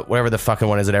 whatever the fucking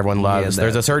one is that everyone loves.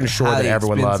 There's a certain Shure that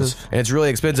everyone loves, and it's really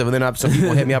expensive. And then some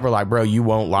people hit me up, are like, bro, you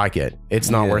won't like it. It's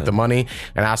not worth the money.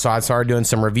 And I started doing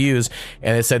some reviews,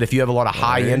 and it said if you have a lot of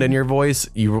high end in your voice,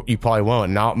 you probably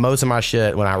won't. Now, most of my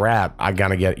shit, when I rap, I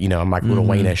gotta get, I'm like Little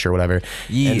Wayne-ish or whatever.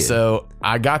 Yeah. And so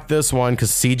I got this one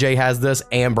because CJ has this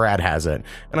and Brad has it.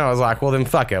 And I was like, well, then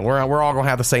fuck it. We're all gonna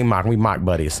have the same mic. We mic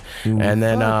buddies. And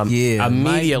then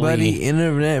immediately, buddy,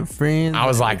 internet friends. I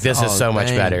was like, this is so much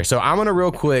better. So I'm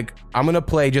gonna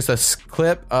play just a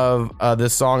clip of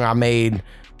this song I made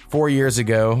 4 years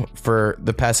ago for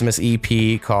the Pessimist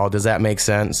EP called Does That Make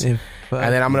Sense? And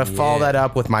then I'm gonna follow that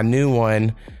up with my new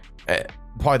one.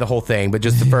 Probably the whole thing, but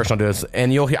just the first one I'll do this.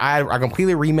 And you'll hear I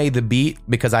completely remade the beat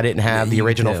because I didn't have the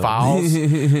original files.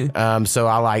 So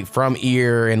I from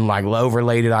ear and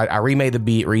overlaid it. I remade the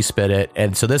beat, respit it.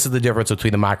 And so this is the difference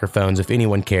between the microphones, if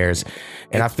anyone cares.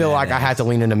 And I feel like I had to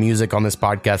lean into music on this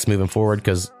podcast moving forward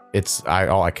because it's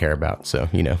all I care about. So,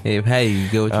 Hey, you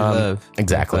go what you love.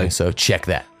 Exactly. So check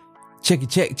that. Check,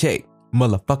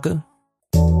 motherfucker.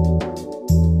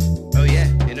 Oh yeah,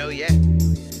 oh yeah.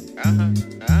 All right.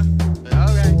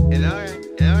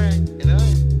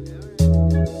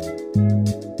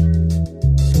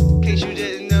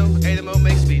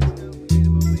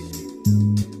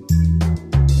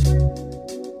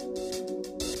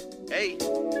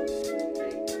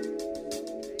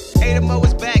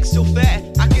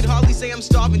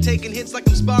 starving, taking hits like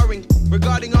I'm sparring.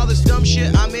 Regarding all this dumb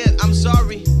shit, I'm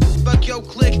sorry. Fuck your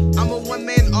clique, I'm a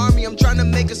one-man army. I'm trying to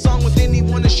make a song with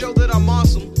anyone to show that I'm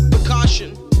awesome. But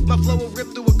caution, my flow will rip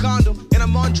through a condom. And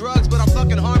I'm on drugs, but I'm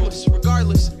fucking harmless.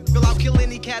 Regardless, feel I'll kill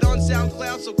any cat on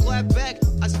SoundCloud, so clap back.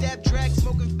 I stab tracks,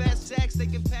 smoking fast sacks,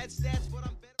 taking pad stats, but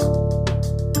I'm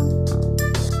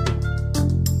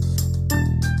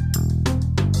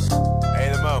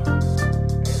Hey, the Mo.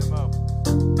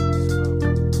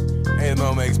 Hey, the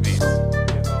Mo makes beats.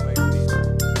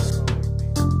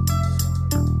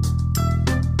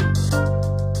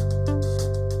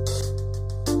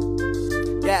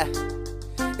 Yeah.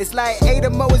 It's like Ada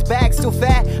Mo is back, still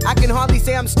fat. I can hardly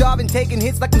say I'm starving, taking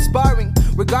hits like I'm sparring.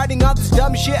 Regarding all this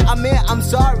dumb shit, I'm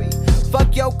sorry.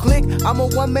 Fuck your clique, I'm a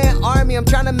one-man army. I'm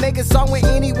trying to make a song with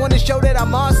anyone to show that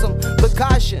I'm awesome. But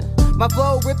caution, my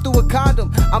flow ripped through a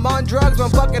condom. I'm on drugs, but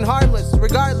I'm fucking harmless.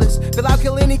 Regardless, feel I'll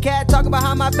kill any cat talking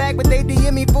behind my back, but they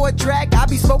DM me for a track. I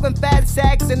be smoking fat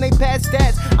sacks and they pass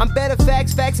stats. I'm better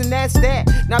facts, and that's that.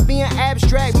 Not being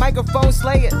abstract, microphone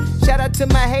slayer. Shout out to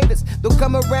my haters, they'll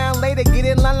come around later. Get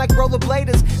in line like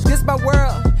rollerbladers. This my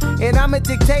world, and I'm a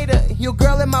dictator. Your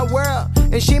girl in my world,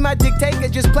 and she my dictator.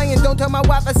 Just playing, don't tell my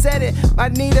wife I said it. I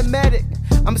need a medic.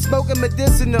 I'm smoking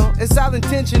medicinal, it's all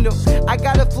intentional. I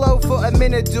got a flow for a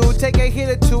minute, dude. Take a hit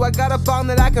or two. I got a bomb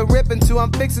that I can rip into.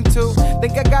 I'm fixing to.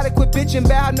 Think I gotta quit bitching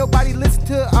about how nobody listen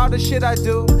to all the shit I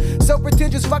do. So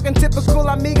pretentious, fucking typical.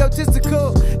 I'm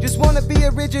egotistical. Just wanna be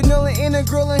original and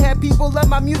integral and have people love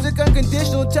my music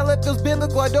unconditional. Tell it feels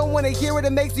biblical. I don't wanna hear it.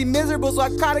 It makes me miserable. So I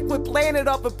kinda quit playing it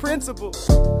off of principle.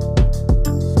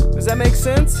 Does that make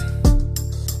sense?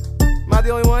 Am I the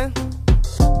only one?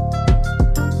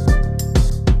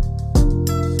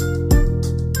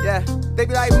 Yeah, they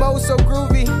be like, Mo so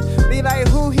groovy. They like,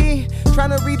 who he? Trying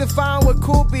to redefine what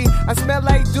cool be. I smell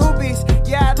like doobies.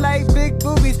 Yeah, I like big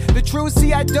boobies. The truth,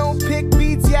 see, I don't pick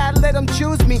beats. Yeah, I let them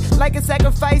choose me. Like a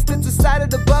sacrifice that's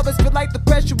decided above us. Feel like the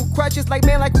pressure will crush us. Like,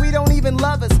 man, like we don't even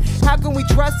love us. How can we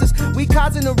trust us? We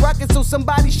causing a ruckus, so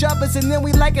somebody shove us. And then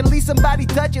we like at least somebody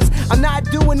touch us. I'm not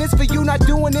doing this for you, not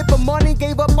doing it for money.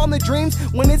 Gave up on the dreams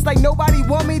when it's like nobody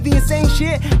want me. The insane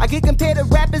shit. I get compared to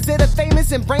rappers that are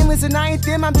famous and brainless, and I ain't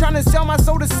them. I'm trying to sell my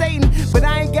soul to Satan, but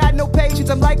I ain't got no patience.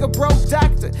 I'm like a broke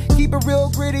doctor. Keep it real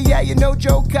gritty, yeah, you know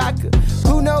Joe Cocker.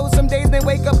 Who knows, some days they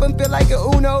wake up and feel like a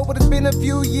Uno, but it's been a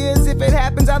few years. If it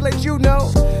happens, I'll let you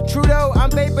know. Trudeau, I'm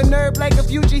vapor nerd like a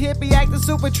future hippie, acting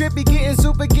super trippy, getting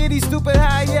super giddy, stupid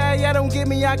high. Yeah, y'all don't get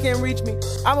me, y'all can't reach me.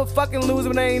 I'm a fucking loser,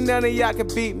 but ain't none of y'all can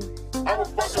beat me. I'm a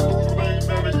fucking loser, but ain't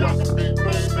none of y'all can beat me.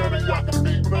 Ain't none of y'all can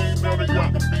beat me. Ain't none of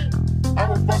y'all can beat me.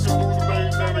 I'm a fucking loser, but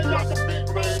ain't none of y'all can beat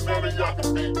me. Ain't none of y'all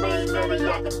can beat me. Ain't none of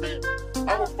y'all can beat me.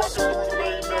 I'm a fucking loser, but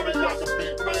ain't none of y'all can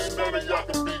beat me. Ain't none of y'all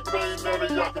can beat me. Ain't none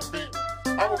of y'all can beat me.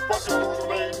 I'm a fucking loser,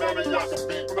 but ain't none of y'all can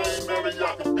beat me. Ain't none of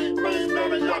y'all can beat me. Ain't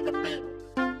none of y'all can beat me.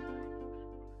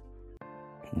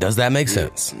 Does that make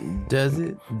sense? Does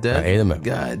it?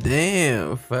 God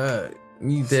damn, fuck.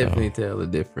 You definitely tell the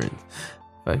difference.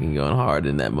 Fucking going hard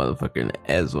in that motherfucker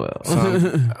as well.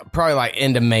 Probably like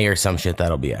end of May or some shit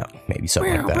that'll be out. Maybe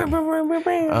something like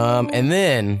that. And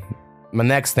then my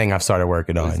next thing I've started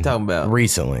working on talking about?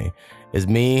 recently is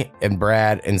me and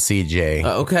Brad and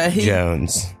CJ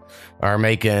Jones are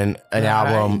making an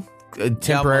album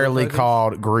temporarily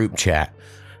called Group Chat.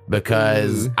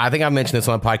 Because I think I mentioned this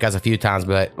on the podcast a few times,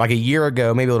 but like a year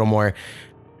ago, maybe a little more,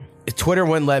 Twitter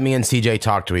wouldn't let me and CJ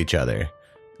talk to each other.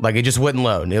 Like it just wouldn't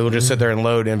load. It would just sit there and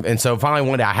load. And so finally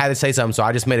one day I had to say something. So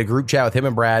I just made a group chat with him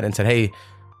and Brad and said, hey,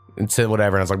 and said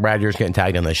whatever. And I was like, Brad, you're just getting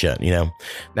tagged in this shit, you know?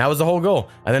 That was the whole goal.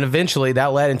 And then eventually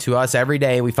that led into us every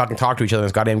day. We fucking talk to each other in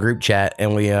this goddamn group chat.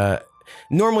 And we,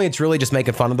 normally it's really just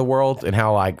making fun of the world and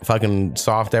how like fucking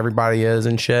soft everybody is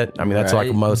and shit. I mean, that's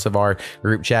like most of our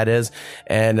group chat is.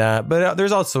 And, but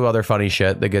there's also other funny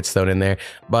shit that gets thrown in there.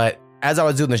 But as I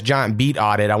was doing this giant beat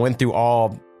audit, I went through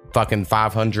all fucking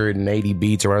 580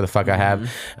 beats or whatever the fuck I have.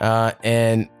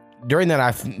 And during that,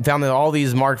 I found that all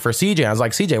these marked for CJ. I was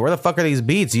like, CJ, where the fuck are these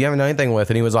beats you haven't done anything with?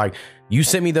 And he was like, you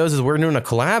sent me those as we're doing a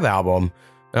collab album.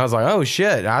 And I was like, oh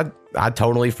shit, I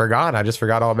totally forgot. I just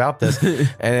forgot all about this. And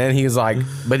then he was like,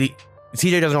 but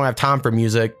CJ doesn't have time for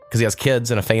music because he has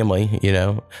kids and a family, you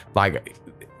know? Like,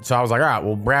 so I was like, all right,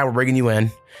 well, Brad, we're bringing you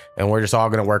in and we're just all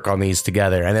going to work on these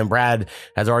together. And then Brad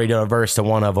has already done a verse to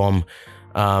one of them.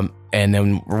 And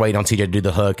then we're waiting on CJ to do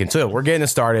the hook. And so we're getting it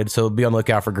started. So be on the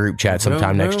lookout for Group Chat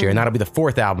sometime next year. And that'll be the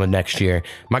 4th album of next year.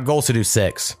 My goal is to do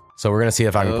 6. So we're going to see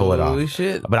if I can pull it off. Holy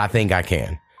shit. But I think I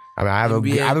can. I mean,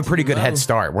 I have a pretty good head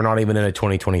start. We're not even in a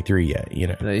 2023 yet, you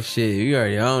know? Like, shit, you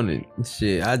already own it.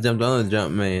 Shit, I jumped on the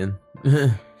jump, man.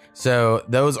 So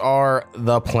those are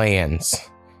the plans.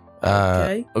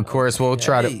 Of course, we'll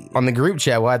try to on the group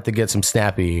chat. We'll have to get some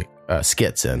snappy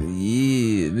skits in.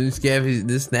 Yeah,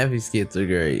 the snappy skits are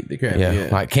great. They're crap, Yeah,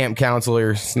 like camp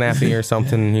counselor snappy or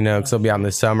something. You know, because they'll be out in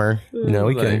the summer. You know,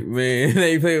 we can. Man,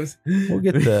 We'll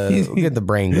get the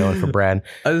brain going for Brad.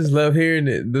 I just love hearing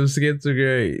it. Those skits are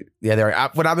great. Yeah, they're.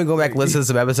 When I've been going back listening to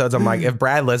some episodes, I'm like, if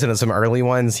Brad listened to some early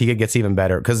ones, he gets even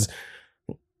better because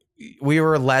we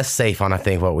were less safe on, I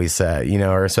think, what we said, you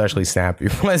know, or especially Snappy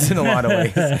was in a lot of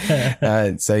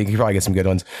ways. So you can probably get some good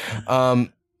ones.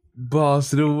 Boss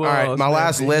to the wall. All right, my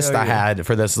last list I had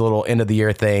for this little end of the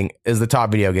year thing is the top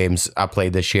video games I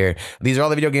played this year. These are all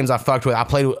the video games I fucked with. I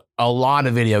played a lot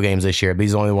of video games this year.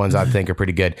 These are the only ones I think are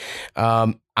pretty good.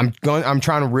 I'm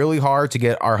trying really hard to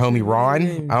get our homie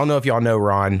Ron. I don't know if y'all know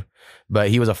Ron, but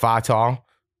he was a Fatah.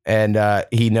 And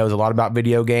he knows a lot about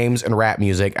video games and rap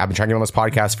music. I've been trying to get on this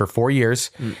podcast for 4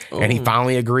 years, and he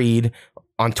finally agreed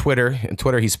on Twitter. And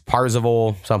Twitter, he's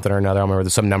Parzival something or another. I don't remember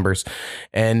some numbers.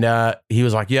 And he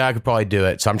was like, "Yeah, I could probably do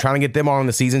it." So I'm trying to get them on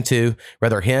the season 2,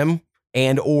 whether him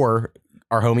and or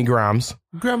our homie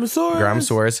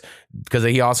Grammosaurus, because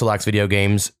he also likes video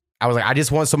games. I was like, I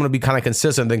just want someone to be kind of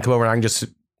consistent, then come over and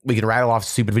we can rattle off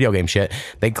stupid video game shit.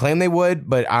 They claim they would,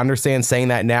 but I understand saying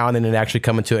that now and then it actually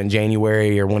coming to it in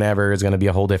January or whenever is going to be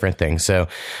a whole different thing. So,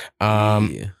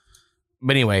 but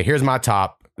anyway, here's my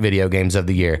top video games of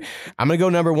the year. I'm going to go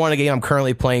number 1, a game I'm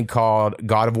currently playing called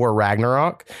God of War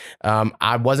Ragnarok.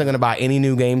 I wasn't going to buy any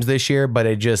new games this year, but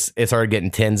it started getting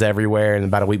 10s everywhere. And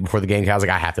about a week before the game, I was like,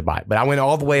 I have to buy it. But I went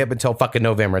all the way up until fucking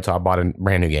November until I bought a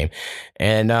brand new game.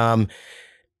 And,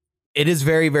 it is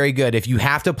very, very good. If you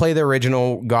have to play the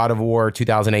original God of War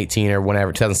 2018 or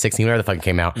whenever, 2016, whatever the fuck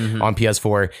came out on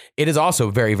PS4, it is also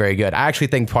very, very good. I actually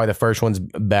think probably the first one's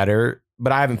better,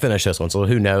 but I haven't finished this one, so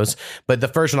who knows? But the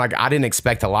first one, like, I didn't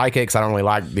expect to like it because I don't really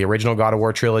like the original God of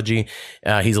War trilogy.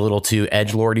 He's a little too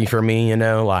edgelordy for me, you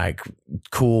know, like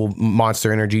cool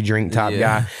Monster Energy drink type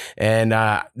guy. And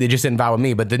they just didn't vibe with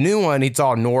me. But the new one, it's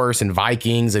all Norse and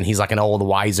Vikings, and he's like an old,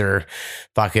 wiser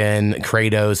fucking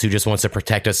Kratos who just wants to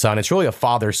protect his son. It's really a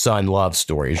father-son love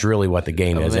story is really what the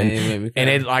game is. And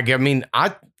it, like, I mean,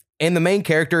 and the main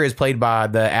character is played by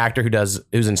the actor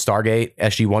who's in Stargate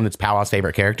SG-1. That's Powwow's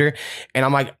favorite character. And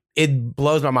I'm like, it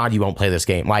blows my mind you won't play this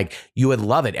game. Like, you would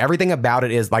love it. Everything about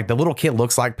it is like the little kid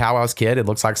looks like Powwow's kid. It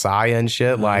looks like Saya and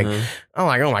shit. Like, I'm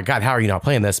like, oh my God, how are you not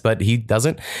playing this? But he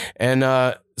doesn't. And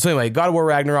so anyway, God of War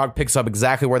Ragnarok picks up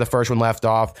exactly where the first one left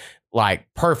off,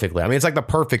 like perfectly. I mean, it's like the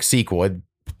perfect sequel. It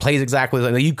plays exactly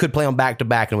like you could play them back to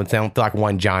back and it would sound like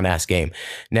one John-ass game.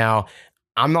 Now,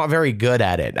 I'm not very good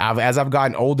at it. As I've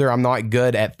gotten older, I'm not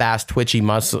good at fast, twitchy,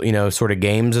 muscle, sort of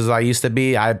games as I used to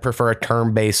be. I prefer a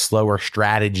turn-based, slower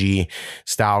strategy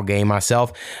style game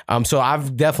myself. So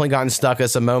I've definitely gotten stuck at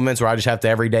some moments where I just have to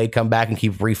every day come back and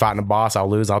keep refighting a boss. I'll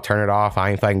lose, I'll turn it off.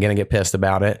 I ain't fucking gonna get pissed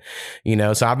about it,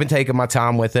 So I've been taking my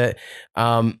time with it.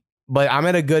 But I'm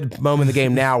at a good moment in the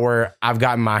game now where I've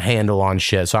gotten my handle on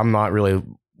shit, so I'm not really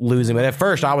losing. But at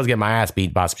first I was getting my ass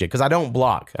beat by some shit because I don't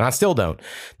block, and I still don't.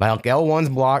 Like L1's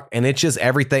block, and it's just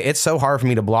everything. It's so hard for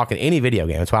me to block in any video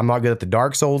game. That's why I'm not good at the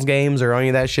Dark Souls games or any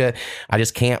of that shit. I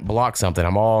just can't block something.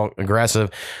 I'm all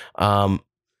aggressive. But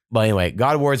anyway,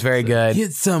 God of War is very good.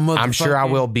 I'm sure I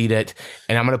will beat it,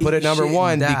 and I'm going to put it number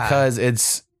 1 because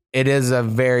it is a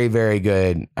very, very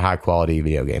good high quality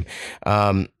video game.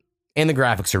 And the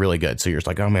graphics are really good. So you're just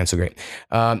like, oh man, so great.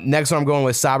 Next one I'm going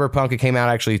with Cyberpunk. It came out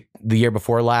actually the year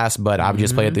before last, but I've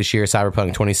just played it this year.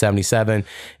 Cyberpunk 2077.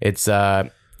 It's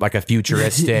like a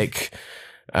futuristic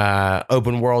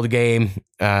open world game.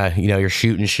 You're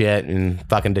shooting shit and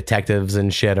fucking detectives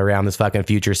and shit around this fucking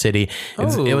future city.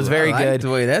 It was very good. The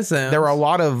way that sounds. There were a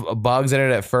lot of bugs in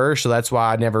it at first, so that's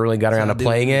why I never really got around to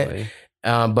playing it.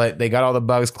 But they got all the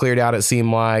bugs cleared out, it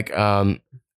seemed like.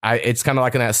 It's kind of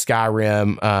like in that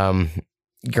Skyrim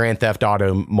Grand Theft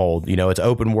Auto mold. It's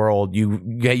open world.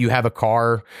 You have a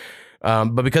car,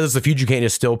 but because it's the future, you can't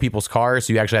just steal people's cars.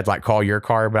 So you actually have to call your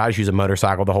car. But I just use a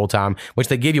motorcycle the whole time, which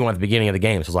they give you one at the beginning of the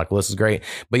game. So it's like, well, this is great.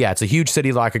 But yeah, it's a huge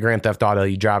city like a Grand Theft Auto.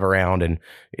 You drive around and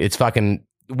it's fucking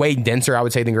way denser, I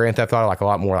would say, than Grand Theft Auto. Like a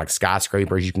lot more like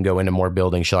skyscrapers. You can go into more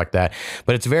buildings, shit like that.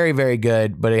 But it's very, very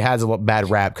good. But it has a bad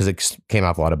rap because it came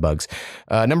out with a lot of bugs.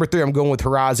 Number 3, I'm going with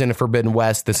Horizon Forbidden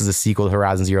West. This is a sequel to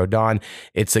Horizon Zero Dawn.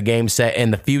 It's a game set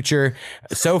in the future,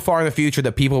 so far in the future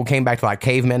that people came back to like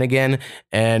cavemen again,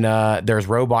 and there's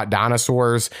robot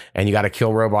dinosaurs, and you got to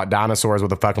kill robot dinosaurs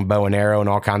with a fucking bow and arrow and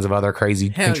all kinds of other crazy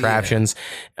contraptions.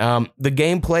 The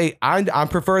gameplay, I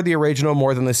prefer the original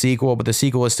more than the sequel, but the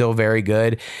sequel is still very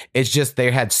good. It's just they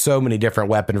had so many different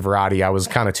weapon variety. I was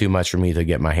kind of too much for me to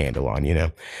get my handle on,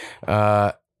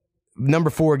 number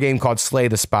 4 game called Slay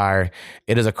the Spire.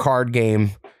 It is a card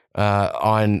game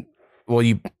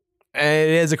it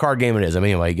is a card game. It is. I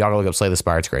mean, anyway, y'all go look up Slay the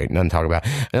Spire. It's great. Nothing to talk about.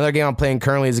 Another game I'm playing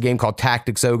currently is a game called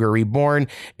Tactics Ogre Reborn.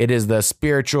 It is the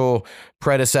spiritual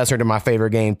predecessor to my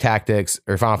favorite game, Tactics,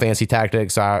 or Final Fantasy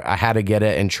Tactics. I had to get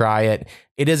it and try it.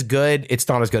 It is good. It's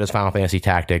not as good as Final Fantasy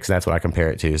Tactics. That's what I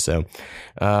compare it to. So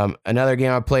another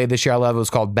game I played this year I love was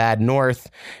called Bad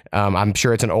North. I'm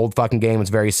sure it's an old fucking game. It's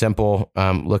very simple.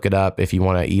 Look it up if you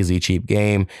want an easy, cheap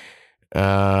game.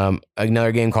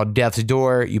 Another game called Death's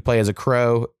Door. You play as a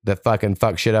crow that fucking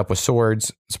fucks shit up with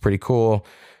swords. It's pretty cool.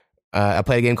 I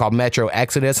played a game called Metro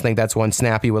Exodus. I think that's one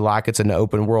Snappy would like. It's an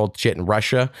open world shit in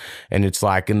Russia, and it's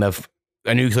like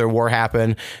a nuclear war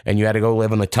happened, and you had to go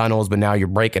live in the tunnels, but now you're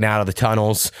breaking out of the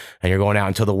tunnels and you're going out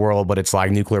into the world. But it's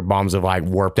like nuclear bombs have like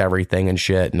warped everything and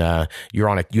shit. And you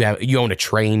own a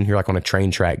train. You're like on a train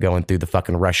track going through the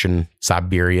fucking Russian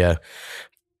Siberia.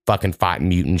 Fucking fighting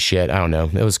mutant shit. I don't know.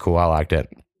 It was cool. I liked it.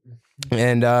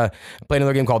 And I played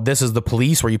another game called This Is the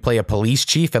Police, where you play a police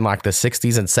chief in like the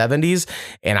 60s and 70s.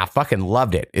 And I fucking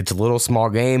loved it. It's a little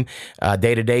small game.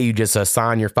 Day to day, you just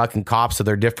assign your fucking cops to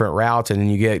their different routes. And then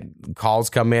you get calls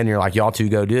come in. And you're like, y'all two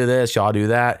go do this. Y'all do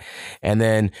that. And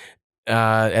then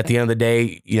at the end of the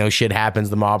day, shit happens.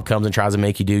 The mob comes and tries to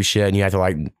make you do shit, and you have to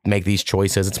like make these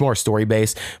choices. It's more story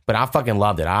based, but I fucking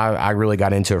loved it. I really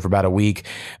got into it for about a week.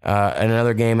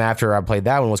 Another game after I played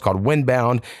that one was called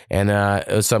Windbound, and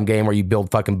it was some game where you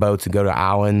build fucking boats and go to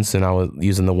islands, and I was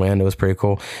using the wind. It was pretty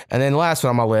cool. And then the last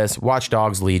one on my list, Watch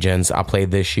Dogs Legions. I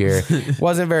played this year.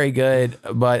 Wasn't very good,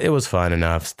 but it was fun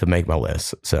enough to make my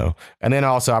list. So, and then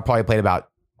also I probably played about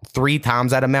 3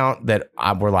 times that amount that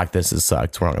we're like, this is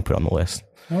sucked. We're not going to put it on the list.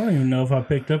 I don't even know if I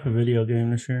picked up a video game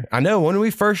this year. I know when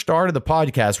we first started the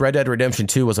podcast, Red Dead Redemption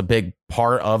 2 was a big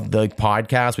part of the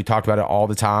podcast. We talked about it all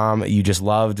the time. You just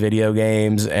loved video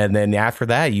games. And then after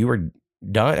that, you were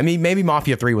done. I mean, maybe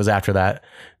Mafia 3 was after that,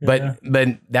 but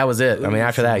that was it. I mean,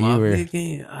 after that, you were.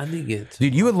 I didn't get.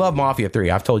 Dude, you would love Mafia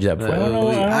 3. I've told you that before.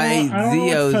 I ate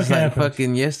Zio's like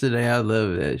fucking yesterday. I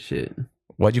love that shit.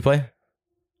 What'd you play?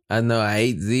 I know I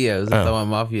ate Zio's. I thought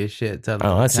my Mafia shit.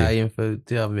 Italian food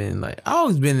too. I've been like, I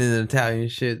always been in Italian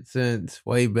shit since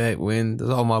way back when.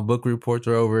 All my book reports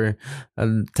are over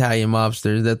Italian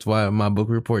mobsters. That's why my book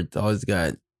reports always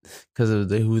got because of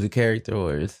who the character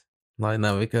was. Like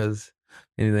not because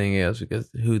anything else, because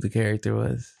who the character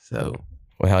was. So,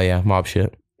 well, hell yeah, mob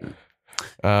shit.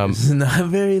 It's not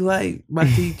very like my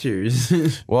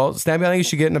teachers. Well, Snappy, I think you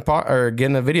should get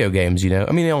into video games.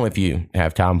 I mean, only if you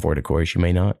have time for it, of course. You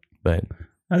may not, but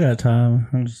I got time.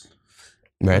 I'm just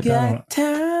right. Got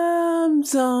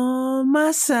times on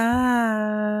my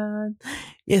side.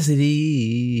 Yes, it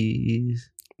is.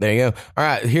 There you go. All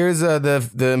right, here's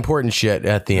the important shit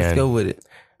at the end. Let's go with it.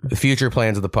 The future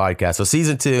plans of the podcast. So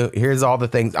season 2. Here's all the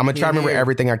things. I'm gonna try to remember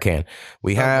everything I can.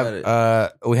 We have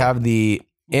the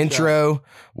intro,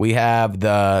 we have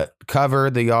the cover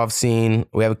that y'all have seen,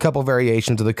 we have a couple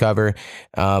variations of the cover,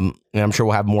 and I'm sure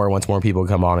we'll have more once more people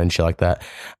come on and shit like that.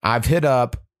 I've hit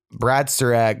up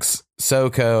Bradster X,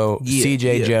 Soko,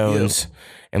 CJ Jones,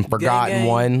 and Forgotten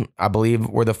One. I believe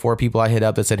were the 4 people I hit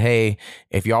up that said, hey,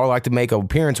 if y'all like to make an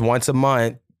appearance once a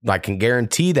month, like can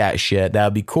guarantee that shit, that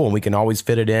would be cool, and we can always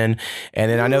fit it in. And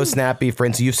then I know Snappy, for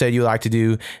instance, you said you like to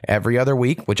do every other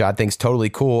week, which I think is totally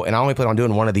cool, and I only plan on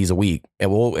doing one of these a week.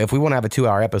 And if we want to have a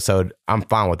 2-hour episode, I'm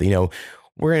fine with it.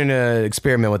 We're gonna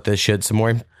experiment with this shit some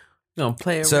more. No,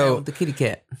 play around with the kitty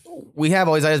cat. We have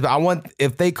all these ideas, but I want,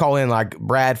 if they call in like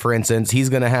Brad, for instance, he's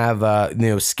going to have,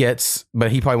 skits,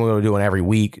 but he probably won't do one every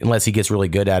week unless he gets really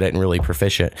good at it and really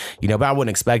proficient, but I wouldn't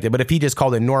expect it. But if he just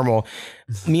called it normal,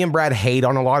 me and Brad hate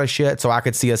on a lot of shit. So I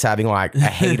could see us having like a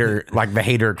hater, like the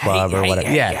hater club or whatever.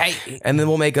 And then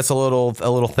we'll make us a little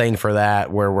thing for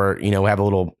that where we're, we have a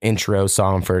little intro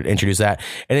song for introduce that.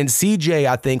 And then CJ,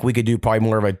 I think we could do probably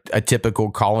more of a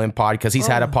typical call-in pod, because he's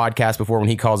had a podcast before. When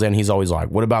he calls in, he's always like,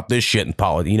 what about this shit in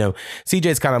politics?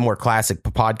 CJ's kind of more classic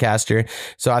podcaster.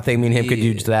 So I think me and him could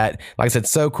do that. Like I said,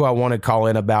 so cool. I want to call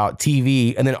in about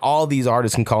TV, and then all these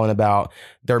artists can call in about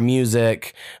their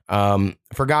music.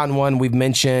 Forgotten One, we've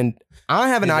mentioned. I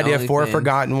have an idea for a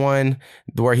Forgotten One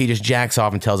where he just jacks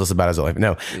off and tells us about his life.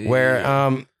 No,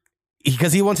 where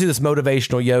because he wants to do this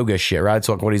motivational yoga shit, right? It's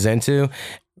like what he's into.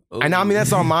 And I mean,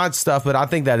 that's all my stuff, but I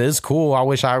think that is cool. I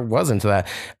wish I was into that.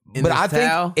 But I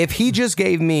think if he just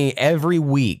gave me every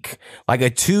week like a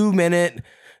 2-minute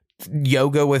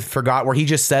yoga with Forgot, where he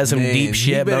just says some Man, deep he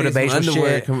shit, better get some motivational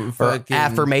underwear shit, come or fucking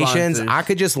affirmations. sponsors. I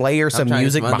could just layer some trying to get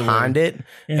music some underwear. behind it,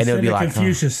 and it would be like,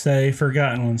 Confucius say,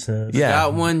 forgotten one says. Yeah.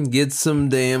 Got one, get some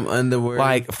damn underwear.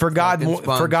 like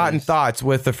forgotten thoughts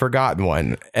with the forgotten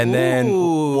one, and then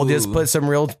we'll just put some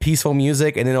real peaceful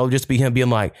music, and then it'll just be him being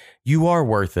like, "You are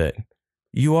worth it.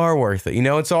 You are worth it." You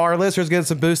know, and so our listeners get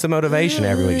some boost of motivation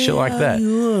every week, shit like that.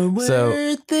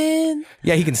 So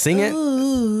yeah, he can sing it,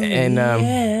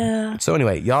 and so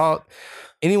anyway, y'all.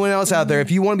 Anyone else out there, if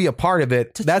you want to be a part of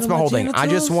it, that's my whole thing. I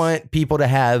just want people to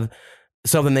have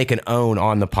something they can own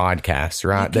on the podcast,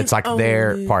 right? That's like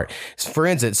their part. For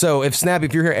instance, so if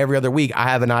you're here every other week, I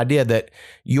have an idea that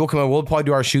you'll come in, we'll probably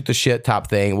do our shoot the shit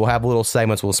top thing. We'll have little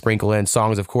segments, we'll sprinkle in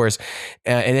songs, of course.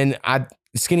 And then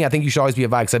Skinny, I think you should always be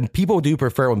advised. People do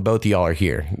prefer when both of y'all are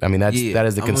here. I mean, that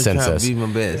is the consensus. I'm gonna try to be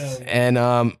my best.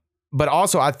 And but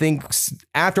also, I think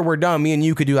after we're done, me and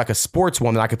you could do like a sports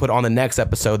one that I could put on the next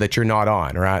episode that you're not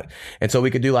on, right? And so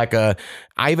we could do like I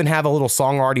even have a little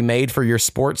song already made for your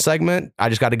sports segment. I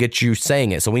just got to get you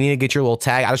saying it. So we need to get your little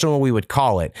tag. I just don't know what we would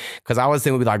call it, because I was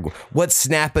thinking we'd be like, what's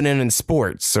snapping in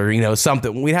sports, or, you know,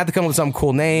 something. We'd have to come up with some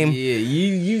cool name. Yeah,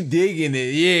 you digging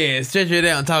it. Yeah, stretch it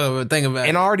out and think about it.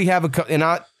 And I already have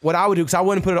what I would do, because I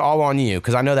wouldn't put it all on you,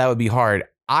 because I know that would be hard.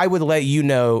 I would let you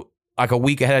know like a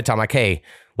week ahead of time, like, hey,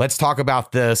 let's talk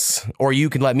about this, or you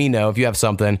can let me know if you have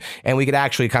something, and we could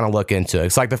actually kind of look into it.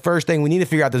 It's like the first thing, we need to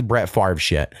figure out this Brett Favre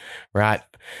shit, right?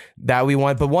 That we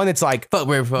want, but one that's like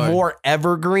more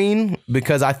evergreen,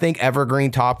 because I think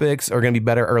evergreen topics are going to be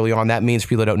better early on. That means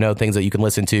people that don't know things that you can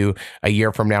listen to a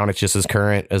year from now, and it's just as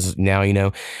current as now, you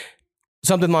know.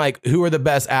 Something like, who are the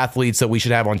best athletes that we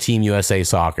should have on Team USA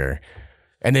soccer?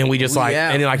 And then we just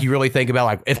and then like you really think about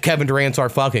like, if Kevin Durant's our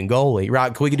fucking goalie,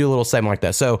 right? We could do a little segment like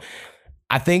that. So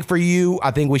I think for you, I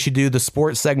think we should do the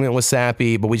sports segment with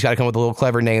Sappy, but we just got to come up with a little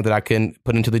clever name that I can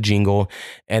put into the jingle.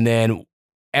 And then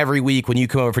every week when you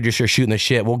come over for just your shooting the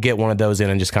shit, we'll get one of those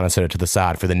in and just kind of set it to the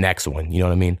side for the next one. You know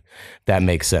what I mean? That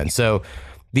makes sense. So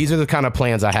these are the kind of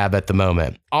plans I have at the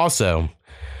moment. Also,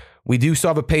 we do still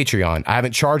have a Patreon. I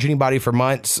haven't charged anybody for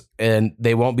months, and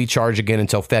they won't be charged again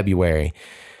until February.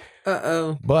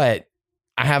 But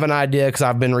I have an idea, because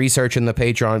I've been researching the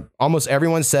Patreon. Almost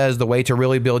everyone says the way to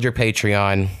really build your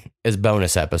Patreon is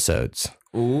bonus episodes.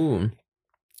 Ooh.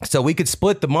 So we could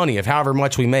split the money of however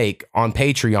much we make on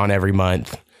Patreon every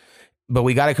month, but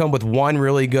we got to come up with one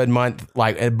really good month,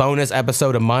 like a bonus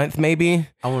episode a month, maybe.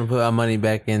 I want to put our money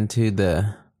back into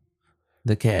the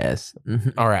cast.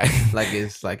 All right. like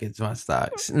it's my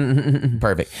stocks.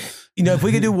 Perfect. You know, if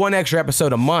we could do one extra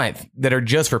episode a month that are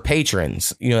just for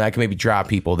patrons, you know, that could maybe drive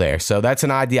people there. So that's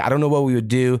an idea. I don't know what we would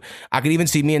do. I could even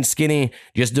see me and Skinny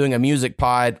just doing a music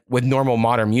pod with normal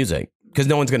modern music, because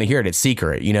no one's going to hear it. It's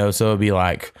secret, you know? So it'd be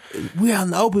like, we out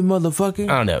in the open, motherfucker.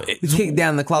 I don't know. It's kick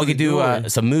down the closet. We could do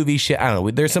some movie shit. I don't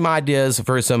know. There's some ideas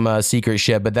for some secret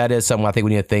shit, but that is something I think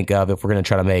we need to think of if we're going to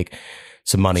try to make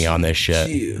some money on this shit.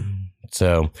 Yeah.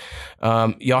 So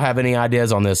y'all have any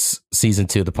ideas on this season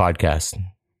 2 of the podcast?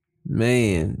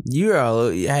 Man, you got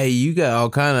all you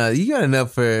got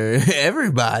enough for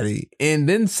everybody, and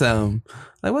then some.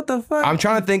 Like, what the fuck? I'm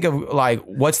trying to think of like,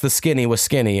 what's the Skinny with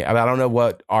Skinny. I don't know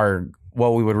what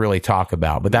we would really talk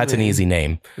about, but that's an easy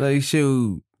name. Like,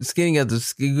 shoot, Skinny got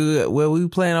the well, we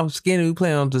playing off Skinny. We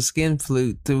playing off the skin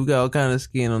flute. So we got all kind of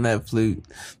skin on that flute,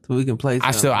 so we can play.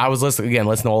 I was listening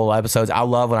to all the eepisodes. I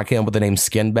love when I came up with the name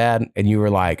Skin Bad, and you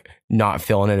were like not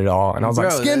feeling it at all, and I was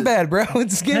like, Skin Bad, bro,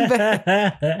 it's Skin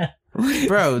Bad.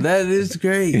 Bro, that is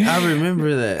great. I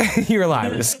remember that. You were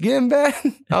like, Skin Bad?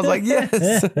 I was like,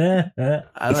 yes.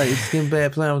 I like Skin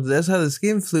Bad playing. That's how the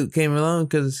skin flute came along,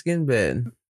 because of Skin Bad.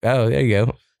 Oh, there you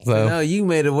go. So no, you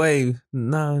made a wave.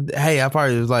 No, hey, I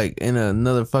probably was like in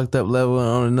another fucked up level,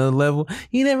 on another level.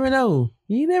 You never know.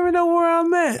 You never know where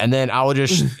I'm at. And then I will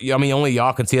just, I mean, only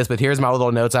y'all can see this, but here's my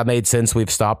little notes I made since we've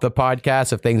stopped the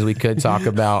podcast of things we could talk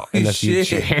about in the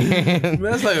future.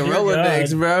 That's like a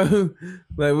Rolodex, bro.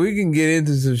 Like, we can get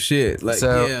into some shit. Like,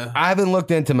 so yeah. I haven't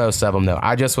looked into most of them though.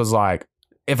 I just was like,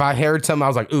 if I heard something, I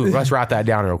was like, ooh, let's write that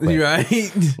down real quick.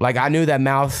 Right? Like, I knew that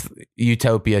Mouth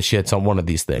Utopia shit's on one of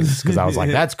these things, because I was like,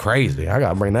 that's crazy. I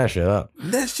gotta bring that shit up.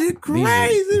 That shit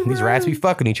crazy, These rats be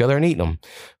fucking each other and eating them.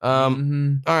 All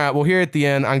right, well, here at the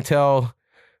end, I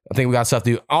think we got stuff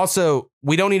to do. Also,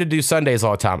 we don't need to do Sundays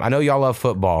all the time. I know y'all love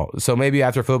football, so maybe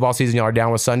after football season, y'all are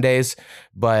down with Sundays.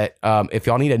 But if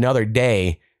y'all need another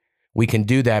day, we can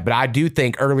do that. But I do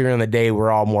think earlier in the day,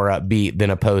 we're all more upbeat than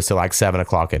opposed to like 7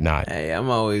 o'clock at night. Hey, I'm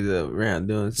always around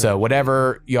doing something. So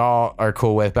whatever y'all are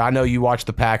cool with. But I know you watch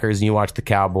the Packers and you watch the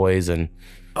Cowboys, and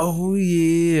Oh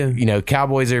yeah. You know,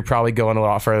 Cowboys are probably going a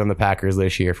lot further than the Packers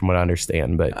this year, from what I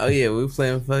understand. But oh yeah, we're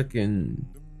playing fucking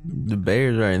the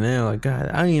Bears right now. Like God,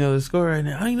 I don't even know the score right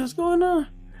now. I don't even know what's going on.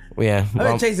 Yeah, I've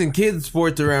been chasing kids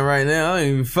sports around right now. I don't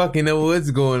even fucking know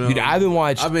what's going on. Dude,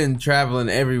 I've been traveling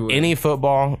everywhere. Any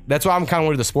football. That's why I'm kind of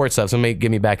into the sports stuff. So let me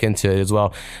get me back into it as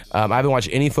well. I haven't watched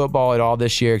any football at all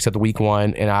this year except the week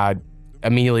 1, and I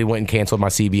immediately went and canceled my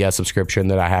CBS subscription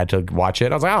that I had to watch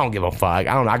it. I was like, I don't give a fuck.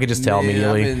 I don't know. I could just tell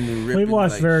immediately. We've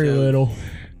watched very little.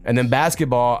 And then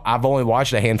basketball, I've only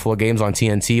watched a handful of games on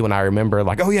TNT when I remember,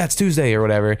 like, oh yeah, it's Tuesday or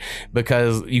whatever,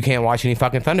 because you can't watch any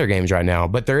fucking Thunder games right now.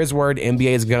 But there is word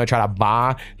NBA is going to try to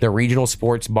buy the regional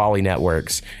sports Bally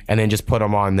networks and then just put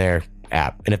them on their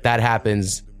app. And if that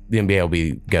happens, the NBA will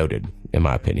be goated, in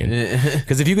my opinion.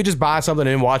 Because if you could just buy something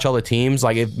and watch all the teams,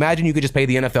 like imagine you could just pay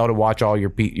the NFL to watch all your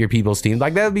people's teams.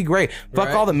 Like that would be great.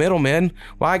 Fuck all the middlemen.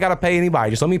 Why I gotta pay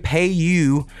anybody? Just let me pay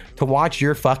you to watch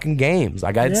your fucking games.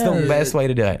 Like it's the best way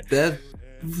to do it.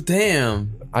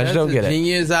 Damn. I just don't get it.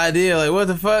 Genius idea. Like what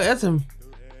the fuck? That's a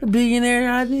billionaire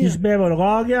idea. You should be able to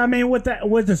log in. I mean, with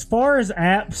as far as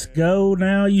apps go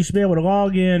now, you should be able to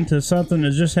log in to something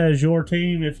that just has your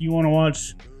team if you want to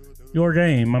watch your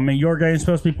game. I mean, your game's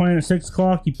supposed to be playing at 6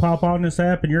 o'clock. You pop on this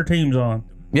app and your team's on.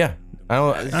 Yeah.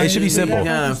 It should be simple.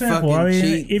 Simple. I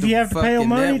mean, if you have to pay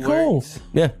money, cool.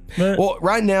 Yeah. Well,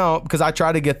 right now, because I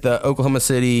tried to get the Oklahoma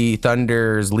City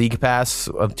Thunder's League Pass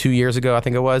of 2 years ago, I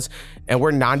think it was, and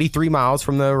we're 93 miles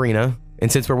from the arena,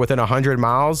 and since we're within 100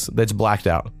 miles, that's blacked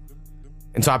out.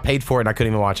 And so I paid for it, and I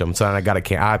couldn't even watch them. So I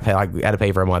had to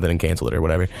pay for a month and then cancel it or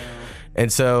whatever. And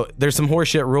so there's some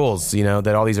horseshit rules, you know,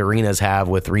 that all these arenas have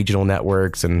with regional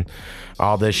networks and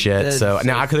all this shit. That's so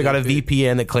now I could have got a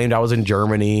VPN that claimed I was in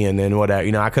Germany and then whatever.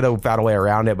 You know, I could have found a way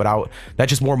around it, but that's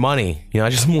just more money. You know,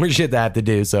 that's just more shit that I have to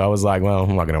do. So I was like, well,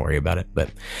 I'm not going to worry about it. But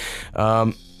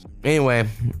anyway,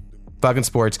 fucking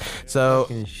sports. So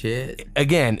shit.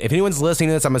 Again, if anyone's listening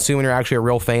to this, I'm assuming you're actually a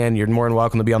real fan. You're more than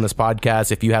welcome to be on this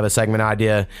podcast. If you have a segment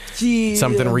idea,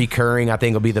 something recurring, I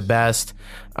think will be the best.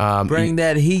 Bring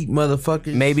that heat,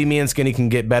 motherfuckers. Maybe me and Skinny can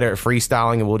get better at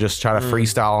freestyling and we'll just try to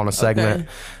freestyle on a segment. Okay.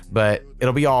 But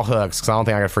it'll be all hooks because I don't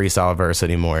think I can freestyle a verse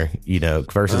anymore. You know,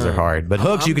 verses are hard. But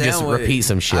hooks, you can just repeat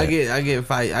some shit. I get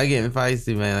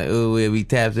feisty, man. Like, oh, we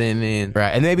tapped in. Right.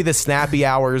 And maybe the snappy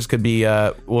hours could be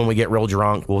when we get real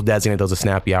drunk. We'll designate those as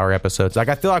snappy hour episodes. Like,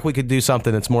 I feel like we could do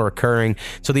something that's more recurring.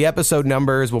 So the episode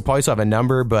numbers, we'll probably still have a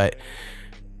number, but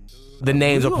the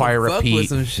names will probably repeat. With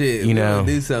some shit. You know,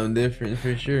 do something different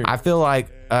for sure. I feel like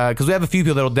because we have a few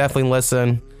people that'll definitely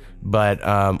listen. But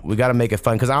we got to make it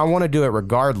fun because I want to do it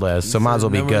regardless, so might as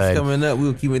well be good. Coming up,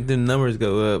 we'll keep them numbers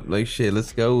go up. Like shit,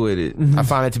 let's go with it. I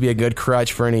find it to be a good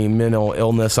crutch for any mental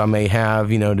illness I may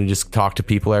have, you know, to just talk to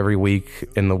people every week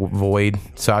in the void.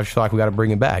 So I just feel like we got to bring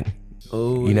it back.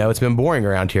 Oh, you know, it's been boring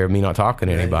around here, me not talking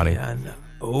to anybody. Yeah, I know.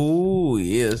 Oh,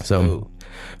 yes. So,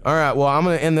 all right. Well, I'm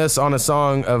going to end this on a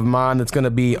song of mine that's going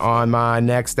to be on my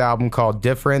next album called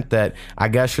Different that I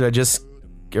guess should have just,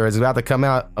 or is about to come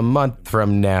out a month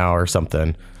from now or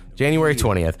something. January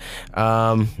 20th.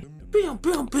 I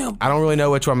don't really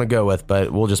know which one I'm going to go with,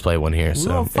 but we'll just play one here.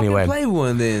 So anyway. Play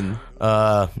one then.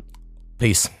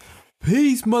 Peace.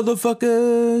 Peace,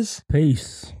 motherfuckers.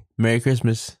 Peace. Merry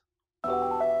Christmas.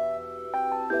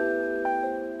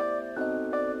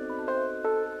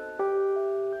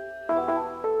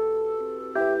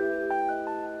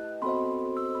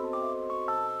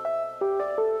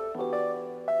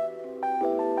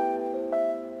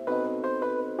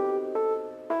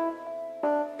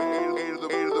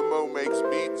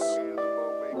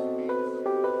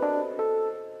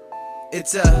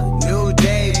 It's a new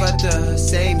day, but the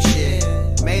same shit.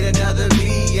 Made another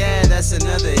beat, yeah, that's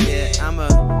another hit. I'ma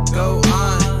go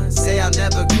on, say I'll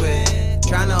never quit.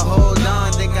 Tryna hold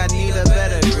on, think I need a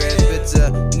better grip. It's a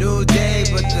new day,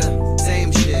 but the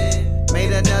same shit.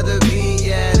 Made another beat,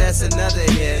 yeah, that's another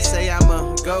hit. Say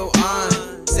I'ma go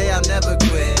on, say I'll never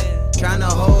quit. Tryna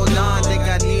hold on, think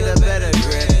I need a better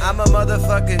grip. I'm a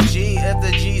motherfucking G, if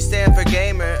the G stand for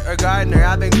gamer or gardener.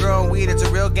 I've been growing weed, it's a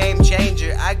real game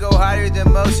changer. I go harder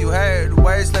than most, you heard.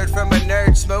 Words learned from a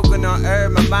nerd, smoking on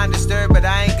herb. My mind disturbed, but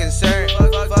I ain't concerned.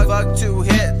 Fuck 2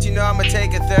 hits, you know I'ma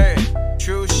take a third.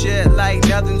 True shit like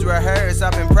nothing's rehearsed.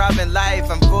 I've been propping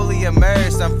life, I'm fully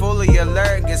immersed. I'm fully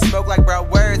alert, get smoked like brought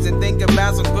words. And think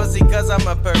about some pussy cause I'm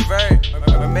a pervert.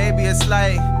 Or maybe it's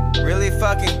like really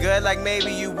fucking good, like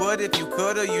maybe you would if you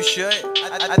could or you should.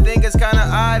 I think it's kinda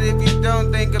odd if you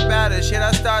don't think about it. Shit,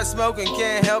 I start smoking,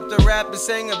 can't help to rap and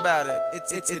sing about it.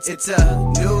 It's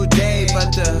a new day,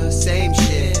 but the same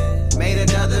shit. Made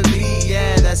another beat,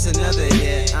 yeah, that's another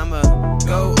hit. I'ma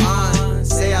go on,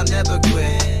 say I'll never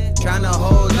quit. Tryna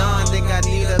hold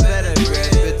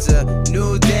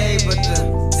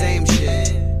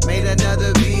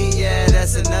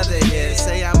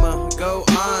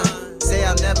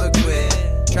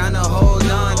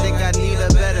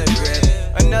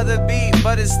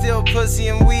it's still pussy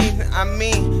and weed. I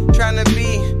mean, tryna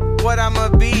be what I'ma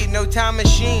be. No time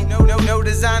machine, no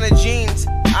designer jeans.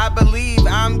 I believe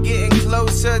I'm getting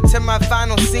closer to my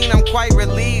final scene. I'm quite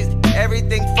relieved.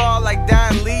 Everything fall like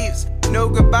dying leaves. No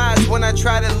goodbyes when I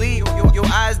try to leave. Your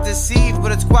eyes deceive,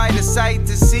 but it's quite a sight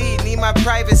to see. Need my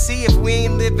privacy. If we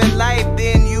ain't living life,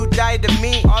 then you die to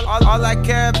me. All I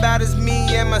care about is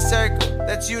me and my circle.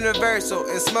 That's universal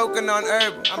and smoking on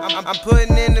herbal. I'm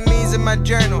putting enemies in my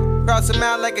journal. Cross them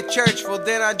out like a church full.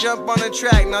 Then I jump on the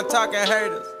track, not talking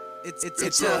hurdles. It's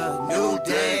a new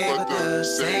day, but the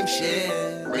same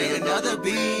shit. Made another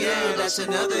beat, yeah, that's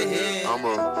another hit.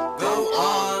 Go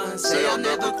on, say I'll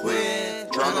never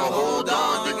quit. Tryna hold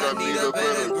on, think I need a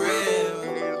better grip.